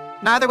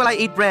 neither will I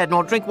eat bread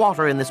nor drink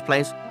water in this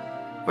place.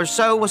 For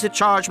so was it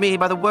charged me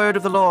by the word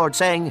of the Lord,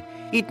 saying,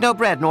 Eat no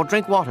bread nor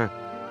drink water,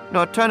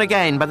 nor turn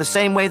again by the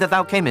same way that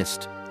thou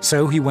camest.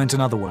 So he went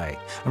another way,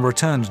 and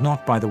returned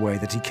not by the way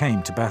that he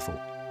came to Bethel.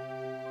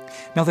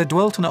 Now there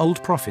dwelt an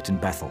old prophet in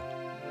Bethel,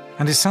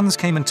 and his sons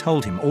came and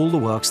told him all the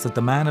works that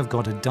the man of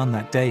God had done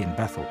that day in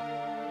Bethel.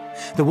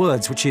 The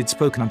words which he had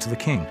spoken unto the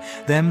king,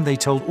 them they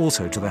told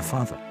also to their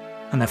father.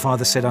 And their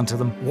father said unto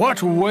them,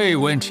 What way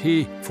went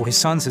he? For his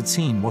sons had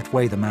seen what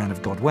way the man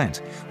of God went,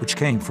 which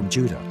came from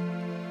Judah.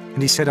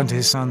 And he said unto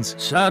his sons,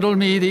 Saddle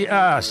me the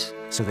ass.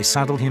 So they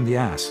saddled him the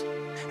ass,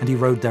 and he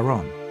rode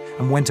thereon,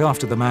 and went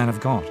after the man of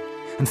God,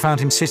 and found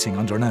him sitting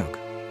under an oak.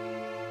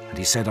 And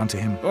he said unto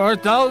him,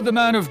 Art thou the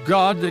man of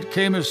God that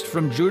camest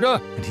from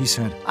Judah? And he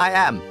said, I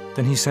am.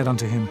 Then he said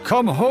unto him,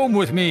 Come home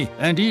with me,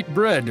 and eat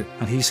bread.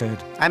 And he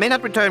said, I may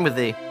not return with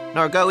thee,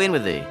 nor go in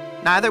with thee,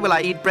 neither will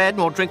I eat bread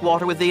nor drink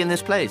water with thee in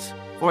this place.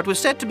 For it was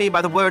said to me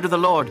by the word of the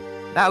Lord,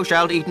 Thou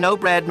shalt eat no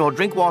bread nor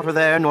drink water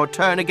there, nor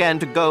turn again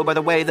to go by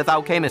the way that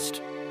thou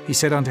camest. He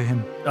said unto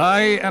him,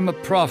 I am a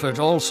prophet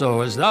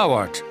also, as thou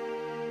art.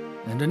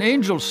 And an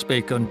angel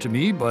spake unto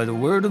me by the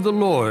word of the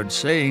Lord,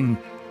 saying,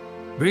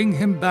 Bring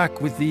him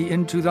back with thee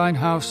into thine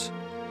house,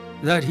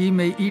 that he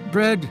may eat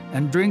bread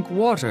and drink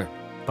water.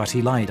 But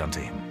he lied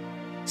unto him.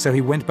 So he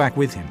went back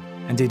with him,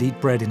 and did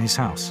eat bread in his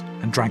house,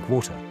 and drank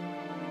water.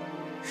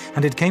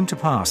 And it came to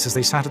pass, as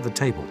they sat at the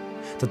table,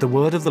 that the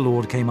word of the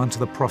Lord came unto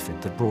the prophet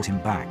that brought him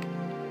back.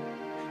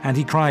 And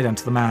he cried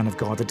unto the man of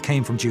God that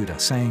came from Judah,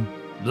 saying,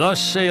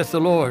 Thus saith the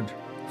Lord,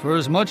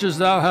 Forasmuch as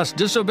thou hast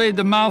disobeyed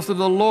the mouth of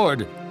the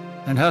Lord,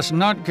 and hast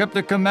not kept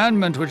the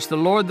commandment which the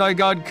Lord thy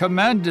God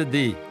commanded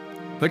thee,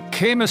 but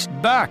camest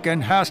back,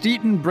 and hast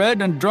eaten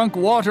bread and drunk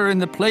water in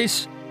the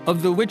place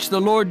of the which the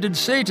Lord did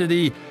say to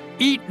thee,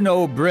 Eat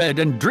no bread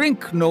and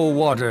drink no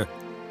water,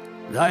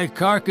 thy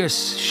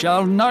carcass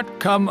shall not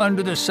come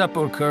under the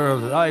sepulchre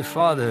of thy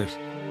fathers.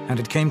 And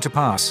it came to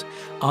pass,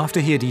 after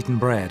he had eaten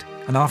bread,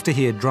 and after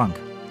he had drunk,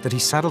 that he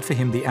saddled for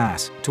him the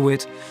ass, to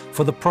wit,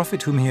 for the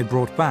prophet whom he had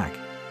brought back.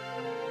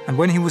 And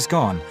when he was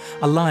gone,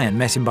 a lion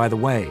met him by the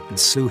way, and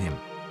slew him.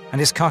 And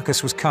his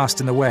carcass was cast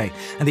in the way,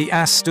 and the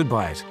ass stood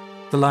by it.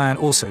 The lion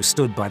also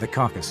stood by the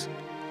carcass.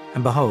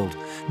 And behold,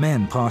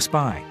 men passed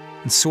by,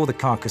 and saw the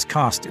carcass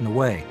cast in the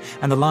way,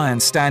 and the lion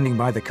standing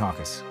by the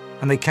carcass.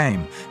 And they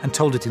came and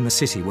told it in the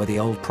city where the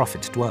old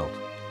prophet dwelt.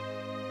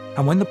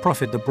 And when the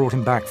prophet that brought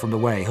him back from the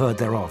way heard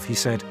thereof, he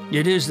said,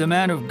 It is the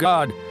man of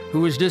God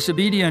who is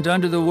disobedient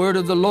unto the word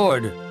of the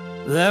Lord.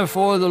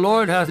 Therefore the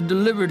Lord hath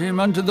delivered him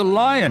unto the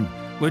lion,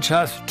 which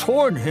hath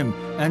torn him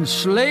and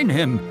slain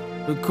him,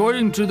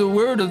 according to the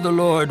word of the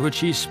Lord which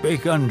he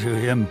spake unto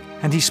him.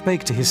 And he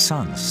spake to his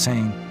sons,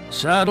 saying,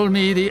 Saddle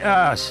me the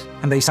ass.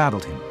 And they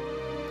saddled him.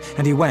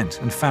 And he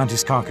went and found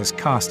his carcass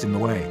cast in the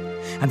way,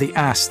 and the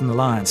ass and the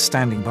lion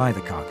standing by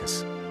the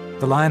carcass.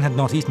 The lion had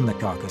not eaten the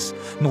carcass,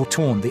 nor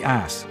torn the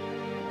ass.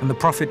 And the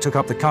prophet took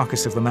up the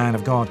carcass of the man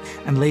of God,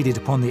 and laid it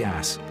upon the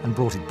ass, and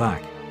brought it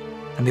back.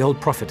 And the old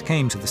prophet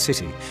came to the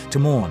city to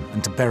mourn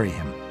and to bury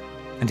him.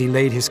 And he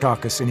laid his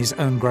carcass in his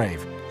own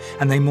grave.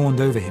 And they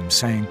mourned over him,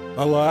 saying,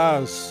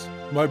 Alas,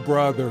 my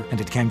brother. And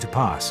it came to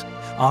pass,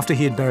 after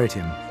he had buried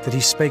him, that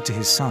he spake to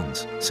his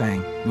sons,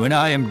 saying, When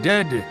I am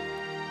dead,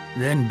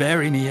 then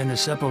bury me in the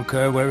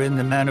sepulchre wherein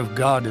the man of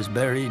God is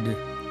buried.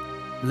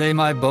 Lay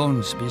my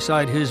bones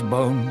beside his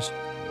bones.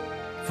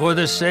 For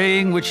the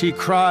saying which he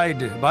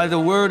cried by the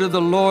word of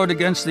the Lord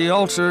against the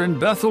altar in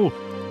Bethel,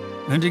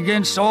 and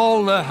against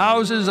all the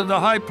houses of the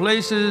high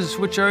places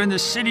which are in the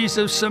cities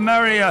of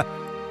Samaria,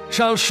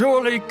 shall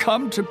surely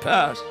come to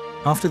pass.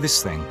 After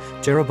this thing,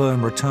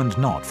 Jeroboam returned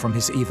not from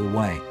his evil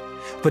way,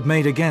 but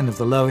made again of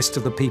the lowest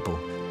of the people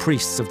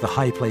priests of the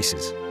high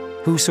places.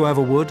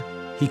 Whosoever would,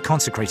 he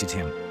consecrated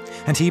him,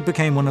 and he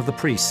became one of the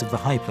priests of the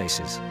high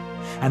places.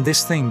 And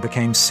this thing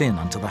became sin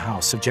unto the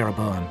house of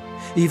Jeroboam,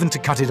 even to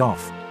cut it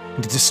off,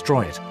 and to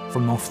destroy it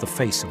from off the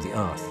face of the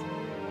earth.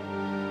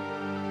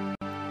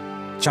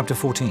 Chapter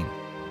 14.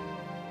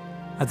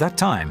 At that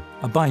time,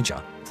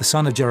 Abijah, the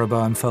son of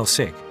Jeroboam, fell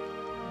sick.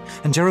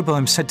 And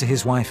Jeroboam said to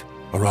his wife,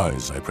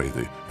 Arise, I pray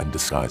thee, and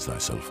disguise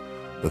thyself,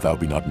 that thou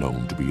be not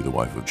known to be the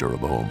wife of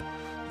Jeroboam,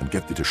 and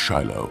get thee to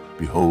Shiloh.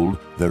 Behold,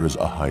 there is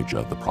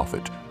Ahijah the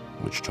prophet,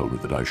 which told me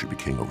that I should be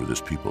king over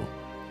this people.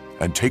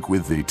 And take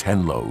with thee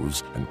 10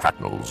 loaves, and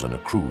cracknels, and a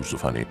cruse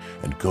of honey,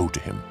 and go to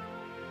him.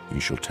 He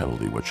shall tell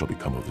thee what shall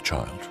become of the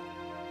child.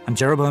 And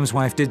Jeroboam's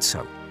wife did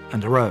so,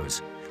 and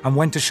arose, and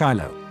went to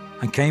Shiloh,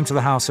 and came to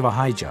the house of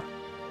Ahijah.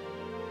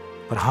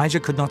 But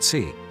Ahijah could not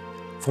see,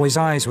 for his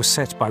eyes were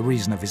set by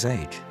reason of his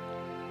age.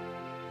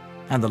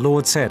 And the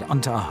Lord said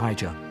unto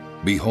Ahijah,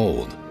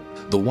 Behold,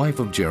 the wife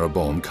of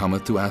Jeroboam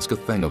cometh to ask a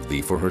thing of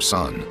thee for her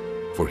son,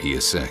 for he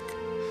is sick.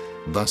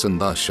 Thus and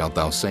thus shalt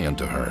thou say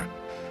unto her,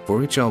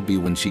 for it shall be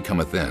when she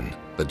cometh in,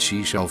 that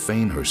she shall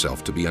feign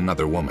herself to be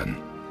another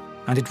woman.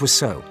 And it was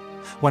so,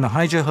 when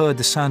Ahijah heard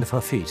the sound of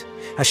her feet,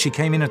 as she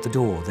came in at the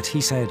door, that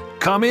he said,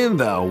 Come in,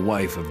 thou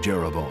wife of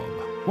Jeroboam.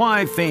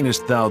 Why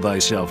feignest thou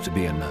thyself to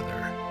be another?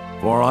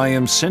 For I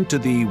am sent to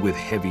thee with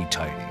heavy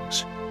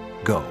tidings.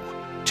 Go,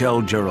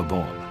 tell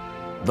Jeroboam,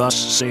 Thus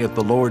saith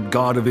the Lord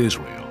God of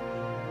Israel,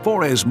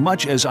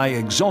 Forasmuch as I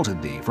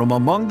exalted thee from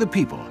among the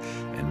people,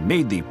 and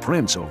made thee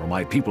prince over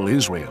my people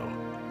Israel,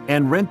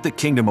 and rent the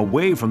kingdom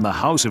away from the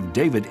house of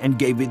David, and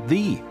gave it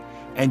thee,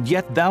 and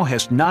yet thou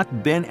hast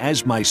not been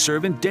as my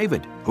servant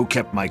David, who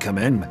kept my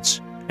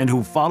commandments, and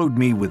who followed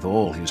me with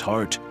all his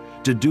heart,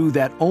 to do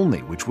that only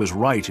which was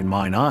right in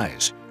mine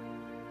eyes,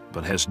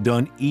 but hast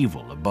done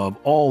evil above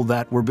all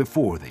that were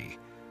before thee.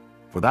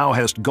 For thou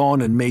hast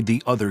gone and made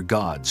thee other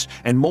gods,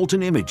 and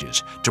molten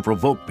images, to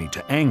provoke me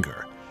to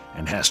anger,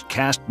 and hast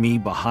cast me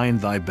behind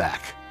thy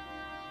back.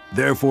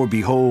 Therefore,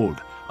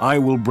 behold, I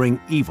will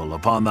bring evil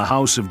upon the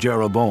house of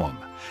Jeroboam,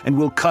 and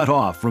will cut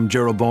off from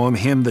Jeroboam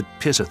him that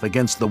pisseth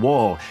against the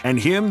wall, and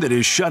him that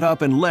is shut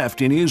up and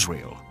left in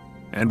Israel,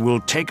 and will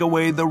take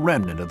away the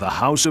remnant of the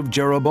house of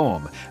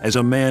Jeroboam, as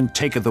a man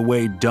taketh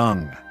away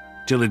dung,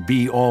 till it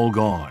be all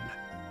gone.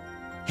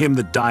 Him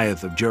that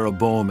dieth of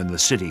Jeroboam in the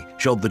city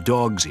shall the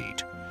dogs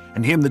eat,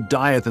 and him that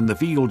dieth in the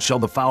field shall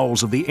the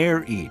fowls of the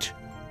air eat,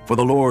 for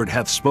the Lord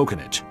hath spoken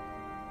it.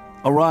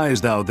 Arise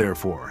thou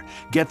therefore,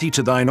 get thee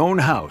to thine own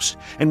house,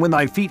 and when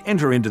thy feet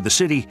enter into the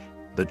city,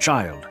 the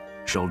child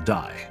shall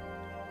die.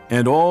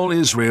 And all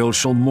Israel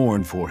shall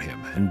mourn for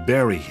him, and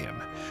bury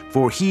him,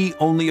 for he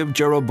only of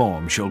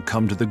Jeroboam shall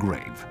come to the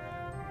grave,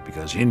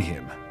 because in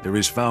him there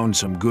is found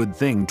some good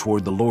thing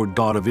toward the Lord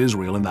God of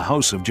Israel in the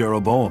house of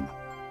Jeroboam.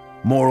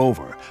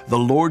 Moreover, the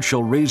Lord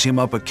shall raise him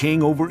up a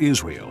king over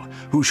Israel,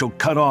 who shall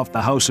cut off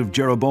the house of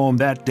Jeroboam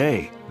that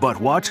day. But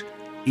what?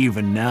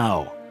 Even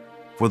now.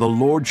 For the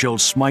Lord shall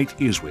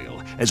smite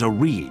Israel, as a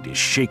reed is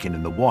shaken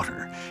in the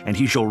water, and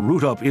he shall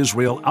root up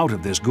Israel out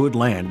of this good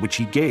land which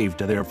he gave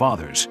to their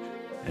fathers,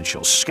 and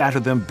shall scatter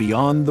them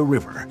beyond the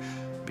river,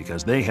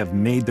 because they have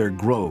made their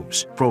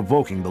groves,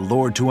 provoking the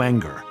Lord to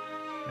anger.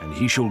 And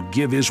he shall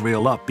give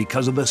Israel up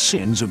because of the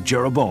sins of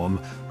Jeroboam,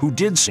 who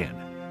did sin,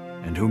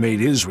 and who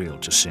made Israel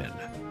to sin.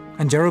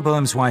 And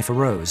Jeroboam's wife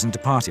arose and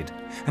departed,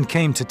 and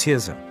came to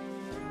Tirzah.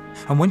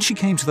 And when she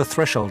came to the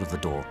threshold of the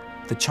door,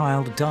 the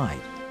child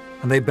died,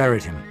 and they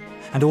buried him,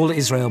 and all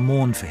Israel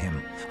mourned for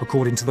him,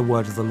 according to the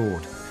word of the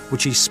Lord,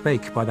 which he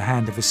spake by the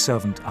hand of his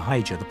servant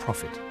Ahijah the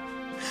prophet.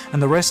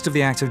 And the rest of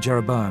the act of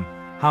Jeroboam,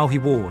 how he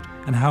warred,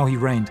 and how he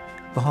reigned,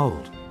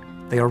 behold,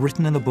 they are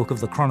written in the book of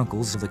the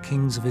Chronicles of the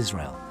kings of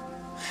Israel.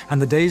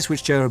 And the days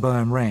which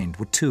Jeroboam reigned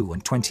were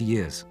 22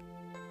 years.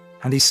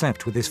 And he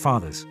slept with his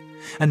fathers,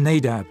 and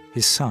Nadab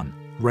his son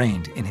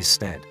reigned in his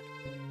stead.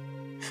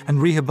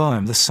 And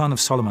Rehoboam the son of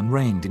Solomon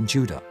reigned in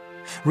Judah.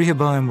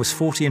 Rehoboam was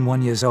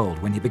 41 years old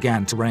when he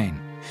began to reign,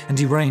 and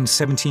he reigned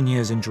 17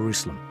 years in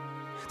Jerusalem,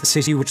 the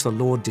city which the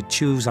Lord did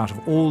choose out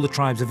of all the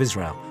tribes of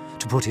Israel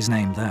to put his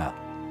name there.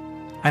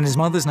 And his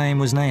mother's name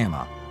was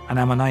Naamah, an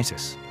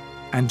Ammonitess.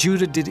 And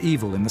Judah did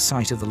evil in the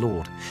sight of the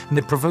Lord, and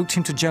it provoked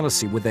him to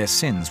jealousy with their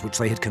sins which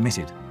they had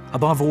committed,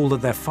 above all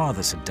that their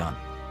fathers had done.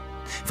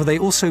 For they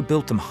also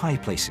built them high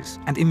places,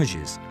 and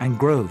images, and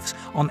groves,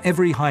 on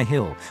every high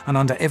hill, and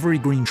under every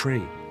green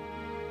tree.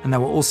 And there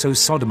were also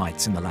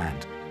Sodomites in the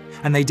land.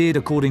 And they did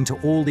according to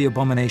all the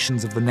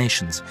abominations of the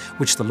nations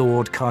which the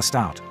Lord cast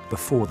out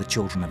before the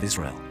children of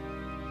Israel.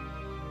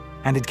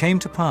 And it came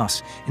to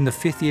pass in the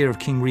 5th year of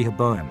King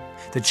Rehoboam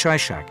that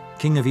Shishak,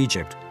 king of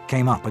Egypt,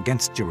 came up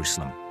against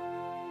Jerusalem.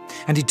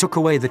 And he took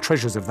away the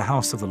treasures of the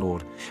house of the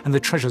Lord, and the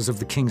treasures of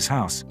the king's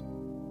house.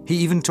 He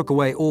even took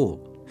away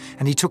all,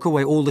 and he took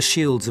away all the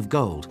shields of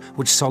gold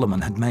which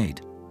Solomon had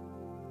made.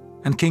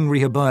 And King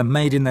Rehoboam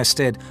made in their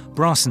stead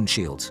brassen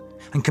shields,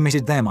 and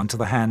committed them unto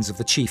the hands of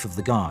the chief of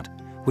the guard,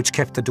 which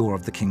kept the door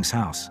of the king's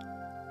house.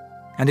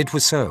 And it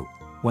was so,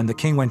 when the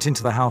king went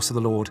into the house of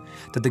the Lord,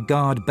 that the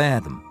guard bare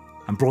them,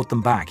 and brought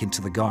them back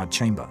into the guard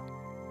chamber.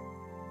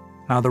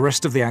 Now the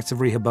rest of the acts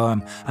of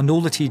Rehoboam, and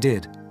all that he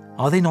did,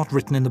 are they not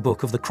written in the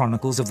book of the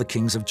Chronicles of the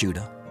kings of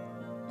Judah?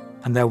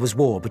 And there was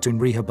war between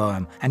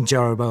Rehoboam and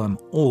Jeroboam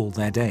all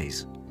their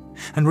days.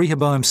 And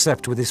Rehoboam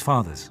slept with his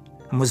fathers,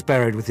 and was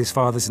buried with his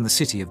fathers in the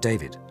city of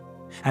David.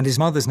 And his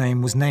mother's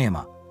name was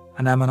Naamah,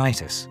 an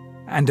Ammonitess,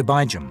 and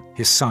Abijam,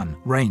 his son,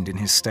 reigned in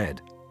his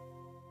stead.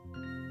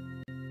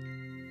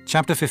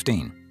 Chapter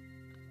 15.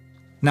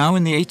 Now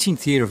in the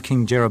 18th year of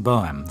King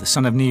Jeroboam, the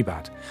son of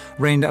Nebat,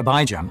 reigned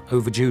Abijam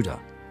over Judah.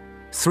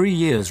 3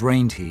 years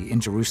reigned he in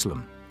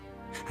Jerusalem.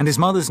 And his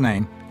mother's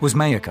name was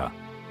Maacah,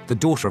 the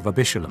daughter of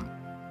Abishalom.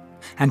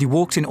 And he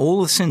walked in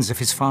all the sins of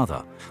his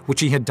father, which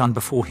he had done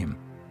before him.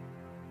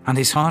 And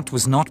his heart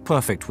was not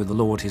perfect with the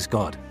Lord his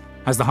God,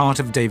 as the heart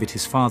of David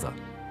his father.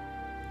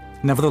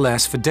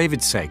 Nevertheless, for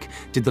David's sake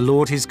did the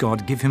Lord his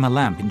God give him a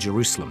lamp in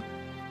Jerusalem,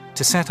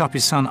 to set up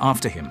his son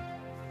after him,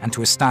 and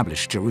to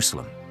establish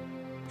Jerusalem.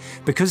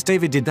 Because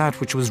David did that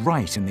which was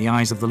right in the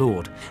eyes of the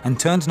Lord, and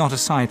turned not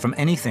aside from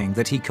anything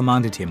that he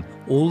commanded him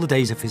all the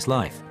days of his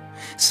life,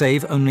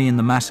 save only in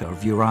the matter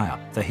of Uriah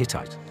the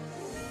Hittite.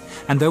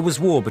 And there was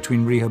war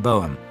between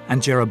Rehoboam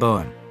and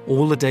Jeroboam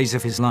all the days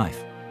of his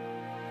life.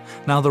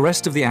 Now the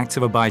rest of the acts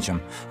of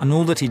Abijam, and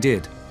all that he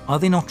did, are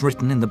they not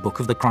written in the book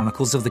of the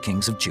Chronicles of the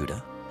kings of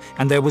Judah?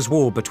 And there was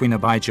war between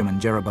Abijam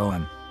and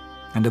Jeroboam.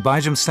 And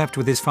Abijam slept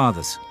with his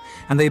fathers,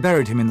 and they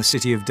buried him in the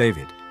city of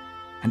David.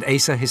 And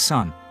Asa his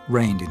son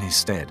reigned in his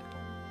stead.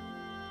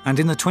 And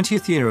in the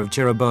 20th year of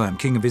Jeroboam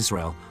king of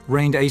Israel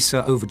reigned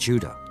Asa over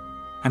Judah.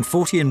 And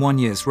 41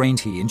 years reigned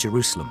he in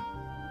Jerusalem.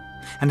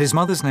 And his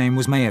mother's name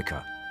was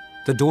Maacah,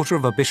 the daughter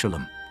of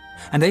Abishalom.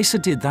 And Asa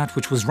did that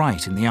which was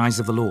right in the eyes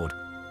of the Lord,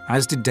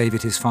 as did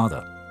David his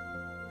father.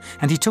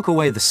 And he took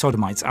away the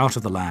Sodomites out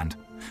of the land,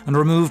 and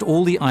removed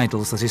all the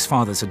idols that his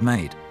fathers had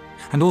made.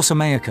 And also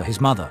Maacah his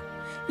mother,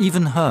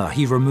 even her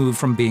he removed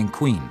from being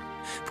queen,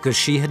 because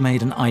she had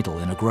made an idol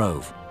in a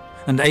grove.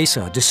 And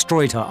Asa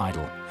destroyed her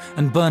idol,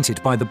 and burnt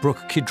it by the brook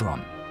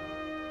Kidron.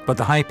 But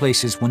the high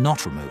places were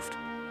not removed.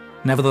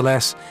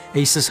 Nevertheless,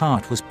 Asa's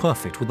heart was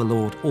perfect with the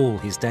Lord all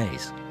his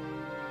days.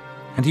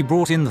 And he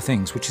brought in the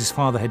things which his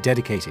father had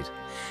dedicated,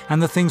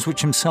 and the things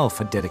which himself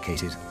had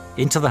dedicated,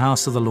 into the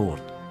house of the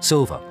Lord,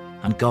 silver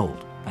and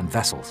gold and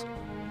vessels.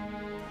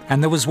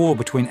 And there was war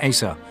between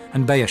Asa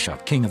and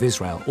Baasha king of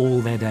Israel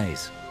all their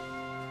days.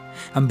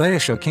 And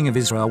Baasha king of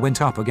Israel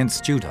went up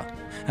against Judah,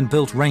 and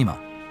built Ramah,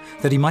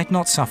 that he might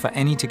not suffer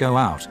any to go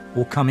out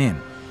or come in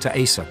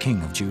to Asa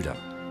king of Judah.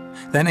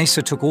 Then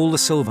Asa took all the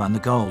silver and the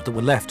gold that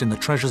were left in the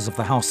treasures of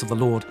the house of the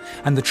Lord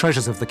and the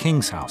treasures of the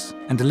king's house,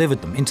 and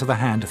delivered them into the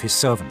hand of his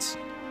servants.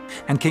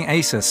 And King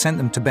Asa sent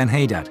them to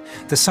Benhadad,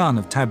 the son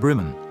of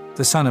Tabrimon,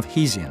 the son of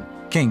Hezion,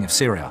 king of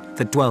Syria,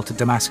 that dwelt at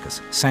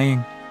Damascus,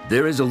 saying,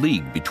 There is a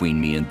league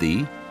between me and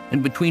thee,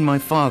 and between my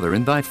father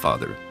and thy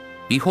father.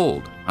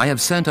 Behold, I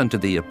have sent unto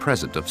thee a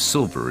present of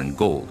silver and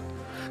gold.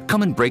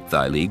 Come and break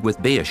thy league with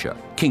Baasha,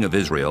 king of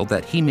Israel,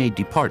 that he may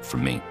depart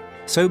from me.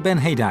 So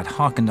Benhadad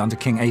hearkened unto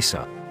King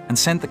Asa, and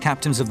sent the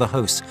captains of the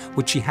hosts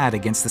which he had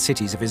against the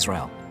cities of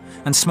Israel,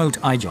 and smote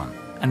Ijon,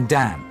 and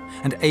Dan,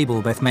 and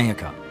Abel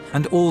Bethmaachah,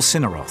 and all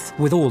Cinneroth,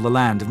 with all the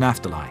land of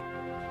Naphtali.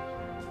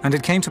 And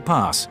it came to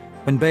pass,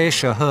 when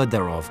Baasha heard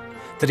thereof,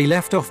 that he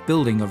left off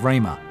building of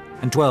Ramah,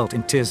 and dwelt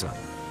in Tirzah.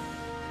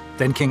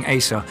 Then King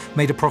Asa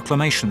made a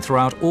proclamation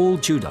throughout all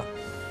Judah,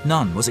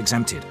 none was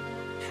exempted.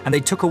 And they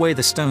took away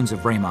the stones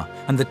of Ramah,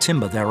 and the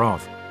timber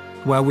thereof,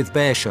 wherewith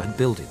Baasha had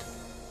builded.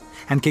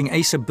 And King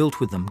Asa built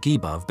with them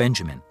Geba of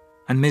Benjamin,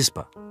 and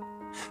Mizpah.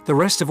 The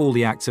rest of all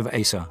the acts of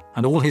Asa,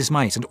 and all his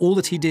might, and all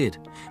that he did,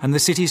 and the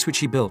cities which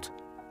he built,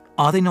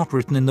 Are they not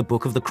written in the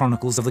book of the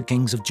Chronicles of the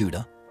kings of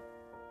Judah?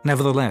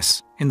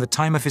 Nevertheless, in the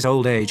time of his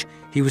old age,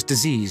 he was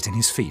diseased in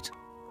his feet.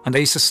 And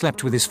Asa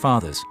slept with his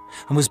fathers,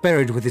 and was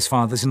buried with his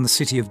fathers in the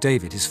city of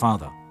David his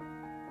father.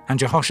 And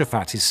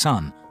Jehoshaphat his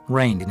son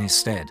reigned in his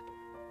stead.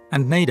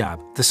 And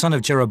Nadab the son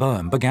of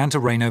Jeroboam began to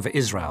reign over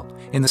Israel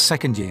in the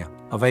 2nd year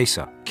of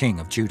Asa king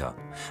of Judah,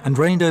 and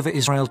reigned over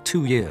Israel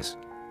 2 years.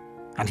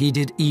 And he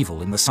did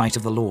evil in the sight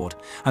of the Lord,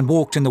 and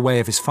walked in the way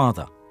of his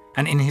father,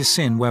 and in his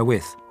sin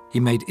wherewith he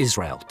made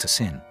Israel to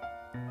sin.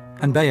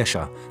 And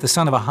Baasha the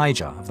son of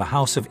Ahijah of the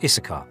house of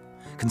Issachar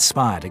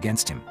conspired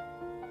against him.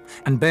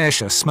 And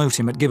Baasha smote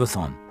him at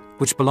Gibbethon,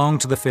 which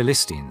belonged to the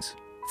Philistines,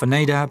 for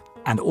Nadab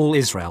and all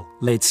Israel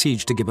laid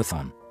siege to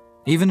Gibbethon.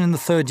 Even in the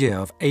 3rd year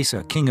of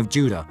Asa king of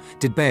Judah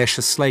did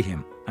Baasha slay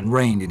him, and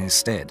reigned in his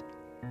stead.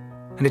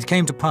 And it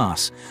came to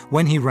pass,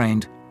 when he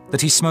reigned,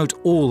 that he smote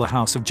all the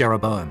house of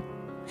Jeroboam.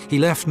 He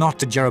left not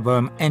to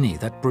Jeroboam any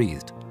that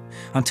breathed,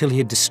 until he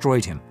had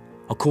destroyed him,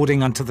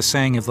 according unto the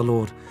saying of the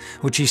Lord,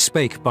 which he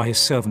spake by his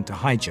servant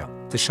Ahijah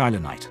the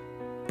Shilonite,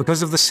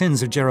 because of the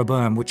sins of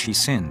Jeroboam which he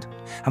sinned,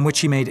 and which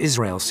he made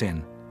Israel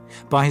sin,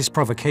 by his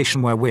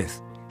provocation wherewith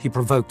he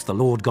provoked the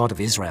Lord God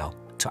of Israel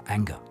to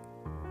anger.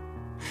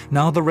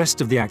 Now the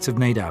rest of the acts of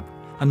Nadab,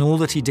 and all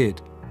that he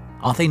did,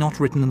 are they not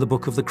written in the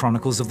book of the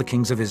Chronicles of the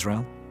kings of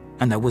Israel?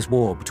 And there was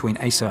war between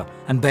Asa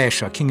and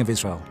Baasha king of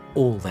Israel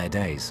all their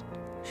days.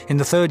 In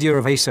the 3rd year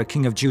of Asa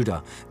king of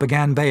Judah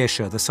began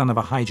Baasha the son of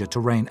Ahijah to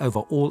reign over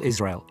all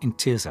Israel in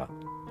Tirzah,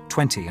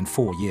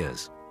 24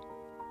 years.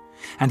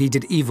 And he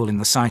did evil in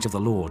the sight of the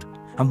Lord,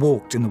 and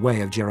walked in the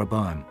way of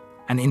Jeroboam,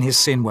 and in his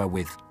sin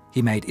wherewith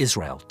he made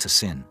Israel to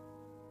sin.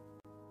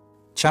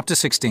 Chapter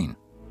 16.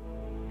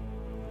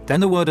 Then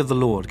the word of the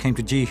Lord came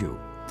to Jehu,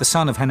 the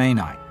son of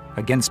Hanani,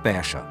 against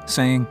Baasha,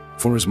 saying,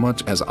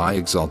 Forasmuch as I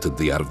exalted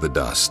thee out of the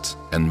dust,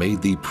 and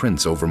made thee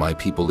prince over my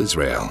people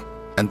Israel,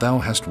 and thou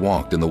hast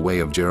walked in the way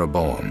of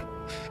Jeroboam,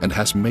 and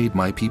hast made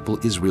my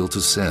people Israel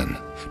to sin,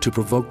 to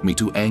provoke me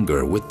to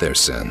anger with their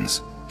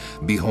sins.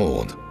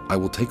 Behold, I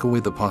will take away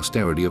the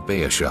posterity of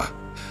Baasha,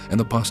 and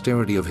the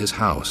posterity of his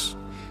house,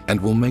 and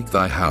will make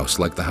thy house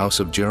like the house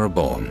of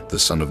Jeroboam the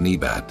son of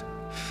Nebat.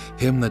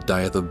 Him that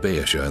dieth of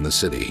Baasha in the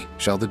city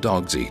shall the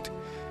dogs eat,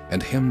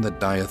 and him that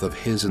dieth of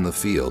his in the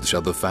field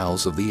shall the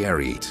fowls of the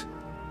air eat.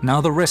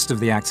 Now the rest of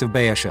the acts of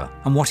Baasha,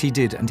 and what he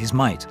did and his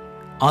might,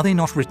 are they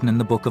not written in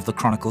the book of the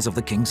Chronicles of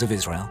the kings of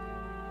Israel?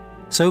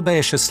 So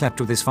Baasha slept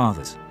with his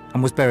fathers,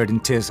 and was buried in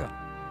Tirzah,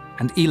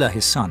 and Elah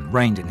his son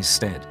reigned in his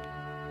stead.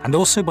 And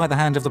also by the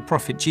hand of the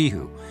prophet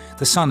Jehu,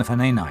 the son of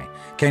Hanani,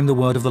 came the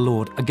word of the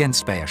Lord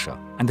against Baasha,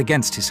 and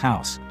against his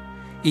house,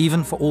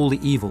 even for all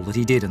the evil that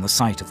he did in the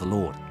sight of the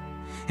Lord,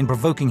 in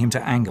provoking him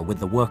to anger with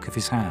the work of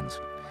his hands,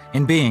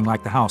 in being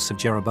like the house of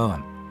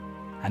Jeroboam,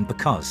 and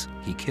because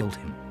he killed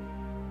him.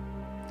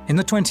 In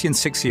the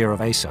 26th year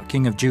of Asa,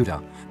 king of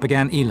Judah,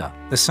 began Elah,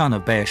 the son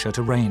of Baasha,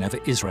 to reign over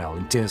Israel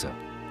in Tirzah,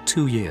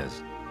 2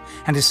 years.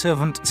 And his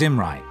servant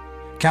Zimri,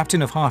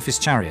 captain of half his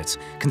chariots,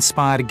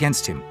 conspired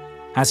against him,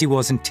 as he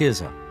was in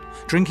Tirzah,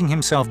 drinking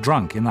himself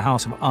drunk in the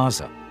house of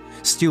Arza,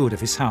 steward of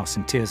his house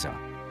in Tirzah.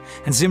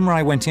 And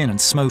Zimri went in and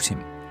smote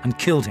him, and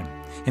killed him,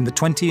 in the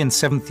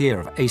 27th year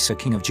of Asa,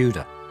 king of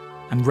Judah,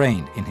 and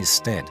reigned in his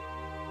stead.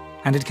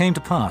 And it came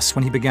to pass,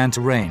 when he began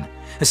to reign,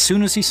 as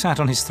soon as he sat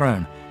on his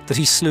throne, that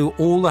he slew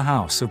all the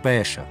house of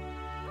Baasha.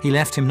 He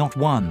left him not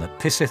one that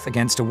pisseth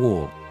against a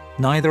wall,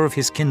 neither of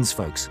his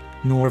kinsfolks,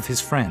 nor of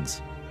his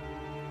friends.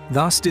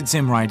 Thus did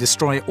Zimri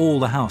destroy all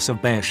the house of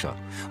Baasha,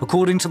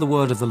 according to the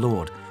word of the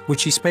Lord,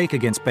 which he spake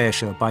against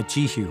Baasha by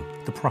Jehu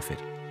the prophet.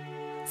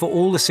 For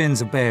all the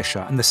sins of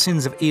Baasha and the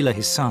sins of Elah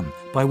his son,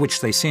 by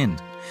which they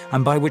sinned,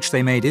 and by which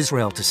they made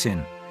Israel to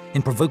sin,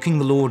 in provoking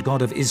the Lord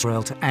God of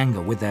Israel to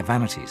anger with their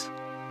vanities.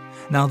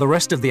 Now the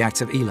rest of the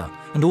acts of Elah,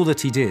 and all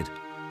that he did,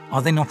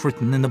 are they not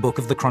written in the book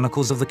of the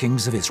Chronicles of the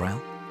kings of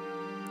Israel?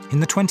 In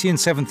the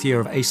 27th year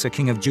of Asa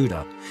king of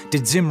Judah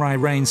did Zimri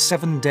reign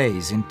 7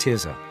 days in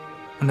Tirzah.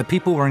 And the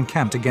people were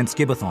encamped against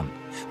Gibbethon,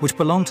 which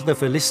belonged to the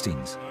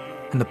Philistines.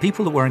 And the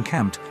people that were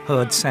encamped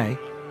heard say,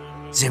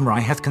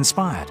 Zimri hath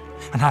conspired,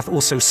 and hath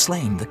also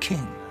slain the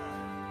king.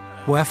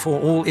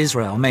 Wherefore all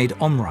Israel made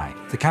Omri,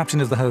 the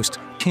captain of the host,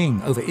 king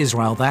over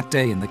Israel that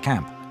day in the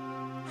camp.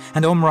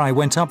 And Omri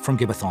went up from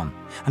Gibbethon,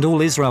 and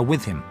all Israel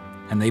with him,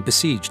 and they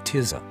besieged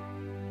Tirzah.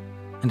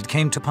 And it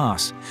came to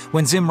pass,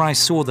 when Zimri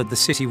saw that the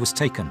city was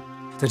taken,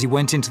 that he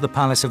went into the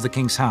palace of the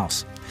king's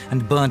house,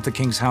 and burnt the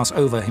king's house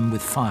over him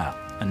with fire,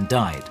 and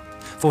died,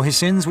 for his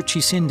sins which he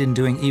sinned in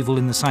doing evil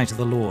in the sight of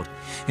the Lord,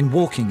 in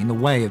walking in the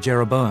way of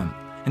Jeroboam,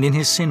 and in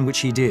his sin which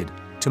he did,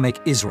 to make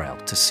Israel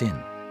to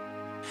sin.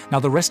 Now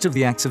the rest of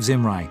the acts of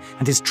Zimri,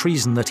 and his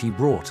treason that he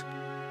brought,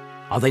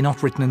 are they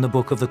not written in the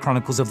book of the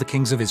Chronicles of the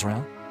kings of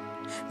Israel?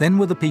 Then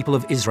were the people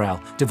of Israel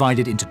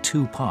divided into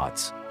 2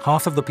 parts.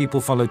 Half of the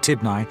people followed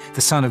Tibni, the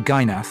son of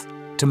Ginath,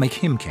 to make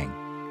him king,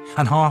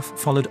 and half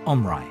followed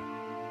Omri.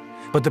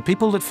 But the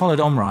people that followed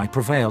Omri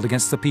prevailed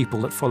against the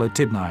people that followed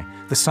Tibni,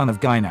 the son of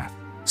Ginath.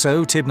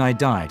 So Tibni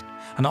died,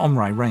 and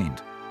Omri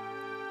reigned.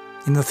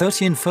 In the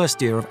 31st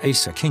year of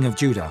Asa, king of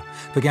Judah,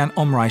 began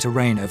Omri to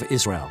reign over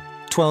Israel,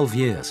 12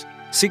 years.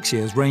 6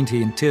 years reigned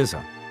he in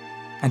Tirzah.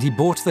 And he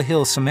bought the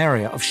hill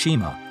Samaria of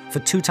Shema for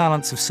 2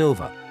 talents of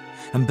silver,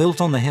 and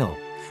built on the hill,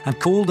 and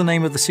called the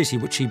name of the city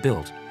which he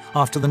built,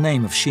 after the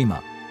name of Shema,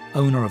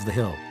 owner of the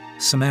hill,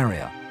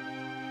 Samaria.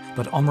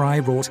 But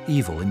Omri wrought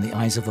evil in the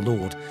eyes of the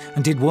Lord,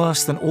 and did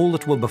worse than all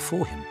that were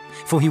before him.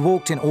 For he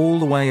walked in all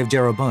the way of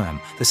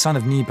Jeroboam, the son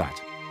of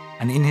Nebat,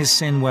 and in his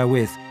sin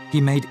wherewith he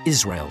made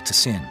Israel to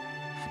sin,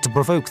 to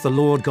provoke the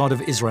Lord God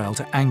of Israel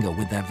to anger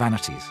with their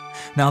vanities.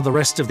 Now the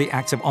rest of the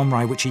acts of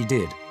Omri which he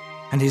did,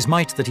 and his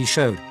might that he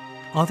showed,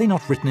 are they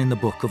not written in the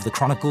book of the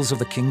Chronicles of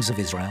the kings of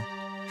Israel?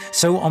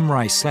 So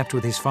Omri slept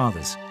with his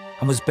fathers,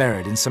 and was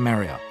buried in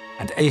Samaria,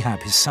 and Ahab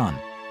his son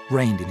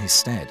reigned in his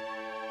stead.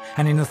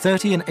 And in the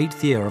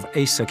 38th year of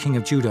Asa king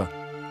of Judah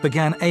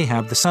began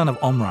Ahab the son of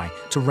Omri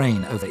to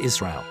reign over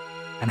Israel.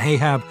 And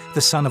Ahab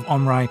the son of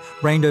Omri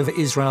reigned over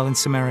Israel in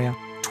Samaria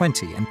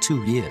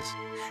 22 years.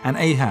 And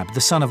Ahab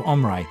the son of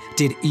Omri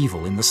did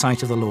evil in the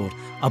sight of the Lord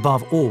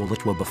above all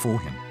that were before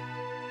him.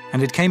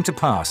 And it came to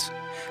pass,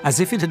 as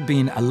if it had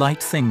been a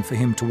light thing for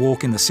him to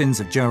walk in the sins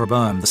of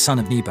Jeroboam the son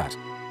of Nebat,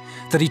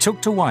 that he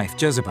took to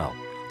wife Jezebel,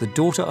 the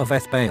daughter of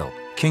Ethbaal,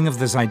 king of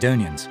the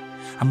Zidonians,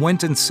 and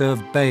went and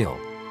served Baal,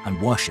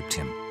 and worshipped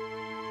him.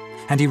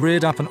 And he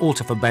reared up an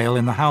altar for Baal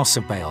in the house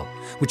of Baal,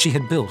 which he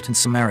had built in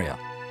Samaria.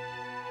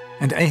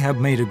 And Ahab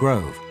made a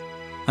grove.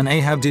 And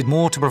Ahab did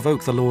more to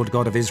provoke the Lord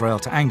God of Israel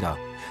to anger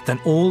than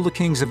all the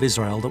kings of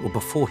Israel that were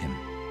before him.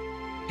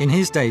 In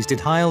his days did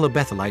Hiel the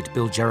Bethelite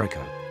build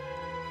Jericho.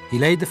 He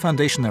laid the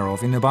foundation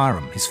thereof in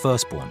Abiram his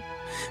firstborn,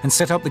 and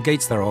set up the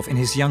gates thereof in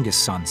his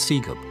youngest son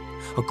Segub,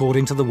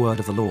 according to the word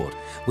of the Lord,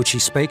 which he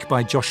spake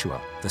by Joshua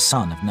the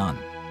son of Nun.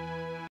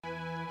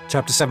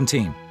 Chapter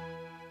 17.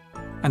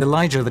 And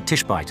Elijah the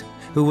Tishbite,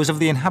 who was of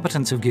the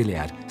inhabitants of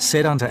Gilead,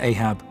 said unto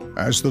Ahab,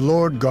 As the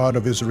Lord God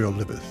of Israel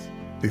liveth,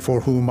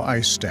 before whom I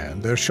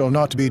stand, there shall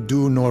not be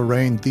dew nor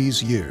rain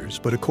these years,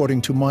 but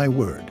according to my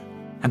word.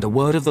 And the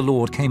word of the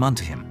Lord came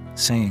unto him,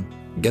 saying,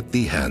 Get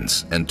thee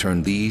hence, and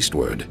turn thee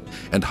eastward,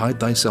 and hide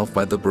thyself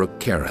by the brook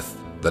Cherith,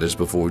 that is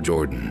before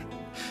Jordan.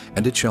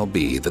 And it shall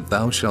be that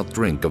thou shalt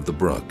drink of the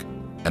brook,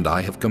 and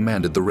I have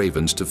commanded the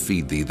ravens to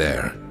feed thee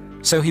there.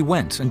 So he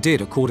went and did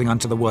according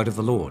unto the word of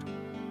the Lord.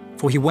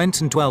 For he went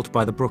and dwelt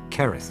by the brook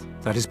Cherith,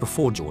 that is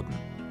before Jordan.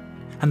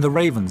 And the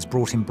ravens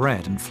brought him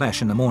bread and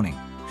flesh in the morning,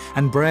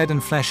 and bread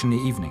and flesh in the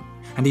evening,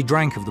 and he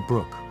drank of the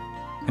brook.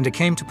 And it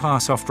came to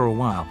pass after a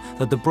while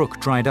that the brook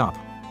dried up,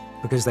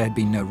 because there had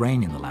been no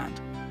rain in the land.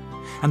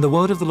 And the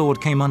word of the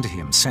Lord came unto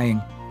him, saying,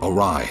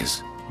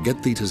 Arise,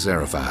 get thee to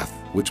Zarephath,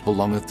 which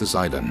belongeth to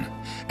Sidon,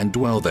 and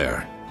dwell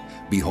there.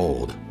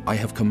 Behold, I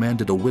have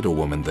commanded a widow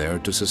woman there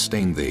to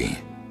sustain thee.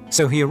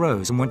 So he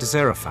arose and went to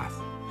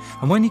Zarephath.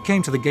 And when he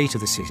came to the gate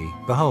of the city,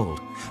 behold,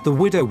 the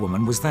widow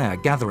woman was there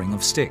gathering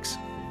of sticks.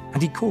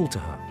 And he called to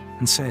her,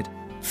 and said,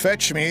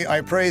 Fetch me,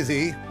 I pray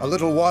thee, a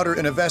little water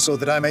in a vessel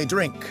that I may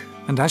drink.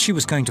 And as she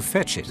was going to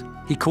fetch it,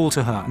 he called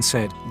to her and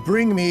said,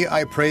 Bring me,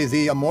 I pray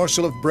thee, a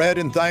morsel of bread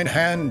in thine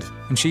hand.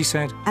 And she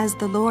said, As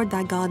the Lord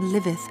thy God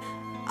liveth,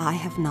 I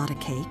have not a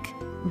cake,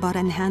 but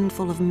an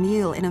handful of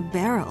meal in a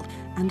barrel,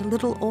 and a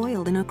little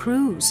oil in a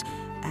cruse.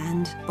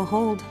 And,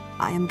 behold,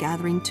 I am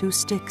gathering 2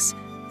 sticks,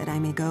 that I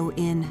may go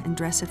in and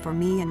dress it for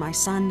me and my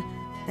son,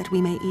 that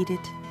we may eat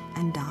it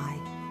and die.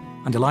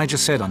 And Elijah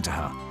said unto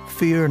her,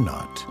 Fear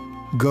not,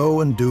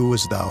 go and do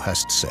as thou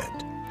hast said.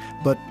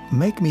 But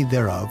make me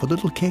thereof a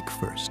little cake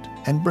first,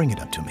 and bring it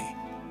unto me,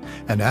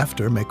 and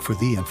after make for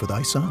thee and for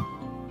thy son.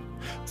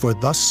 For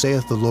thus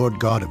saith the Lord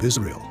God of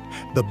Israel,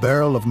 The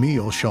barrel of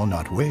meal shall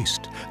not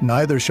waste,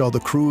 neither shall the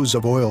cruse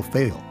of oil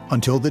fail,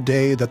 until the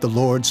day that the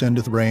Lord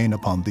sendeth rain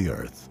upon the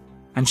earth.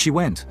 And she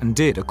went and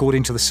did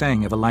according to the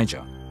saying of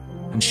Elijah.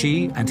 And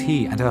she and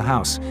he and her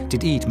house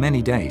did eat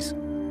many days.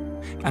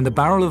 And the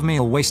barrel of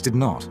meal wasted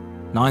not,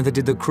 neither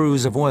did the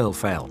cruse of oil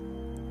fail,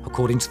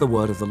 according to the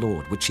word of the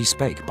Lord, which he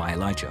spake by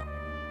Elijah.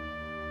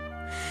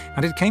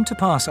 And it came to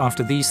pass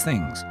after these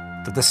things,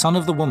 that the son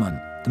of the woman,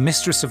 the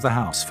mistress of the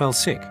house, fell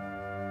sick.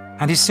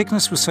 And his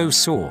sickness was so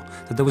sore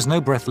that there was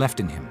no breath left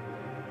in him.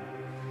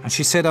 And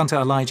she said unto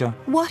Elijah,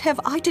 What have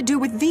I to do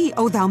with thee,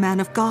 O thou man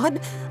of God?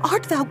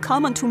 Art thou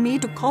come unto me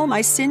to call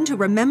my sin to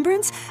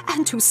remembrance,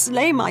 and to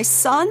slay my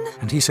son?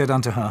 And he said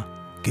unto her,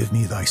 Give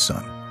me thy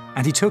son.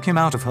 And he took him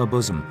out of her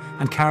bosom,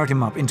 and carried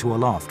him up into a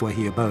loft where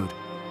he abode,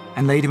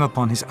 and laid him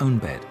upon his own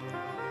bed.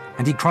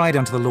 And he cried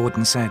unto the Lord,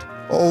 and said,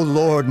 O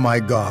Lord my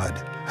God,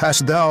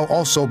 hast thou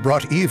also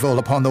brought evil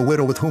upon the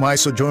widow with whom I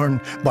sojourn,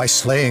 by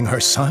slaying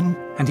her son?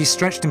 And he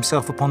stretched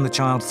himself upon the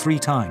child 3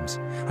 times,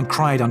 and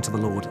cried unto the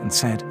Lord, and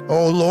said,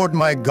 O Lord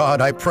my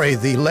God, I pray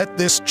thee, let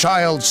this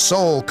child's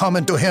soul come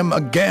into him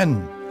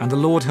again. And the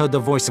Lord heard the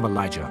voice of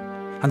Elijah,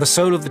 and the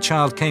soul of the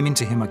child came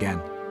into him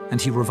again,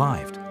 and he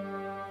revived.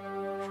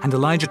 And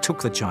Elijah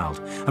took the child,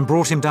 and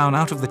brought him down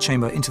out of the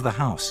chamber into the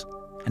house,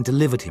 and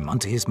delivered him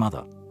unto his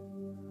mother.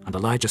 And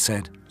Elijah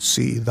said,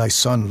 See, thy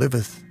son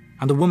liveth.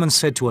 And the woman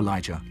said to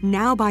Elijah,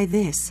 Now by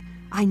this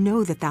I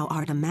know that thou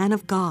art a man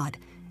of God,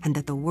 and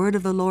that the word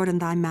of the Lord in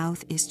thy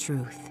mouth is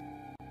truth.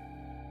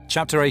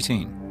 Chapter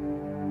 18.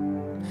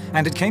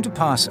 And it came to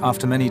pass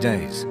after many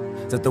days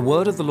that the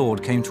word of the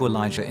Lord came to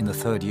Elijah in the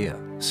 3rd year,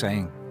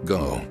 saying,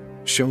 Go,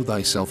 show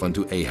thyself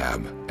unto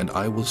Ahab, and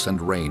I will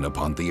send rain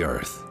upon the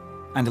earth.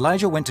 And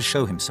Elijah went to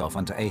show himself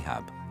unto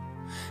Ahab.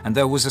 And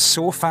there was a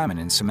sore famine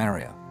in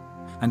Samaria.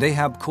 And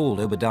Ahab called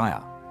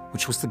Obadiah,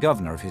 which was the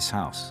governor of his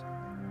house.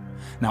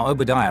 Now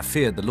Obadiah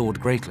feared the Lord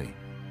greatly.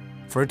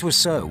 For it was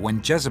so,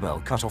 when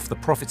Jezebel cut off the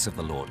prophets of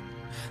the Lord,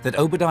 that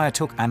Obadiah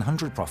took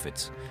 100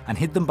 prophets, and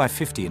hid them by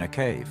 50 in a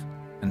cave,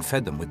 and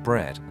fed them with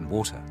bread and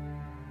water.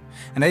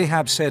 And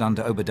Ahab said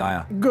unto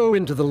Obadiah, Go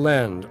into the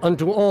land,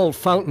 unto all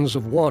fountains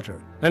of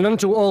water, and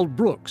unto all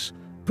brooks.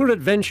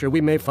 Peradventure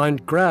we may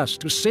find grass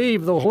to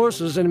save the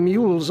horses and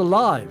mules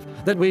alive,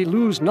 that we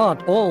lose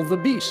not all the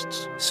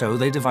beasts. So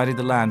they divided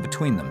the land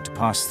between them to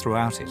pass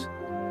throughout it.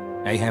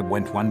 Ahab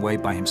went one way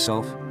by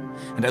himself,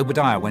 and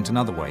Obadiah went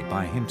another way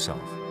by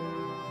himself.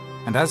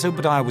 And as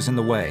Obadiah was in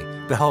the way,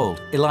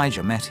 behold,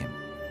 Elijah met him.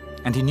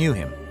 And he knew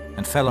him,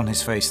 and fell on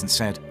his face, and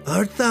said,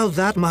 Art thou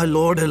that, my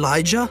lord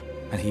Elijah?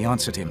 And he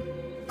answered him,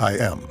 I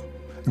am.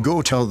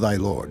 Go tell thy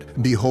lord,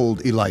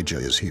 behold, Elijah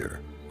is here.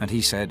 And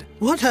he said,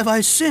 What have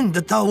I sinned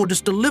that thou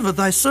wouldest deliver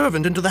thy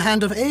servant into the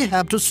hand of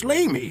Ahab to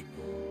slay me?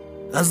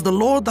 As the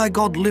Lord thy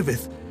God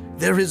liveth,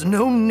 there is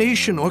no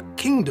nation or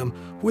kingdom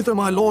whither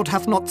my lord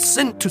hath not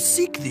sent to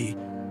seek thee.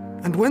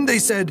 And when they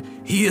said,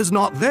 He is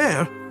not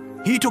there,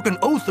 he took an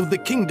oath of the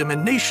kingdom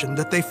and nation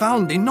that they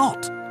found thee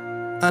not.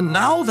 And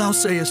now thou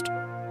sayest,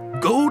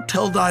 Go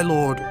tell thy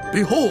lord,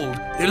 behold,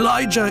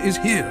 Elijah is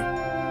here.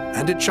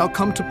 And it shall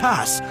come to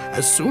pass,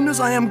 as soon as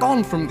I am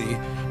gone from thee,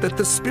 that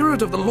the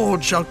Spirit of the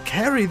Lord shall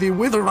carry thee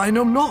whither I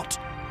know not.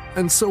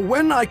 And so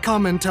when I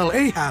come and tell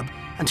Ahab,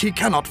 and he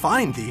cannot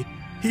find thee,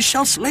 he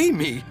shall slay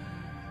me.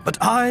 But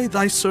I,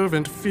 thy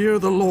servant, fear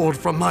the Lord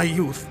from my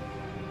youth.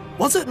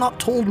 Was it not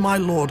told my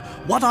lord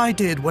what I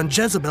did when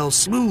Jezebel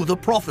slew the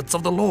prophets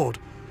of the Lord?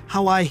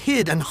 How I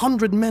hid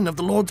 100 men of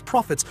the Lord's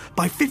prophets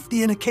by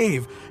 50 in a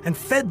cave, and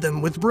fed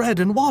them with bread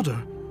and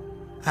water?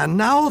 And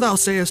now thou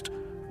sayest,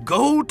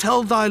 Go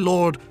tell thy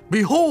lord,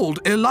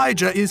 behold,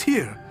 Elijah is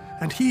here,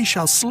 and he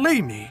shall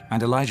slay me.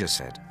 And Elijah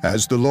said,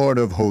 As the Lord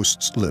of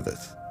hosts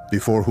liveth,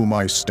 before whom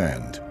I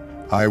stand,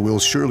 I will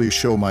surely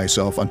show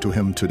myself unto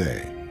him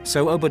today.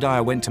 So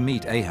Obadiah went to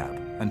meet Ahab,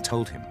 and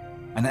told him.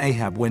 And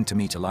Ahab went to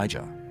meet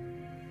Elijah.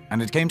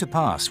 And it came to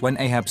pass, when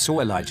Ahab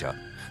saw Elijah,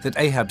 that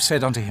Ahab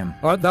said unto him,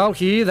 Art thou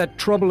he that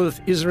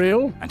troubleth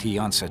Israel? And he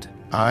answered,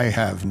 I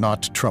have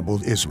not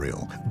troubled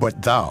Israel,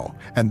 but thou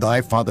and thy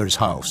father's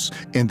house,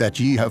 in that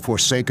ye have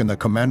forsaken the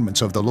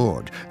commandments of the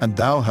Lord, and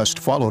thou hast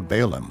followed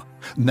Baalim.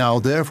 Now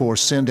therefore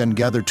send and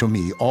gather to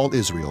me all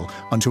Israel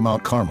unto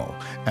Mount Carmel,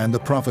 and the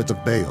prophets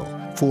of Baal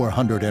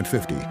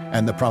 450,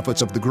 and the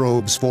prophets of the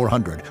groves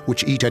 400,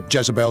 which eat at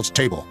Jezebel's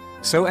table.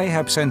 So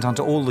Ahab sent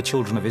unto all the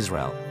children of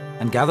Israel,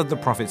 and gathered the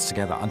prophets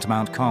together unto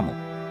Mount Carmel.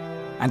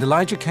 And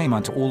Elijah came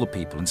unto all the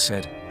people, and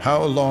said,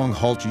 How long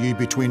halt ye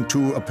between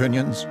two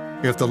opinions?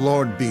 If the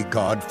Lord be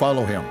God,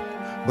 follow him.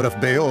 But if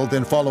Baal,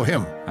 then follow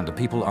him. And the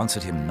people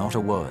answered him not a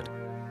word.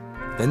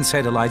 Then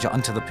said Elijah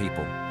unto the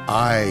people,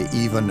 I,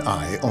 even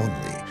I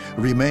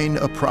only, remain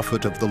a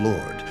prophet of the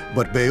Lord,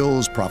 but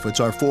Baal's prophets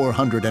are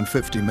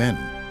 450 men.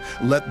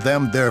 Let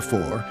them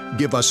therefore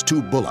give us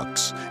 2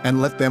 bullocks,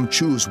 and let them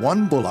choose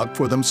 1 bullock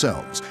for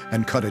themselves,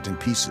 and cut it in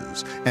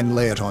pieces, and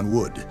lay it on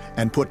wood,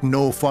 and put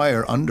no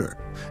fire under.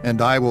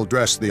 And I will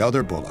dress the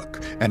other bullock,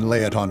 and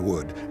lay it on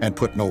wood, and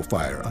put no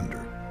fire under.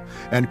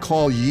 And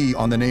call ye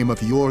on the name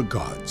of your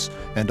gods,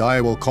 and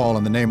I will call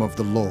on the name of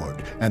the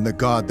Lord, and the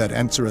God that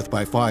answereth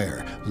by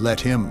fire, let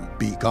him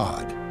be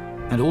God.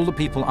 And all the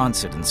people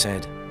answered and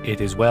said,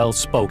 It is well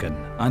spoken.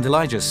 And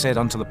Elijah said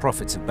unto the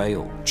prophets of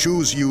Baal,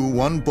 Choose you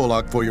 1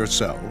 bullock for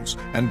yourselves,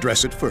 and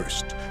dress it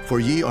first, for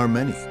ye are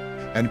many,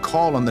 and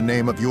call on the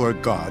name of your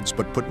gods,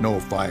 but put no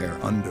fire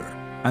under.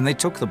 And they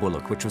took the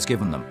bullock which was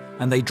given them,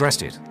 and they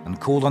dressed it, and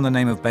called on the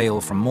name of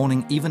Baal from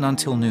morning even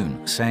until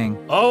noon, saying,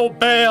 O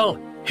Baal,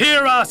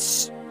 hear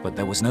us! But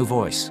there was no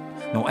voice,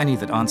 nor any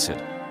that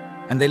answered.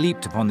 And they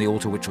leaped upon the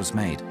altar which was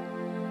made.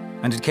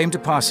 And it came to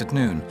pass at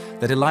noon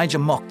that Elijah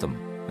mocked them,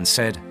 and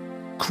said,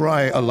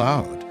 Cry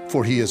aloud,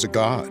 for he is a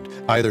god.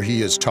 Either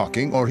he is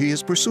talking, or he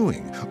is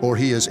pursuing, or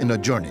he is in a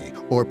journey,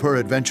 or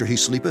peradventure he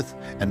sleepeth,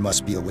 and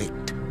must be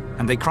awaked.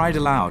 And they cried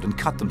aloud, and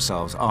cut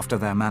themselves after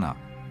their manner,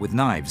 with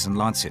knives and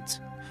lancets,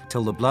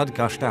 till the blood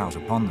gushed out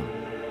upon them.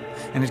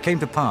 And it came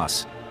to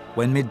pass,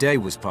 when midday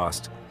was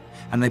past,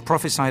 and they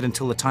prophesied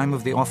until the time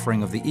of the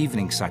offering of the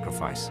evening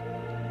sacrifice,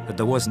 that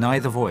there was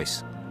neither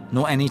voice,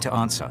 nor any to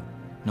answer,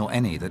 nor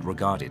any that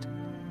regarded.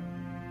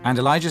 And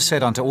Elijah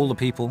said unto all the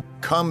people,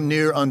 Come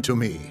near unto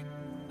me.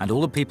 And all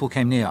the people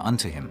came near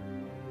unto him.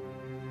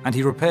 And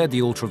he repaired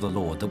the altar of the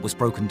Lord that was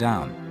broken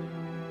down.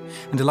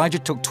 And Elijah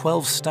took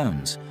 12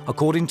 stones,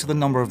 according to the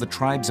number of the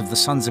tribes of the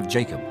sons of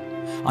Jacob,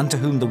 unto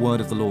whom the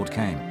word of the Lord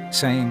came,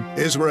 saying,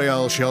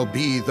 Israel shall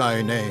be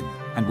thy name.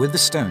 And with the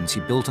stones he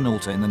built an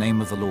altar in the name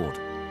of the Lord.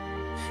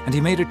 And he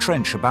made a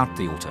trench about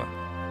the altar,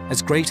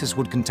 as great as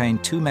would contain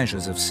 2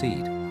 measures of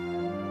seed.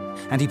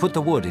 And he put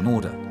the wood in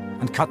order,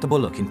 and cut the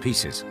bullock in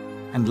pieces,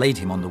 and laid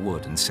him on the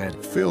wood, and said,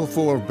 Fill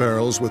 4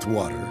 barrels with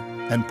water,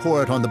 and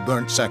pour it on the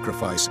burnt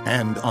sacrifice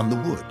and on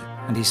the wood.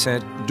 And he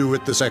said, Do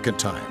it the 2nd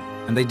time.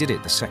 And they did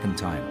it the 2nd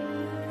time.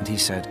 And he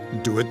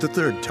said, Do it the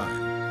 3rd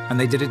time. And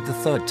they did it the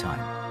 3rd time.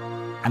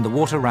 And the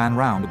water ran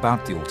round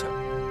about the altar.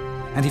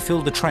 And he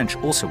filled the trench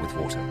also with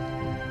water.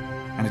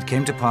 And it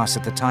came to pass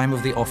at the time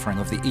of the offering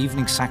of the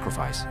evening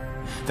sacrifice,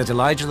 that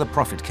Elijah the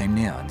prophet came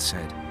near and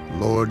said,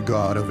 Lord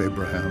God of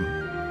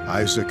Abraham,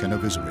 Isaac, and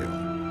of Israel,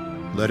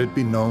 let it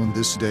be known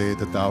this day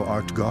that thou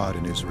art God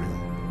in Israel,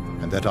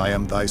 and that I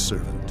am thy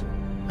servant,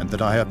 and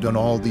that I have done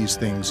all these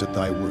things at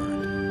thy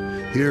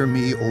word. Hear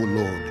me, O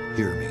Lord,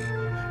 hear me,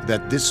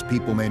 that this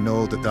people may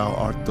know that thou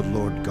art the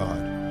Lord God,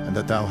 and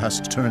that thou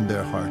hast turned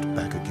their heart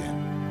back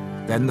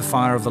again. Then the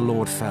fire of the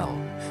Lord fell,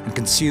 and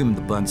consumed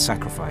the burnt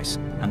sacrifice,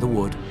 and the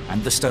wood,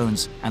 and the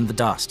stones, and the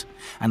dust,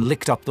 and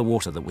licked up the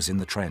water that was in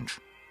the trench.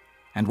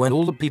 And when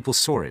all the people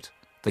saw it,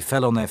 they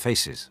fell on their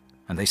faces,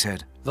 and they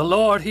said, The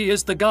Lord, he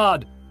is the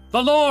God!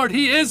 The Lord,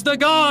 he is the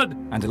God!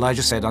 And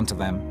Elijah said unto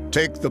them,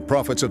 Take the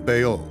prophets of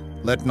Baal,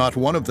 let not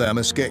one of them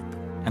escape.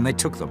 And they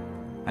took them,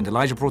 and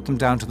Elijah brought them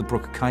down to the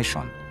brook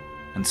Kishon,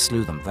 and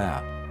slew them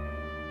there.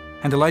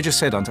 And Elijah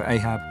said unto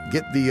Ahab,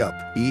 Get thee up,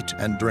 eat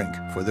and drink,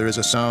 for there is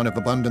a sound of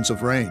abundance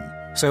of rain.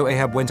 So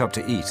Ahab went up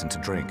to eat and to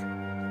drink.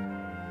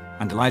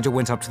 And Elijah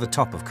went up to the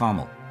top of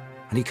Carmel,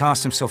 and he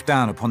cast himself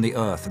down upon the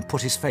earth, and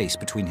put his face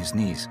between his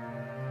knees,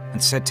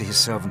 and said to his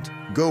servant,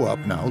 Go up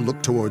now,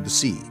 look toward the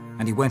sea.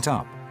 And he went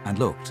up, and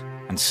looked,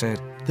 and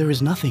said, There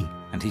is nothing.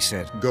 And he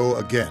said, Go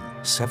again.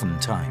 7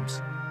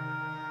 times.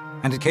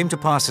 And it came to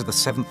pass at the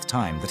 7th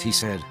time that he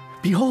said,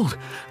 Behold,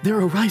 there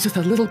ariseth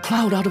a little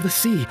cloud out of the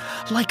sea,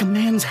 like a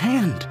man's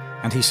hand.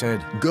 And he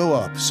said, Go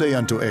up, say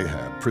unto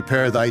Ahab,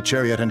 Prepare thy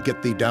chariot, and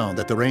get thee down,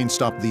 that the rain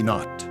stop thee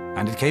not.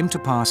 And it came to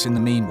pass in the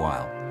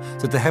meanwhile,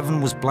 that the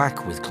heaven was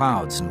black with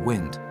clouds and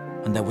wind,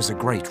 and there was a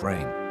great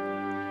rain.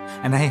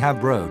 And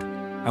Ahab rode,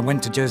 and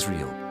went to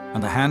Jezreel,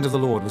 and the hand of the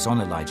Lord was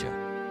on Elijah.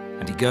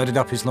 And he girded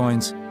up his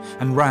loins,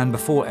 and ran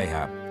before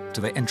Ahab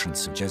to the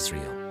entrance of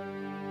Jezreel.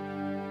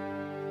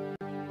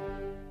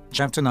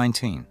 Chapter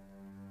 19.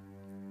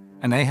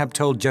 And Ahab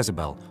told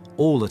Jezebel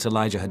all that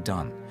Elijah had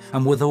done,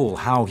 and withal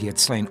how he had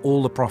slain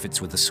all the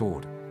prophets with the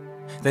sword.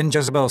 Then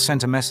Jezebel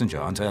sent a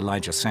messenger unto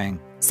Elijah, saying,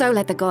 So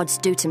let the gods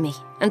do to me,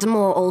 and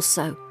more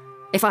also,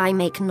 if I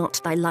make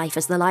not thy life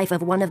as the life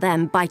of one of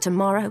them by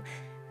tomorrow,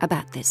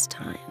 about this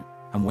time.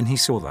 And when he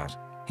saw that,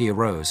 he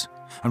arose,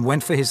 and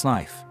went for his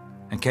life,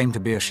 and came to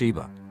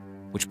Beersheba,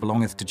 which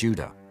belongeth to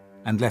Judah,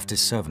 and left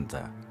his servant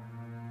there.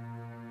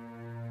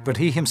 But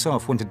he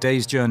himself went a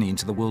day's journey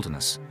into the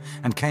wilderness,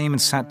 and came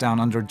and sat down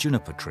under a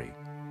juniper tree.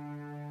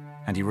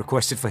 And he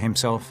requested for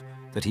himself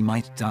that he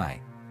might die,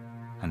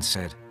 and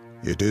said,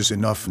 It is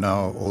enough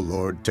now, O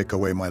Lord, take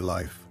away my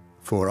life,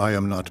 for I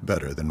am not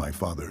better than my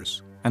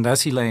fathers. And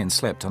as he lay and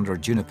slept under a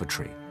juniper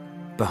tree,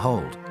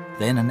 behold,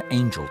 then an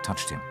angel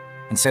touched him,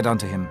 and said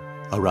unto him,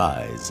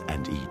 Arise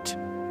and eat.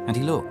 And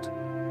he looked,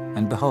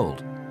 and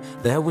behold,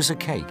 there was a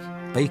cake,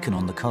 bacon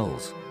on the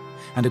coals,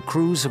 and a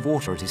cruse of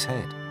water at his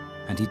head.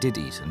 And he did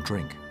eat and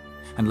drink,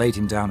 and laid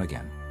him down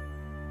again.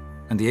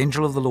 And the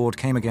angel of the Lord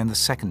came again the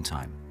 2nd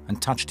time,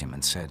 and touched him,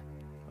 and said,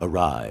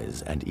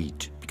 Arise and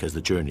eat, because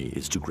the journey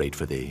is too great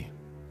for thee.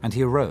 And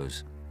he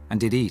arose, and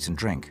did eat and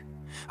drink,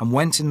 and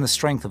went in the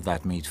strength of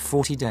that meat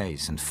 40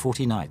 days and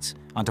 40 nights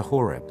unto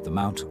Horeb, the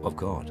mount of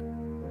God.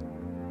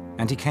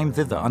 And he came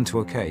thither unto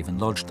a cave, and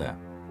lodged there.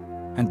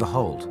 And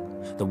behold,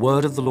 the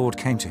word of the Lord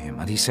came to him,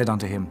 and he said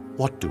unto him,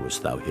 What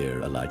doest thou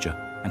here,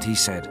 Elijah? And he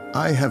said,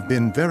 I have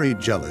been very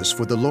jealous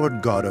for the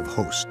Lord God of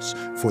hosts,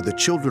 for the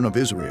children of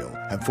Israel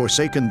have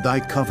forsaken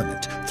thy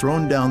covenant,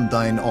 thrown down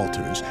thine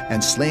altars,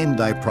 and slain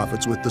thy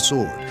prophets with the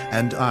sword.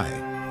 And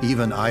I,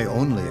 even I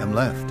only, am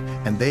left,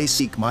 and they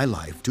seek my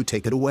life to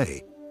take it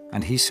away.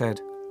 And he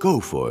said, Go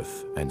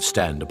forth, and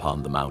stand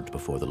upon the mount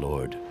before the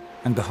Lord.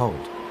 And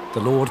behold, the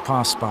Lord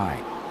passed by,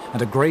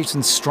 and a great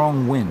and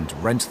strong wind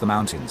rent the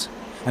mountains,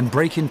 and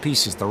brake in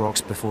pieces the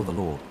rocks before the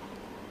Lord.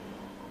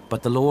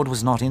 But the Lord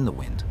was not in the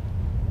wind.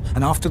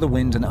 And after the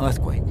wind an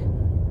earthquake.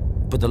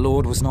 But the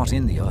Lord was not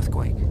in the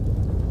earthquake.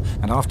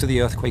 And after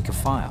the earthquake a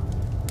fire.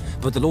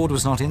 But the Lord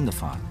was not in the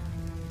fire.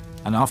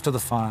 And after the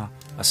fire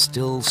a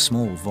still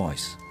small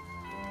voice.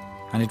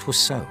 And it was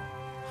so,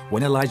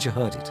 when Elijah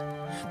heard it,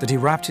 that he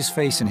wrapped his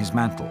face in his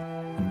mantle,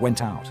 and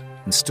went out,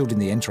 and stood in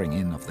the entering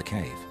in of the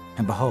cave.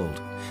 And behold,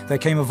 there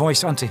came a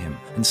voice unto him,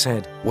 and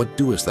said, What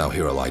doest thou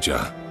here,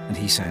 Elijah? And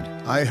he said,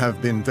 I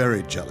have been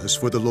very jealous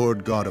for the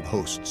Lord God of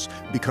hosts,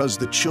 because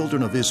the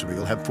children of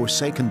Israel have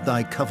forsaken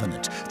thy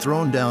covenant,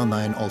 thrown down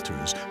thine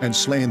altars, and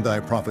slain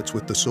thy prophets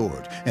with the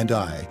sword. And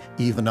I,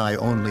 even I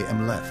only,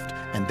 am left,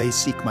 and they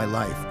seek my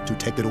life to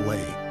take it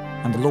away.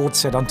 And the Lord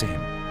said unto him,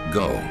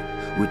 Go,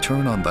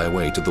 return on thy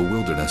way to the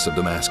wilderness of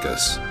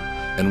Damascus,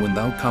 and when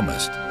thou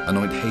comest,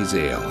 anoint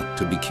Hazael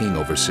to be king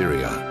over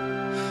Syria.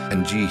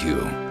 And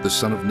Jehu, the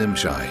son of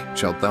Nimshi,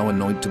 shalt thou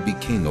anoint to be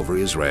king over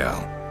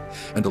Israel.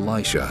 And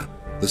Elisha,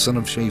 the son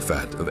of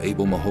Shaphat of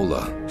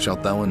Abel-Meholah,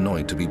 shalt thou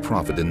anoint to be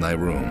prophet in thy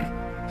room.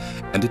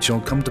 And it shall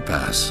come to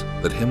pass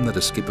that him that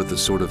escapeth the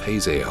sword of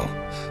Hazael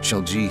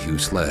shall Jehu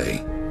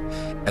slay,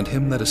 and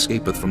him that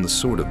escapeth from the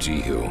sword of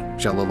Jehu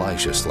shall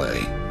Elisha slay.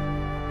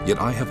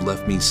 Yet I have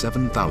left me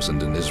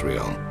 7,000 in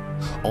Israel,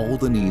 all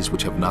the knees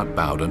which have not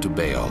bowed unto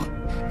Baal,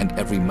 and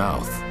every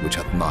mouth which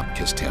hath not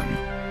kissed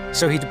him.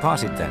 So he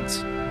departed thence,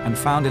 and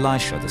found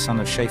Elisha the son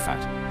of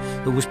Shaphat,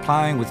 who was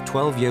plowing with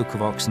 12 yoke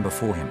of oxen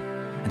before him,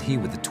 and he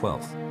with the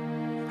 12th.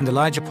 And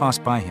Elijah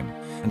passed by him,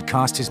 and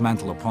cast his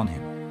mantle upon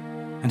him.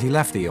 And he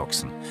left the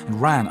oxen,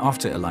 and ran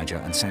after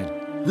Elijah, and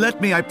said,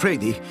 Let me, I pray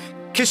thee,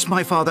 kiss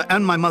my father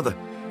and my mother,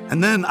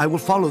 and then I will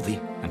follow thee.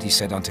 And he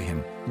said unto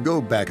him, Go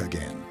back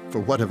again, for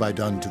what have I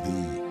done to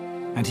thee?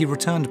 And he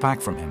returned back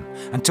from him,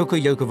 and took a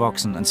yoke of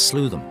oxen, and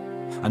slew them,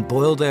 and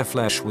boiled their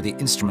flesh with the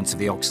instruments of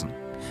the oxen,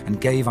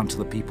 and gave unto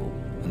the people,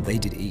 and they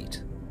did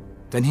eat.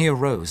 Then he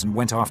arose and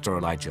went after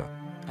Elijah,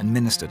 and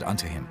ministered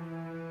unto him.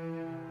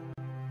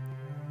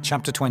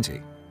 Chapter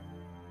 20.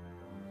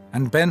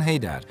 And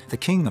Ben-Hadad, the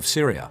king of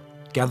Syria,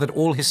 gathered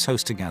all his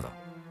host together.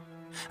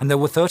 And there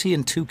were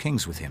 32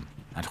 kings with him,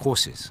 and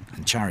horses,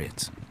 and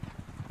chariots.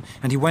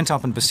 And he went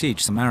up and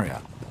besieged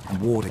Samaria,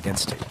 and warred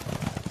against it.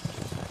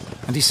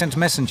 And he sent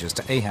messengers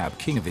to Ahab,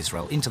 king of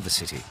Israel, into the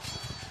city,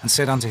 and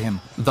said unto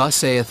him, Thus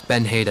saith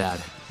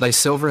Ben-Hadad, Thy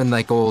silver and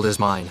thy gold is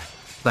mine.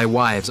 Thy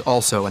wives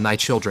also and thy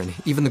children,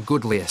 even the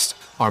goodliest,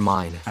 are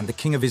mine. And the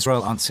king of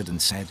Israel answered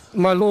and said,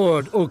 My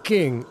lord, O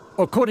king,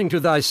 according to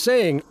thy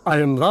saying, I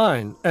am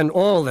thine, and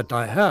all that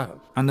I have.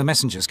 And the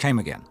messengers came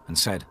again, and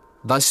said,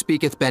 Thus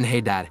speaketh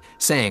Ben-Hadad,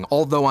 saying,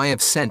 Although I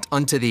have sent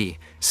unto thee,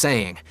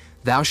 saying,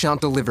 Thou shalt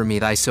deliver me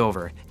thy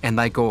silver, and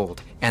thy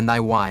gold, and thy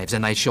wives,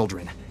 and thy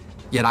children.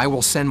 Yet I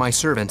will send my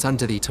servants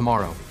unto thee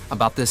tomorrow,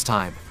 about this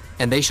time,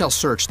 and they shall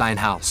search thine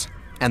house,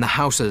 and the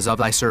houses of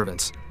thy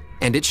servants.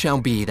 And it shall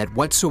be that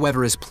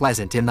whatsoever is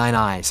pleasant in thine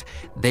eyes,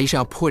 they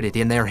shall put it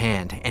in their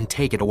hand, and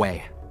take it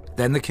away.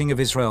 Then the king of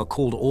Israel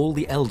called all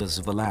the elders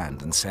of the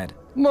land, and said,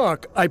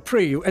 Mark, I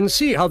pray you, and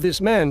see how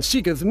this man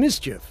seeketh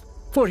mischief.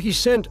 For he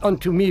sent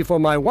unto me for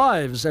my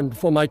wives, and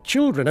for my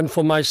children, and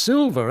for my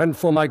silver, and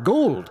for my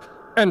gold,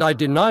 and I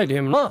denied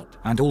him not.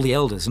 And all the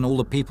elders and all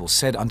the people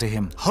said unto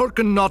him,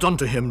 Hearken not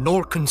unto him,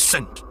 nor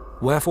consent.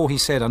 Wherefore he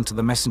said unto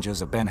the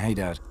messengers of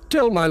Ben-Hadad,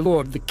 Tell my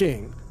lord the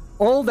king,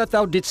 all that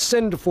thou didst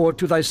send for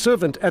to thy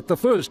servant at the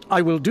first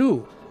I will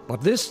do,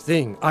 but this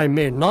thing I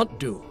may not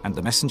do. And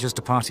the messengers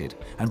departed,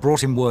 and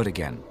brought him word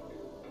again.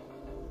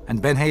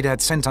 And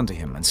Ben-Hadad sent unto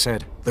him, and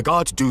said, The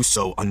gods do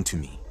so unto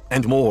me,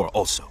 and more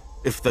also,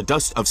 if the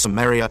dust of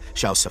Samaria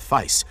shall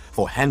suffice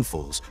for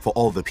handfuls for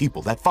all the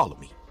people that follow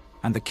me.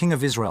 And the king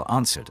of Israel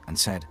answered, and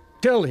said,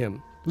 Tell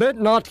him, let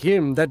not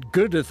him that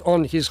girdeth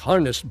on his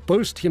harness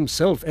boast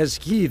himself as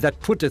he that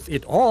putteth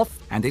it off.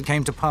 And it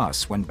came to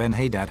pass, when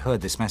Ben-Hadad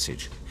heard this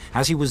message,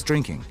 as he was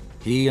drinking,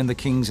 he and the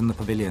kings in the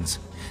pavilions,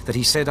 that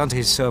he said unto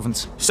his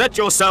servants, Set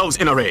yourselves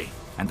in array.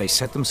 And they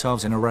set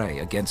themselves in array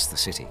against the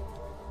city.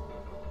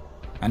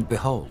 And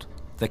behold,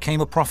 there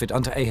came a prophet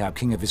unto Ahab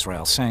king of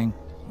Israel, saying,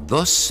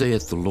 Thus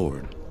saith the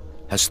Lord,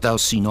 Hast thou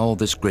seen all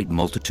this great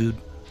multitude?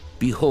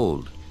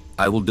 Behold,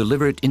 I will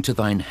deliver it into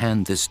thine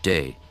hand this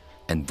day,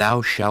 and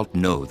thou shalt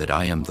know that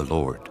I am the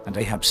Lord. And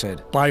Ahab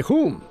said, By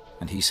whom?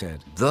 And he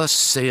said, Thus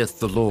saith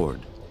the Lord,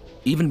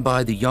 even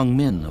by the young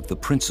men of the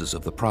princes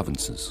of the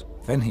provinces.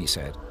 Then he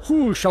said,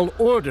 Who shall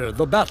order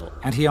the battle?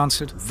 And he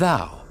answered,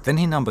 Thou. Then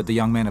he numbered the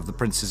young men of the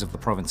princes of the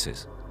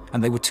provinces,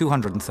 and they were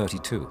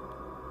 232.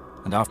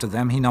 And after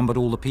them he numbered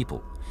all the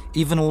people,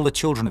 even all the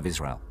children of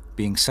Israel,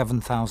 being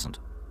 7,000.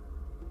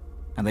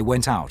 And they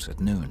went out at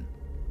noon.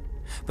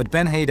 But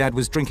Ben-Hadad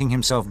was drinking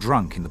himself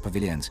drunk in the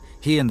pavilions,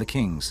 he and the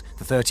kings,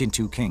 the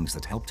 32 kings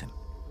that helped him.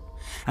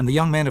 And the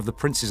young men of the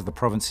princes of the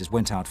provinces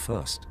went out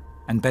first,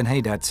 and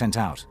Ben-Hadad sent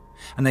out.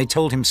 And they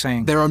told him,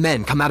 saying, There are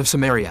men come out of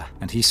Samaria.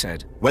 And he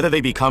said, Whether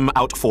they be come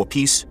out for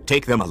peace,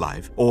 take them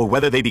alive, or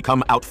whether they be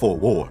come out for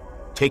war,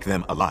 take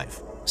them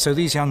alive. So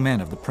these young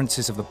men of the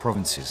princes of the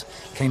provinces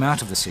came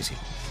out of the city,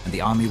 and the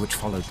army which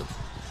followed them.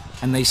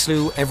 And they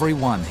slew every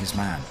one his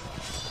man.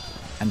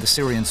 And the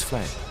Syrians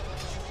fled.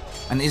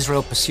 And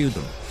Israel pursued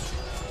them.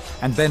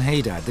 And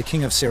Ben-Hadad, the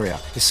king of Syria,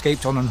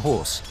 escaped on an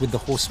horse with the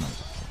horsemen.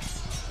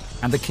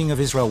 And the king of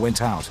Israel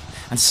went out,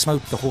 and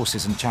smote the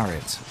horses and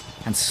chariots,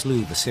 and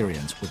slew the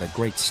Syrians with a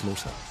great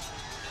slaughter.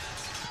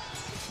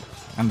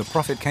 And the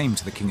prophet came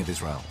to the king of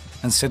Israel,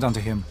 and said unto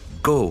him,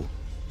 Go,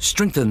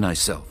 strengthen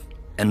thyself,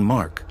 and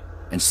mark,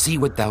 and see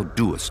what thou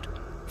doest.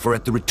 For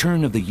at the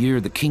return of the year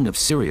the king of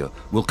Syria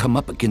will come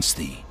up against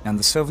thee. And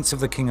the servants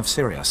of the king of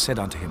Syria said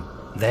unto him,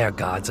 Their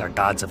gods are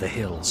gods of the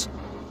hills.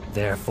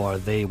 Therefore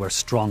they were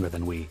stronger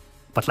than we.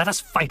 But let us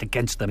fight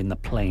against them in the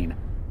plain,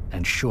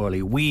 and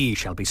surely we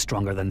shall be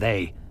stronger than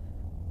they.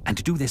 And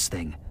to do this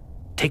thing,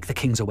 take the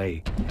kings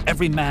away,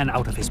 every man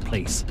out of his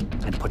place,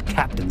 and put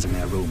captains in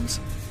their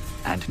rooms.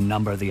 And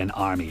number thee an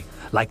army,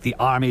 like the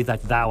army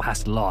that thou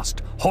hast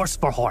lost, horse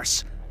for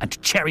horse, and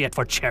chariot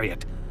for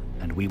chariot.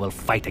 And we will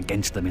fight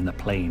against them in the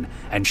plain,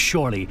 and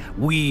surely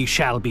we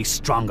shall be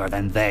stronger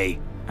than they.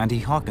 And he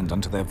hearkened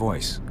unto their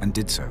voice, and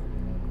did so.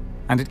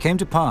 And it came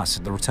to pass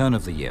at the return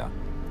of the year,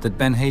 that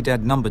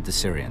Benhadad numbered the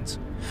Syrians,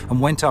 and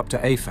went up to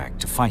Aphek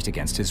to fight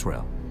against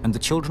Israel. And the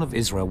children of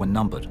Israel were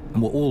numbered,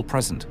 and were all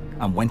present,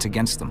 and went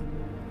against them.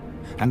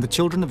 And the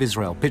children of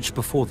Israel pitched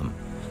before them,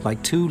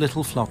 like two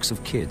little flocks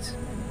of kids.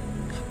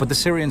 But the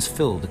Syrians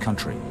filled the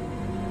country.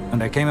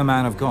 And there came a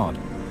man of God,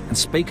 and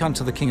spake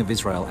unto the king of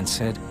Israel, and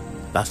said,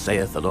 Thus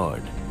saith the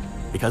Lord,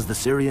 because the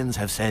Syrians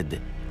have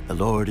said, The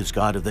Lord is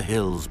God of the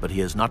hills, but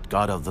he is not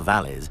God of the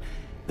valleys.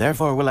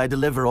 Therefore will I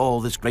deliver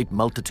all this great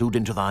multitude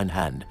into thine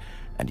hand,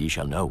 and ye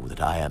shall know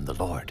that I am the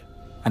Lord.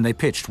 And they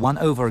pitched one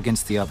over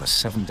against the other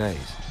 7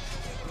 days.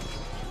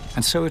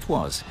 And so it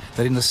was,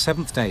 that in the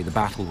 7th day the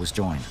battle was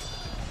joined.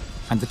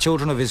 And the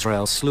children of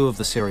Israel slew of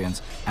the Syrians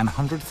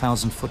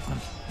 100,000 footmen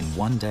in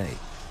 1 day.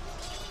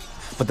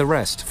 But the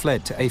rest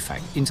fled to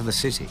Aphek into the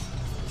city.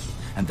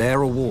 And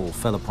there a wall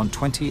fell upon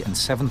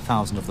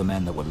 27,000 of the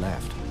men that were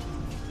left.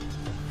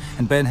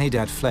 And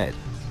Benhadad fled,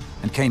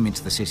 and came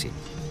into the city,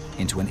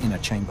 into an inner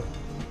chamber.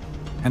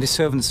 And his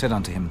servants said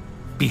unto him,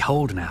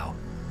 Behold now,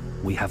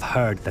 we have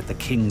heard that the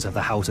kings of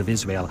the house of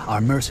Israel are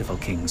merciful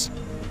kings.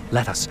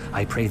 Let us,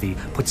 I pray thee,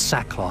 put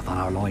sackcloth on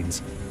our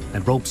loins,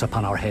 and ropes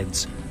upon our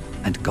heads,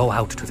 and go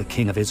out to the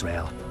king of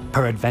Israel.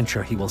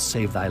 Peradventure he will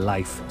save thy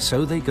life.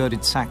 So they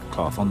girded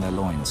sackcloth on their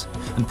loins,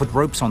 and put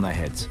ropes on their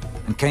heads,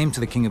 and came to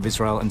the king of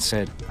Israel, and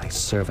said, Thy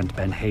servant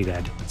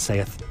Benhadad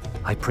saith,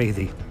 I pray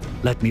thee,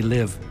 let me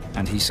live.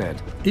 And he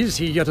said, Is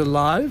he yet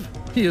alive?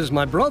 He is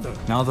my brother.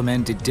 Now the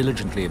men did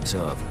diligently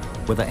observe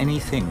whether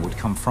anything would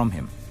come from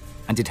him,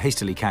 and did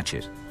hastily catch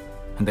it.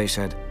 And they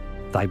said,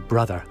 Thy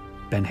brother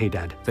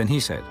Benhadad. Then he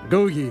said,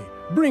 Go ye,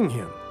 bring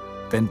him.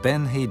 Then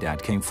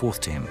Benhadad came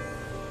forth to him,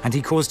 and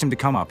he caused him to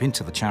come up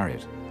into the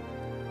chariot.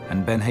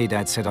 And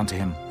Benhadad said unto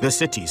him, The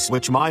cities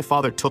which my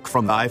father took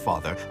from thy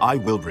father I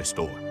will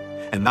restore,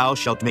 and thou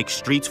shalt make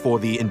streets for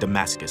thee in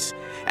Damascus,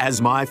 as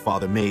my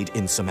father made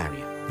in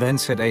Samaria. Then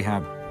said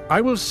Ahab, I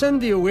will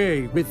send thee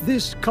away with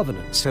this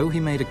covenant. So he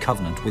made a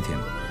covenant with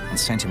him, and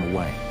sent him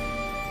away.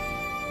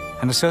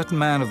 And a certain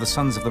man of the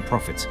sons of the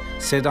prophets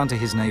said unto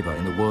his neighbor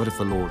in the word of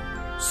the Lord,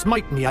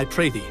 Smite me, I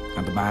pray thee.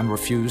 And the man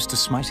refused to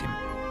smite him.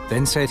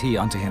 Then said he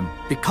unto him,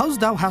 Because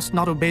thou hast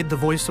not obeyed the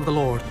voice of the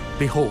Lord,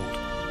 behold,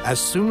 as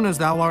soon as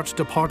thou art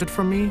departed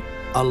from me,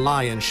 a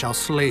lion shall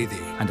slay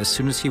thee. And as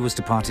soon as he was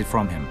departed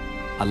from him,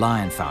 a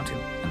lion found him,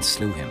 and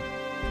slew him.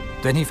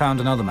 Then he found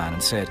another man,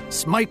 and said,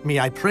 Smite me,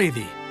 I pray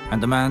thee.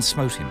 And the man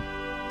smote him,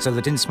 so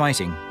that in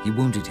smiting he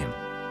wounded him.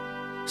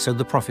 So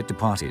the prophet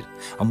departed,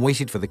 and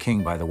waited for the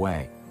king by the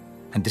way,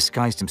 and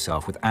disguised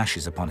himself with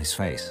ashes upon his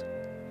face.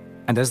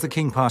 And as the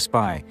king passed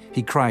by,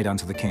 he cried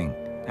unto the king,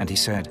 and he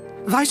said,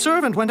 Thy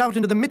servant went out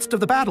into the midst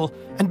of the battle,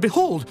 and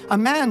behold, a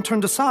man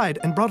turned aside,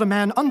 and brought a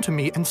man unto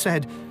me, and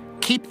said,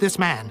 Keep this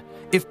man.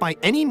 If by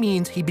any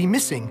means he be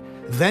missing,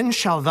 then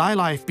shall thy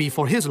life be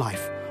for his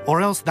life,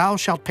 or else thou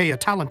shalt pay a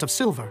talent of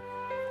silver.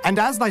 And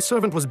as thy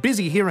servant was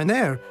busy here and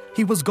there,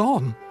 he was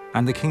gone.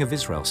 And the king of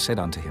Israel said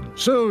unto him,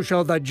 So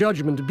shall thy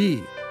judgment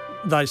be.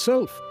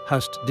 Thyself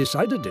hast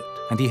decided it.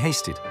 And he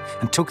hasted,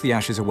 and took the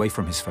ashes away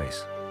from his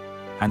face.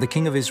 And the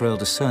king of Israel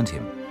discerned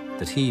him,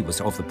 that he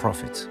was of the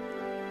prophets.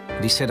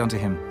 And he said unto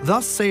him,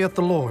 Thus saith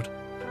the Lord,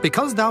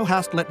 Because thou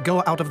hast let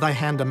go out of thy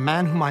hand a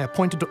man whom I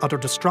appointed to utter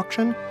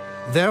destruction,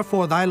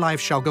 therefore thy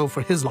life shall go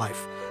for his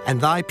life,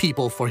 and thy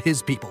people for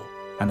his people.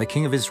 And the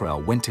king of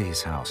Israel went to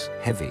his house,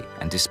 heavy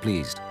and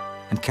displeased,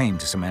 and came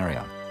to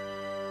Samaria.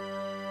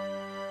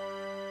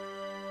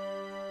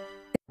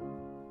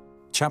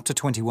 Chapter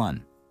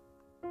 21.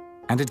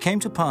 And it came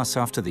to pass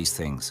after these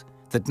things,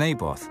 that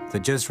Naboth the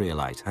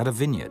Jezreelite had a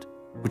vineyard,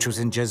 which was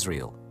in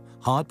Jezreel,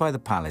 hard by the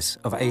palace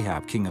of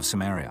Ahab king of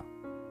Samaria.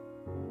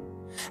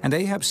 And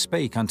Ahab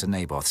spake unto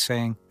Naboth,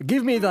 saying,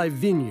 Give me thy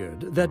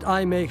vineyard, that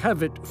I may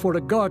have it for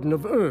a garden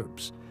of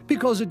herbs,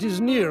 because it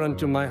is near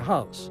unto my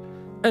house.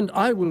 And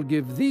I will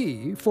give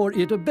thee for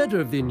it a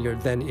better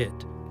vineyard than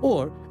it.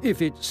 Or,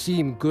 if it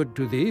seem good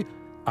to thee,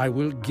 I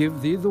will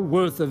give thee the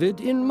worth of it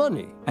in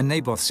money. And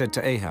Naboth said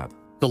to Ahab,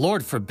 The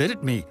Lord forbid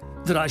it me,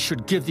 that I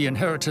should give the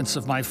inheritance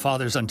of my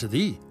fathers unto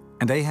thee.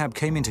 And Ahab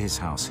came into his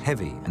house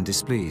heavy and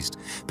displeased,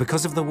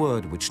 because of the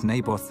word which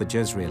Naboth the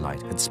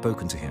Jezreelite had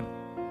spoken to him.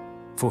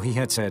 For he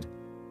had said,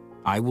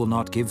 I will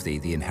not give thee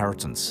the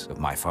inheritance of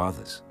my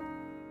fathers.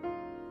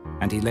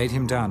 And he laid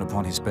him down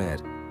upon his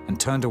bed, and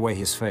turned away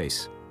his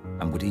face,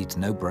 and would eat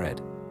no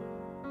bread.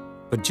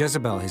 But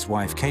Jezebel his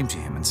wife came to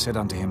him, and said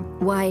unto him,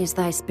 Why is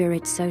thy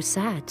spirit so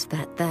sad,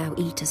 that thou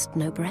eatest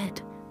no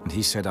bread? And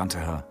he said unto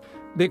her,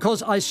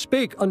 Because I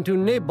spake unto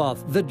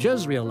Naboth the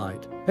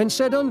Jezreelite, and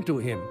said unto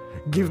him,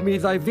 Give me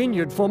thy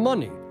vineyard for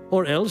money,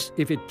 or else,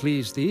 if it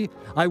please thee,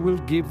 I will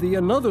give thee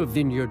another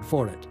vineyard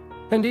for it.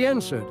 And he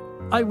answered,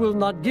 I will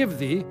not give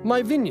thee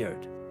my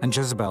vineyard. And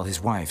Jezebel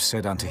his wife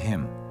said unto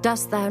him,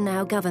 Dost thou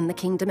now govern the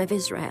kingdom of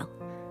Israel?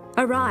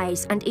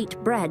 Arise and eat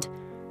bread,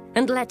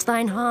 and let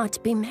thine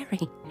heart be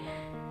merry.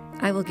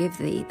 I will give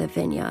thee the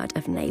vineyard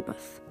of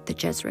Naboth the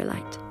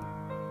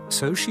Jezreelite.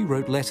 So she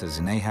wrote letters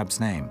in Ahab's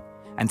name,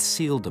 and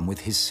sealed them with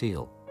his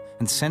seal,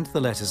 and sent the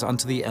letters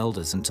unto the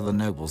elders and to the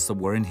nobles that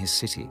were in his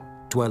city,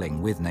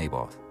 dwelling with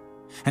Naboth.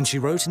 And she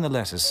wrote in the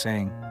letters,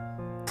 saying,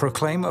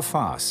 Proclaim a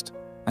fast,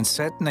 and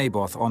set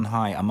Naboth on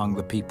high among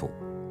the people,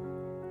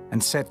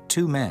 and set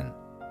 2 men,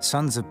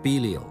 sons of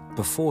Belial,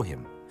 before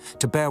him,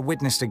 to bear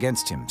witness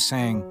against him,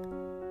 saying,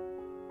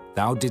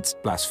 Thou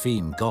didst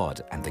blaspheme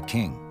God and the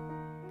king.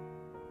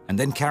 And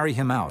then carry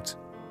him out,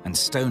 and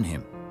stone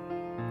him,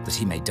 that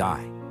he may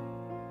die.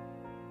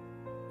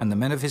 And the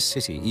men of his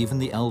city, even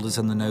the elders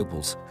and the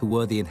nobles, who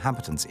were the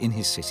inhabitants in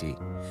his city,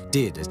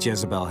 did as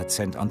Jezebel had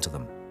sent unto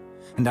them,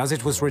 and as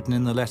it was written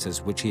in the letters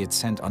which he had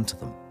sent unto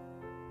them.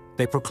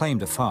 They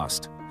proclaimed a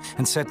fast,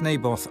 and set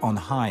Naboth on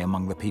high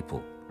among the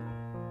people.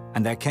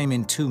 And there came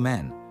in 2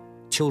 men,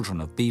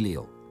 children of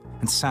Belial,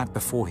 and sat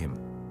before him.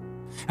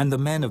 And the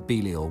men of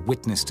Belial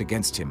witnessed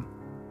against him,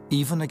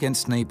 even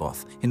against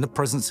Naboth, in the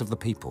presence of the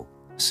people,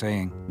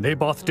 saying,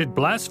 Naboth did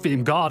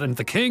blaspheme God and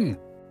the king.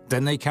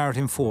 Then they carried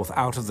him forth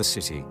out of the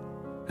city,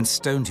 and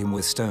stoned him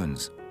with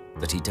stones,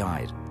 that he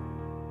died.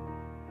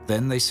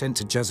 Then they sent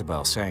to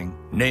Jezebel, saying,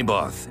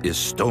 Naboth is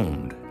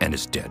stoned and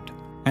is dead.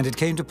 And it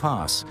came to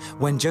pass,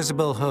 when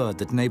Jezebel heard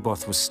that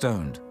Naboth was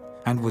stoned,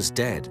 and was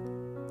dead,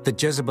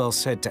 that Jezebel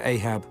said to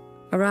Ahab,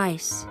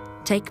 Arise,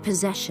 take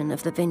possession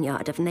of the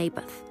vineyard of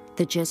Naboth,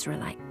 the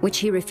Jezreelite, which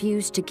he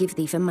refused to give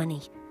thee for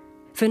money.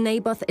 For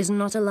Naboth is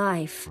not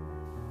alive,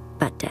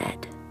 but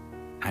dead.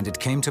 And it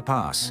came to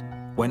pass,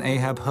 when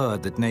Ahab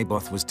heard that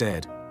Naboth was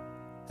dead,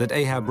 that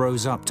Ahab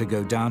rose up to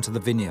go down to the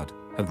vineyard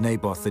of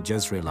Naboth the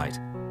Jezreelite,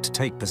 to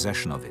take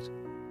possession of it.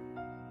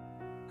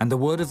 And the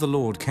word of the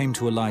Lord came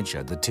to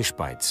Elijah the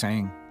Tishbite,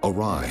 saying,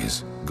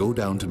 Arise, go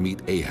down to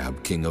meet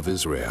Ahab king of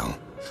Israel,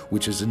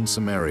 which is in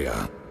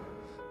Samaria.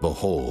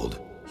 Behold,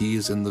 he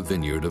is in the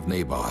vineyard of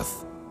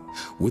Naboth,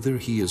 whither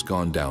he is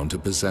gone down to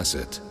possess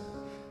it.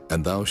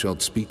 And thou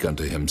shalt speak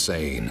unto him,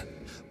 saying,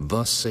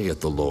 Thus saith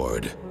the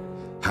Lord,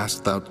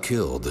 Hast thou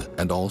killed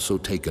and also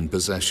taken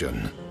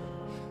possession?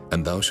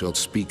 And thou shalt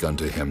speak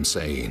unto him,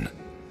 saying,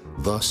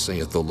 Thus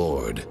saith the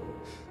Lord,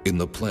 In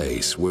the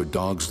place where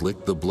dogs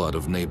lick the blood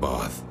of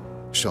Naboth,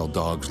 shall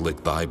dogs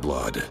lick thy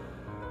blood,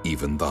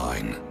 even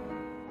thine.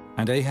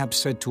 And Ahab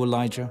said to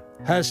Elijah,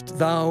 Hast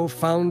thou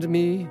found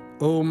me,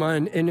 O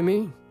mine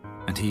enemy?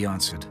 And he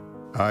answered,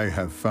 I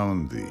have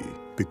found thee,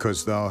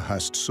 because thou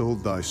hast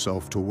sold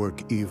thyself to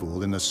work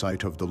evil in the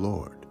sight of the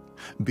Lord.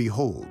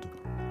 Behold,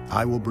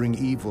 I will bring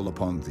evil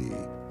upon thee,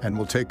 and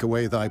will take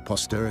away thy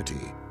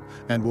posterity,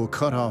 and will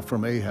cut off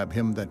from Ahab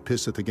him that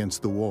pisseth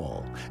against the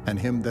wall, and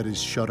him that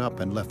is shut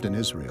up and left in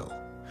Israel,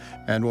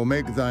 and will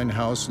make thine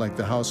house like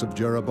the house of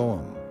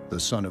Jeroboam, the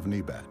son of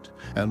Nebat,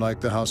 and like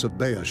the house of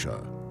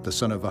Baasha, the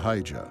son of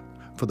Ahijah,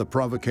 for the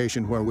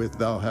provocation wherewith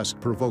thou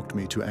hast provoked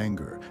me to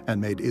anger, and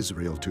made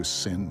Israel to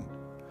sin.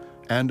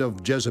 And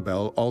of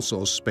Jezebel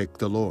also spake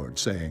the Lord,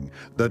 saying,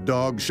 The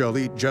dog shall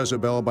eat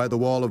Jezebel by the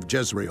wall of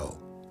Jezreel.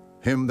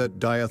 Him that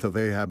dieth of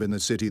Ahab in the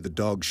city the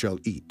dog shall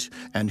eat,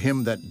 and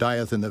him that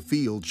dieth in the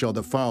field shall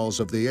the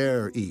fowls of the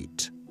air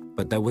eat.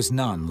 But there was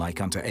none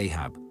like unto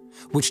Ahab,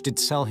 which did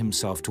sell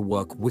himself to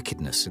work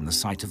wickedness in the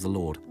sight of the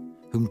Lord,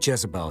 whom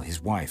Jezebel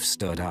his wife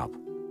stirred up.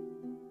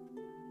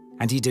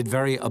 And he did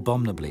very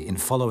abominably in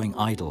following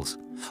idols,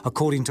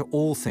 according to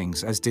all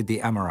things as did the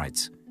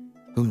Amorites,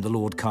 whom the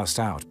Lord cast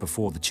out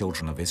before the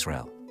children of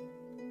Israel.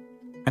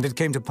 And it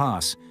came to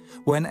pass,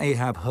 when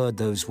Ahab heard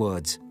those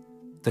words,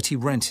 that he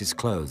rent his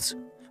clothes,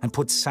 and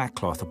put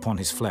sackcloth upon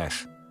his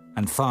flesh,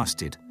 and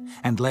fasted,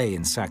 and lay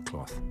in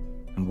sackcloth,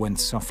 and went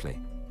softly.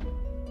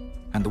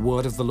 And the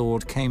word of the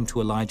Lord came to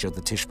Elijah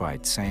the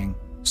Tishbite, saying,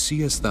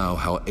 Seest thou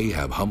how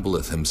Ahab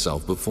humbleth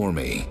himself before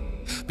me?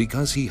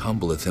 Because he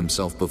humbleth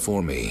himself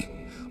before me,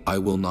 I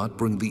will not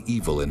bring the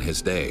evil in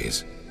his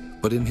days,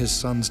 but in his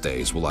son's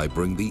days will I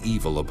bring the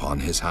evil upon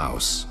his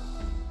house.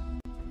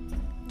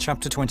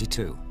 Chapter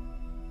 22.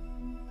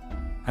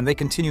 And they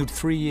continued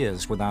 3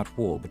 years without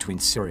war between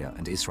Syria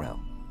and Israel.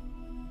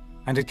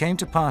 And it came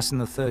to pass in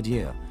the 3rd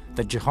year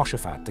that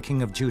Jehoshaphat the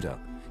king of Judah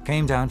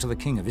came down to the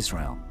king of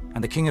Israel.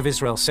 And the king of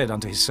Israel said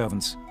unto his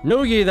servants,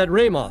 Know ye that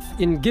Ramoth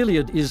in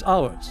Gilead is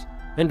ours,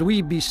 and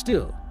we be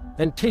still,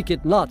 and take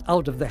it not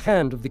out of the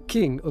hand of the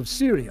king of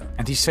Syria.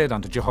 And he said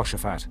unto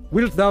Jehoshaphat,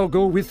 Wilt thou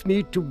go with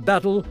me to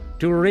battle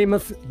to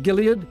Ramoth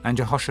Gilead? And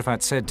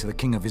Jehoshaphat said to the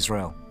king of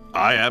Israel,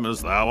 I am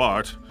as thou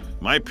art,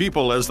 my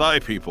people as thy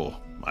people,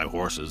 my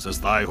horses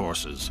as thy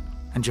horses.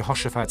 And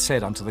Jehoshaphat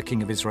said unto the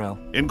king of Israel,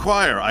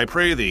 Inquire, I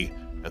pray thee,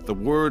 at the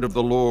word of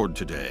the Lord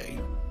today.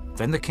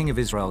 Then the king of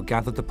Israel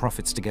gathered the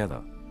prophets together,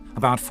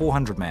 about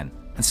 400 men,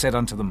 and said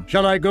unto them,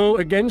 Shall I go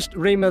against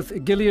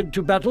Ramoth Gilead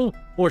to battle,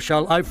 or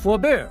shall I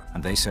forbear?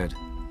 And they said,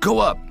 Go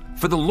up,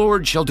 for the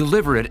Lord shall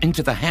deliver it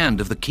into the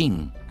hand of the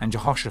king. And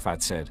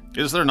Jehoshaphat said,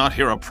 Is there not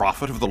here a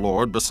prophet of the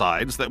Lord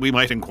besides, that we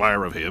might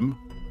inquire of him?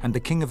 And the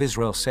king of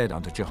Israel said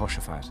unto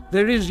Jehoshaphat,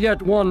 There is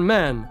yet one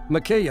man,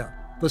 Micaiah,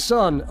 the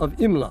son of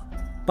Imlah,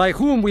 by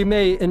whom we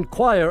may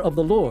inquire of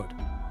the Lord.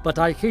 But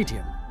I hate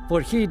him, for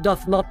he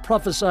doth not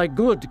prophesy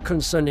good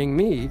concerning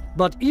me,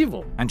 but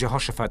evil. And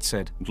Jehoshaphat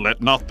said,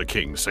 Let not the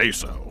king say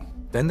so.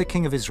 Then the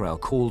king of Israel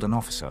called an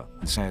officer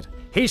and said,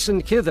 Hasten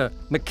hither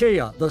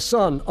Micaiah the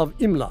son of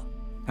Imlah.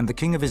 And the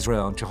king of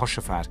Israel and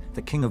Jehoshaphat,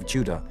 the king of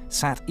Judah,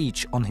 sat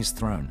each on his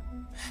throne,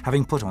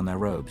 having put on their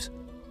robes,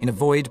 in a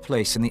void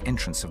place in the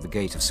entrance of the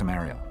gate of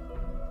Samaria.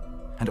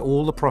 And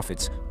all the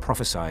prophets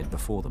prophesied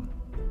before them.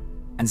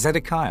 And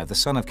Zedekiah the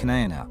son of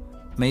Kenaniah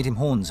made him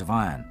horns of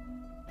iron.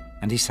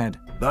 And he said,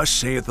 Thus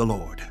saith the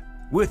Lord,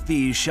 with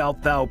these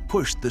shalt thou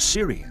push the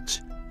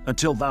Syrians,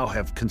 until thou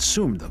have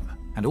consumed them.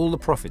 And all the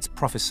prophets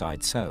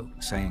prophesied so,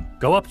 saying,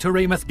 Go up to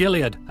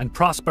Ramoth-Gilead and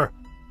prosper,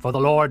 for the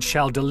Lord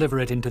shall deliver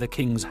it into the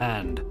king's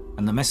hand.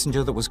 And the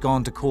messenger that was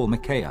gone to call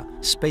Micaiah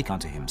spake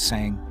unto him,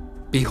 saying,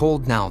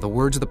 Behold now, the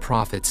words of the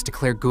prophets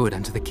declare good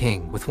unto the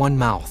king with one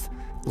mouth.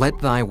 Let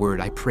thy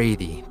word, I pray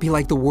thee, be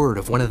like the word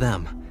of one of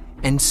them,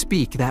 and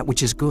speak that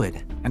which is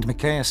good. And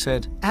Micaiah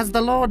said, As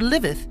the Lord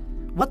liveth,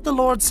 what the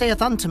Lord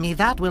saith unto me,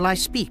 that will I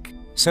speak.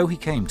 So he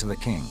came to the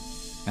king.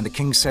 And the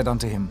king said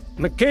unto him,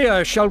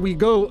 Micaiah, shall we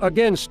go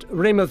against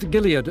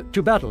Ramoth-Gilead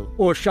to battle,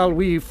 or shall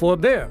we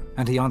forbear?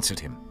 And he answered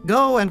him,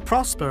 Go and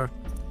prosper,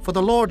 for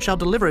the Lord shall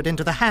deliver it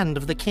into the hand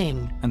of the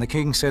king. And the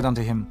king said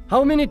unto him,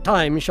 How many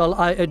times shall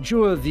I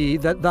adjure thee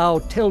that thou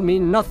tell me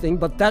nothing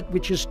but that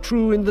which is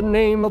true in the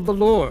name of the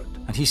Lord?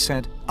 And he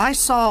said, I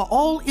saw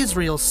all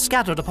Israel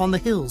scattered upon the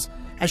hills,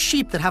 as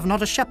sheep that have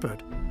not a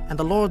shepherd. And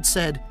the Lord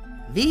said,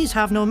 These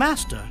have no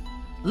master.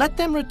 Let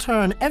them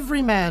return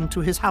every man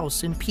to his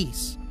house in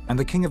peace. And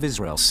the king of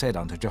Israel said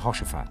unto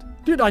Jehoshaphat,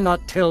 Did I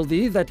not tell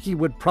thee that he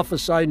would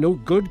prophesy no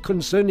good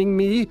concerning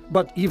me,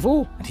 but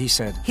evil? And he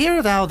said,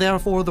 Hear thou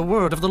therefore the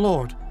word of the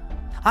Lord.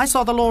 I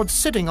saw the Lord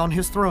sitting on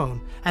his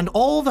throne, and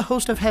all the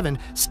host of heaven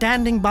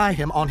standing by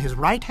him on his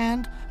right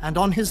hand and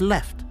on his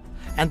left.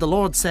 And the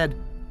Lord said,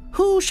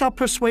 Who shall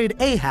persuade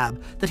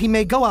Ahab that he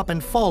may go up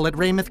and fall at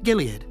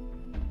Ramoth-Gilead?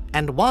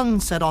 And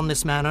one said on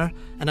this manner,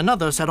 and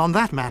another said on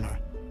that manner.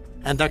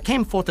 And there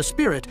came forth a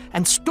spirit,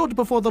 and stood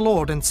before the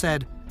Lord, and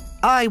said,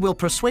 I will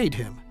persuade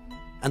him.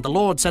 And the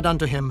Lord said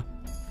unto him,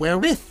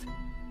 Wherewith?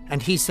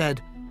 And he said,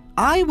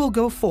 I will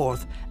go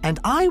forth, and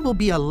I will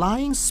be a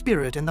lying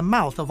spirit in the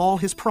mouth of all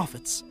his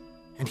prophets.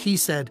 And he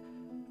said,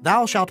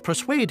 Thou shalt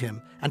persuade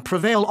him, and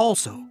prevail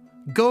also.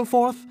 Go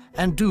forth,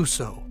 and do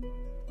so.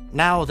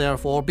 Now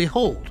therefore,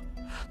 behold,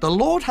 the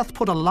Lord hath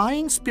put a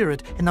lying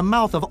spirit in the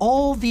mouth of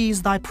all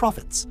these thy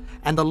prophets,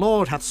 and the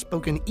Lord hath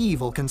spoken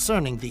evil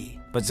concerning thee.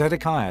 But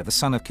Zedekiah the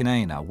son of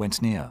Kenaniah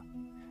went near,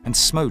 and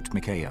smote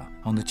Micaiah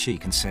on the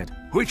cheek, and said,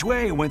 Which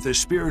way went the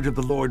Spirit of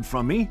the Lord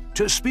from me,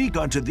 to speak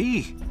unto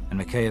thee? And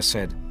Micaiah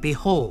said,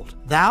 Behold,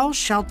 thou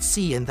shalt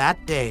see in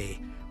that day,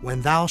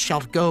 when thou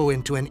shalt go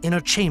into an inner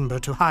chamber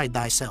to hide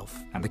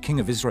thyself. And the king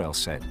of Israel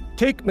said,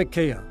 Take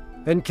Micaiah,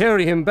 and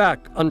carry him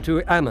back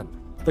unto Ammon,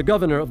 the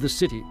governor of the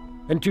city,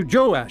 and to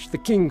Joash the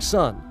king's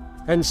son,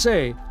 and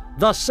say,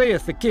 Thus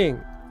saith the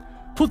king,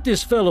 Put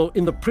this fellow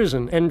in the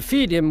prison, and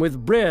feed him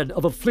with bread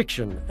of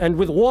affliction, and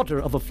with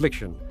water of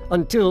affliction,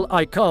 until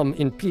I come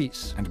in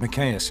peace. And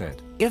Micaiah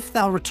said, If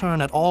thou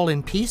return at all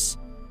in peace,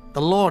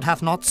 the Lord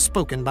hath not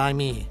spoken by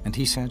me. And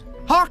he said,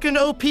 Hearken,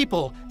 O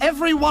people,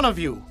 every one of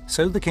you.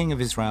 So the king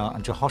of Israel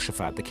and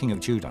Jehoshaphat the king of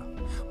Judah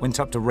went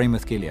up to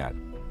Ramoth-Gilead.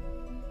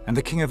 And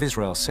the king of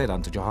Israel said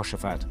unto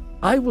Jehoshaphat,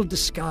 I will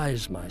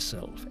disguise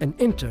myself, and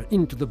enter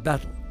into the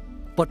battle,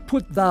 but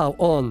put thou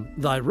on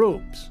thy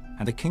robes.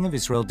 And the king of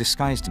Israel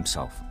disguised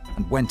himself,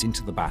 and went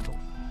into the battle.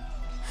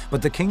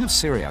 But the king of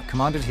Syria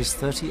commanded his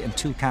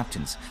 32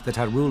 captains that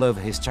had rule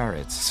over his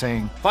chariots,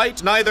 saying,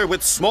 Fight neither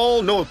with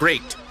small nor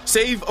great,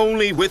 save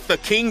only with the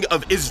king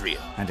of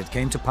Israel. And it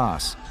came to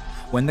pass,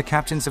 when the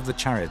captains of the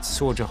chariots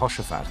saw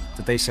Jehoshaphat,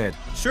 that they said,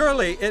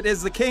 Surely it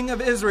is the king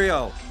of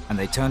Israel. And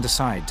they turned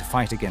aside to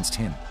fight against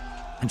him.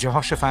 And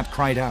Jehoshaphat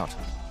cried out.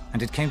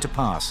 And it came to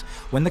pass,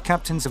 when the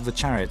captains of the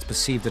chariots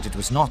perceived that it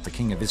was not the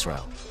king of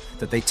Israel,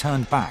 that they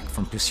turned back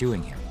from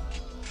pursuing him.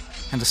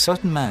 And a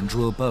certain man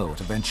drew a bow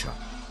at a venture,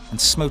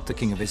 and smote the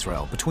king of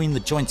Israel between the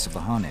joints of the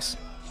harness.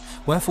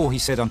 Wherefore he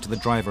said unto the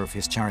driver of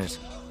his chariot,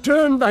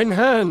 Turn thine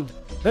hand,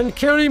 and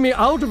carry me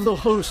out of the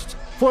host,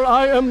 for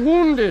I am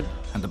wounded.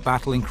 And the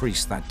battle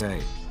increased that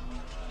day.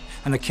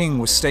 And the king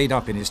was stayed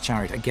up in his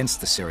chariot against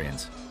the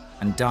Syrians,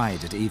 and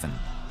died at even.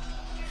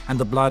 And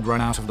the blood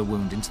ran out of the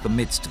wound into the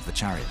midst of the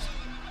chariot.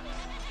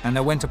 And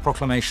there went a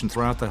proclamation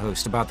throughout the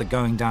host about the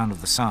going down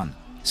of the sun,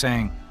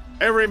 saying,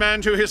 Every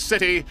man to his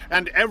city,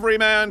 and every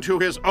man to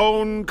his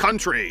own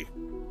country.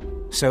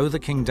 So the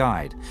king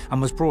died, and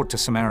was brought to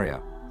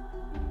Samaria.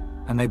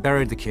 And they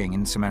buried the king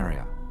in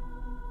Samaria.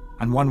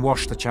 And one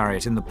washed the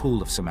chariot in the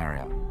pool of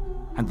Samaria,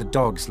 and the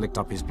dogs licked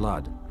up his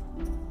blood.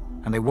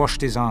 And they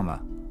washed his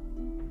armor,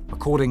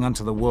 according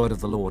unto the word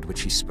of the Lord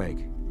which he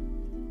spake.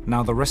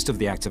 Now the rest of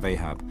the acts of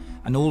Ahab,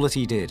 and all that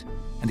he did,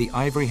 and the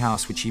ivory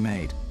house which he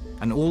made,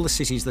 and all the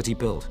cities that he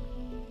built,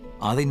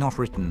 are they not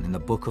written in the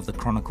book of the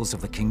Chronicles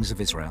of the kings of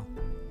Israel?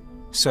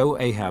 So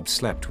Ahab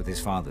slept with his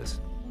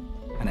fathers,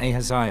 and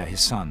Ahaziah his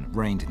son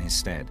reigned in his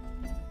stead.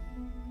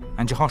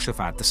 And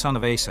Jehoshaphat the son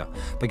of Asa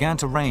began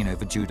to reign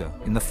over Judah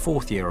in the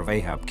 4th year of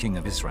Ahab king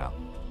of Israel.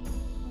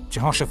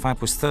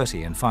 Jehoshaphat was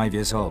 35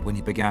 years old when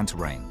he began to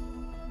reign,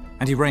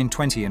 And he reigned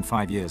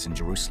 25 years in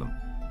Jerusalem.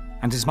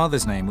 And his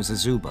mother's name was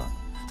Azubah,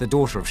 the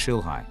daughter of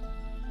Shilhi.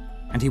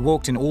 And he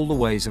walked in all the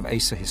ways of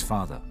Asa his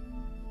father.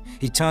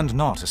 He turned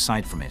not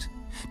aside from it,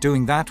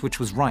 doing that which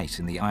was right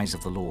in the eyes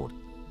of the Lord.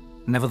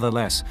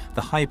 Nevertheless,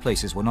 the high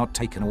places were not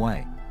taken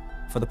away,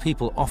 for the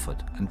people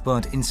offered and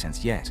burnt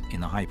incense yet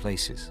in the high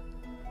places.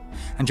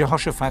 And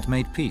Jehoshaphat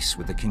made peace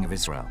with the king of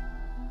Israel.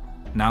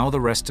 Now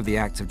the rest of the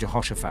acts of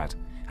Jehoshaphat,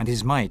 and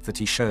his might that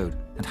he showed,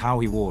 and how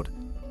he warred,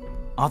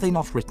 are they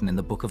not written in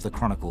the book of the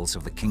Chronicles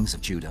of the kings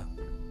of Judah?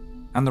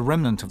 And the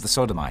remnant of the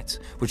Sodomites,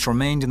 which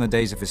remained in the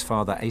days of his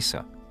father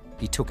Asa,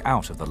 he took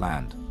out of the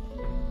land.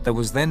 There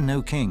was then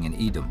no king in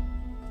Edom.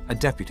 A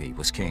deputy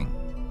was king.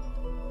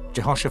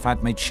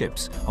 Jehoshaphat made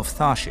ships of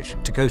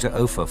Tharshish to go to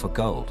Ophir for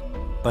gold.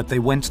 But they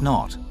went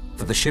not,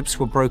 for the ships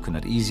were broken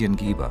at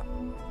Ezion-Geber.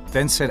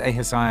 Then said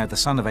Ahaziah the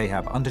son of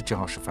Ahab unto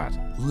Jehoshaphat,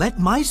 Let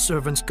my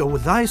servants go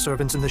with thy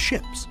servants in the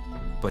ships.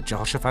 But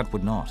Jehoshaphat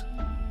would not.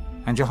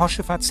 And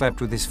Jehoshaphat slept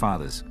with his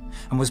fathers,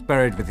 and was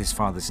buried with his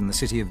fathers in the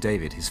city of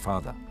David his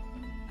father.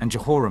 And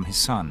Jehoram his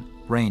son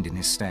reigned in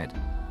his stead.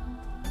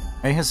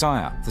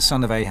 Ahaziah the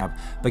son of Ahab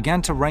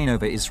began to reign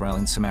over Israel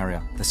in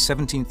Samaria the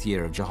 17th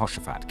year of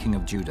Jehoshaphat king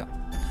of Judah,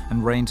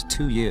 and reigned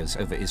 2 years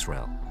over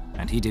Israel.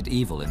 And he did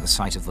evil in the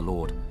sight of the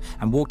Lord,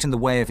 and walked in the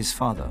way of his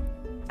father,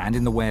 and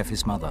in the way of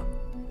his mother,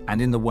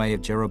 and in the way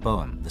of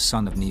Jeroboam the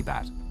son of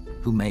Nebat,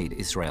 who made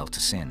Israel to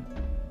sin.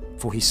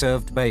 For he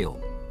served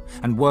Baal,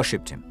 and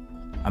worshipped him,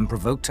 and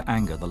provoked to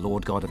anger the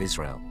Lord God of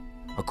Israel,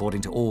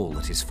 according to all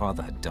that his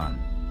father had done.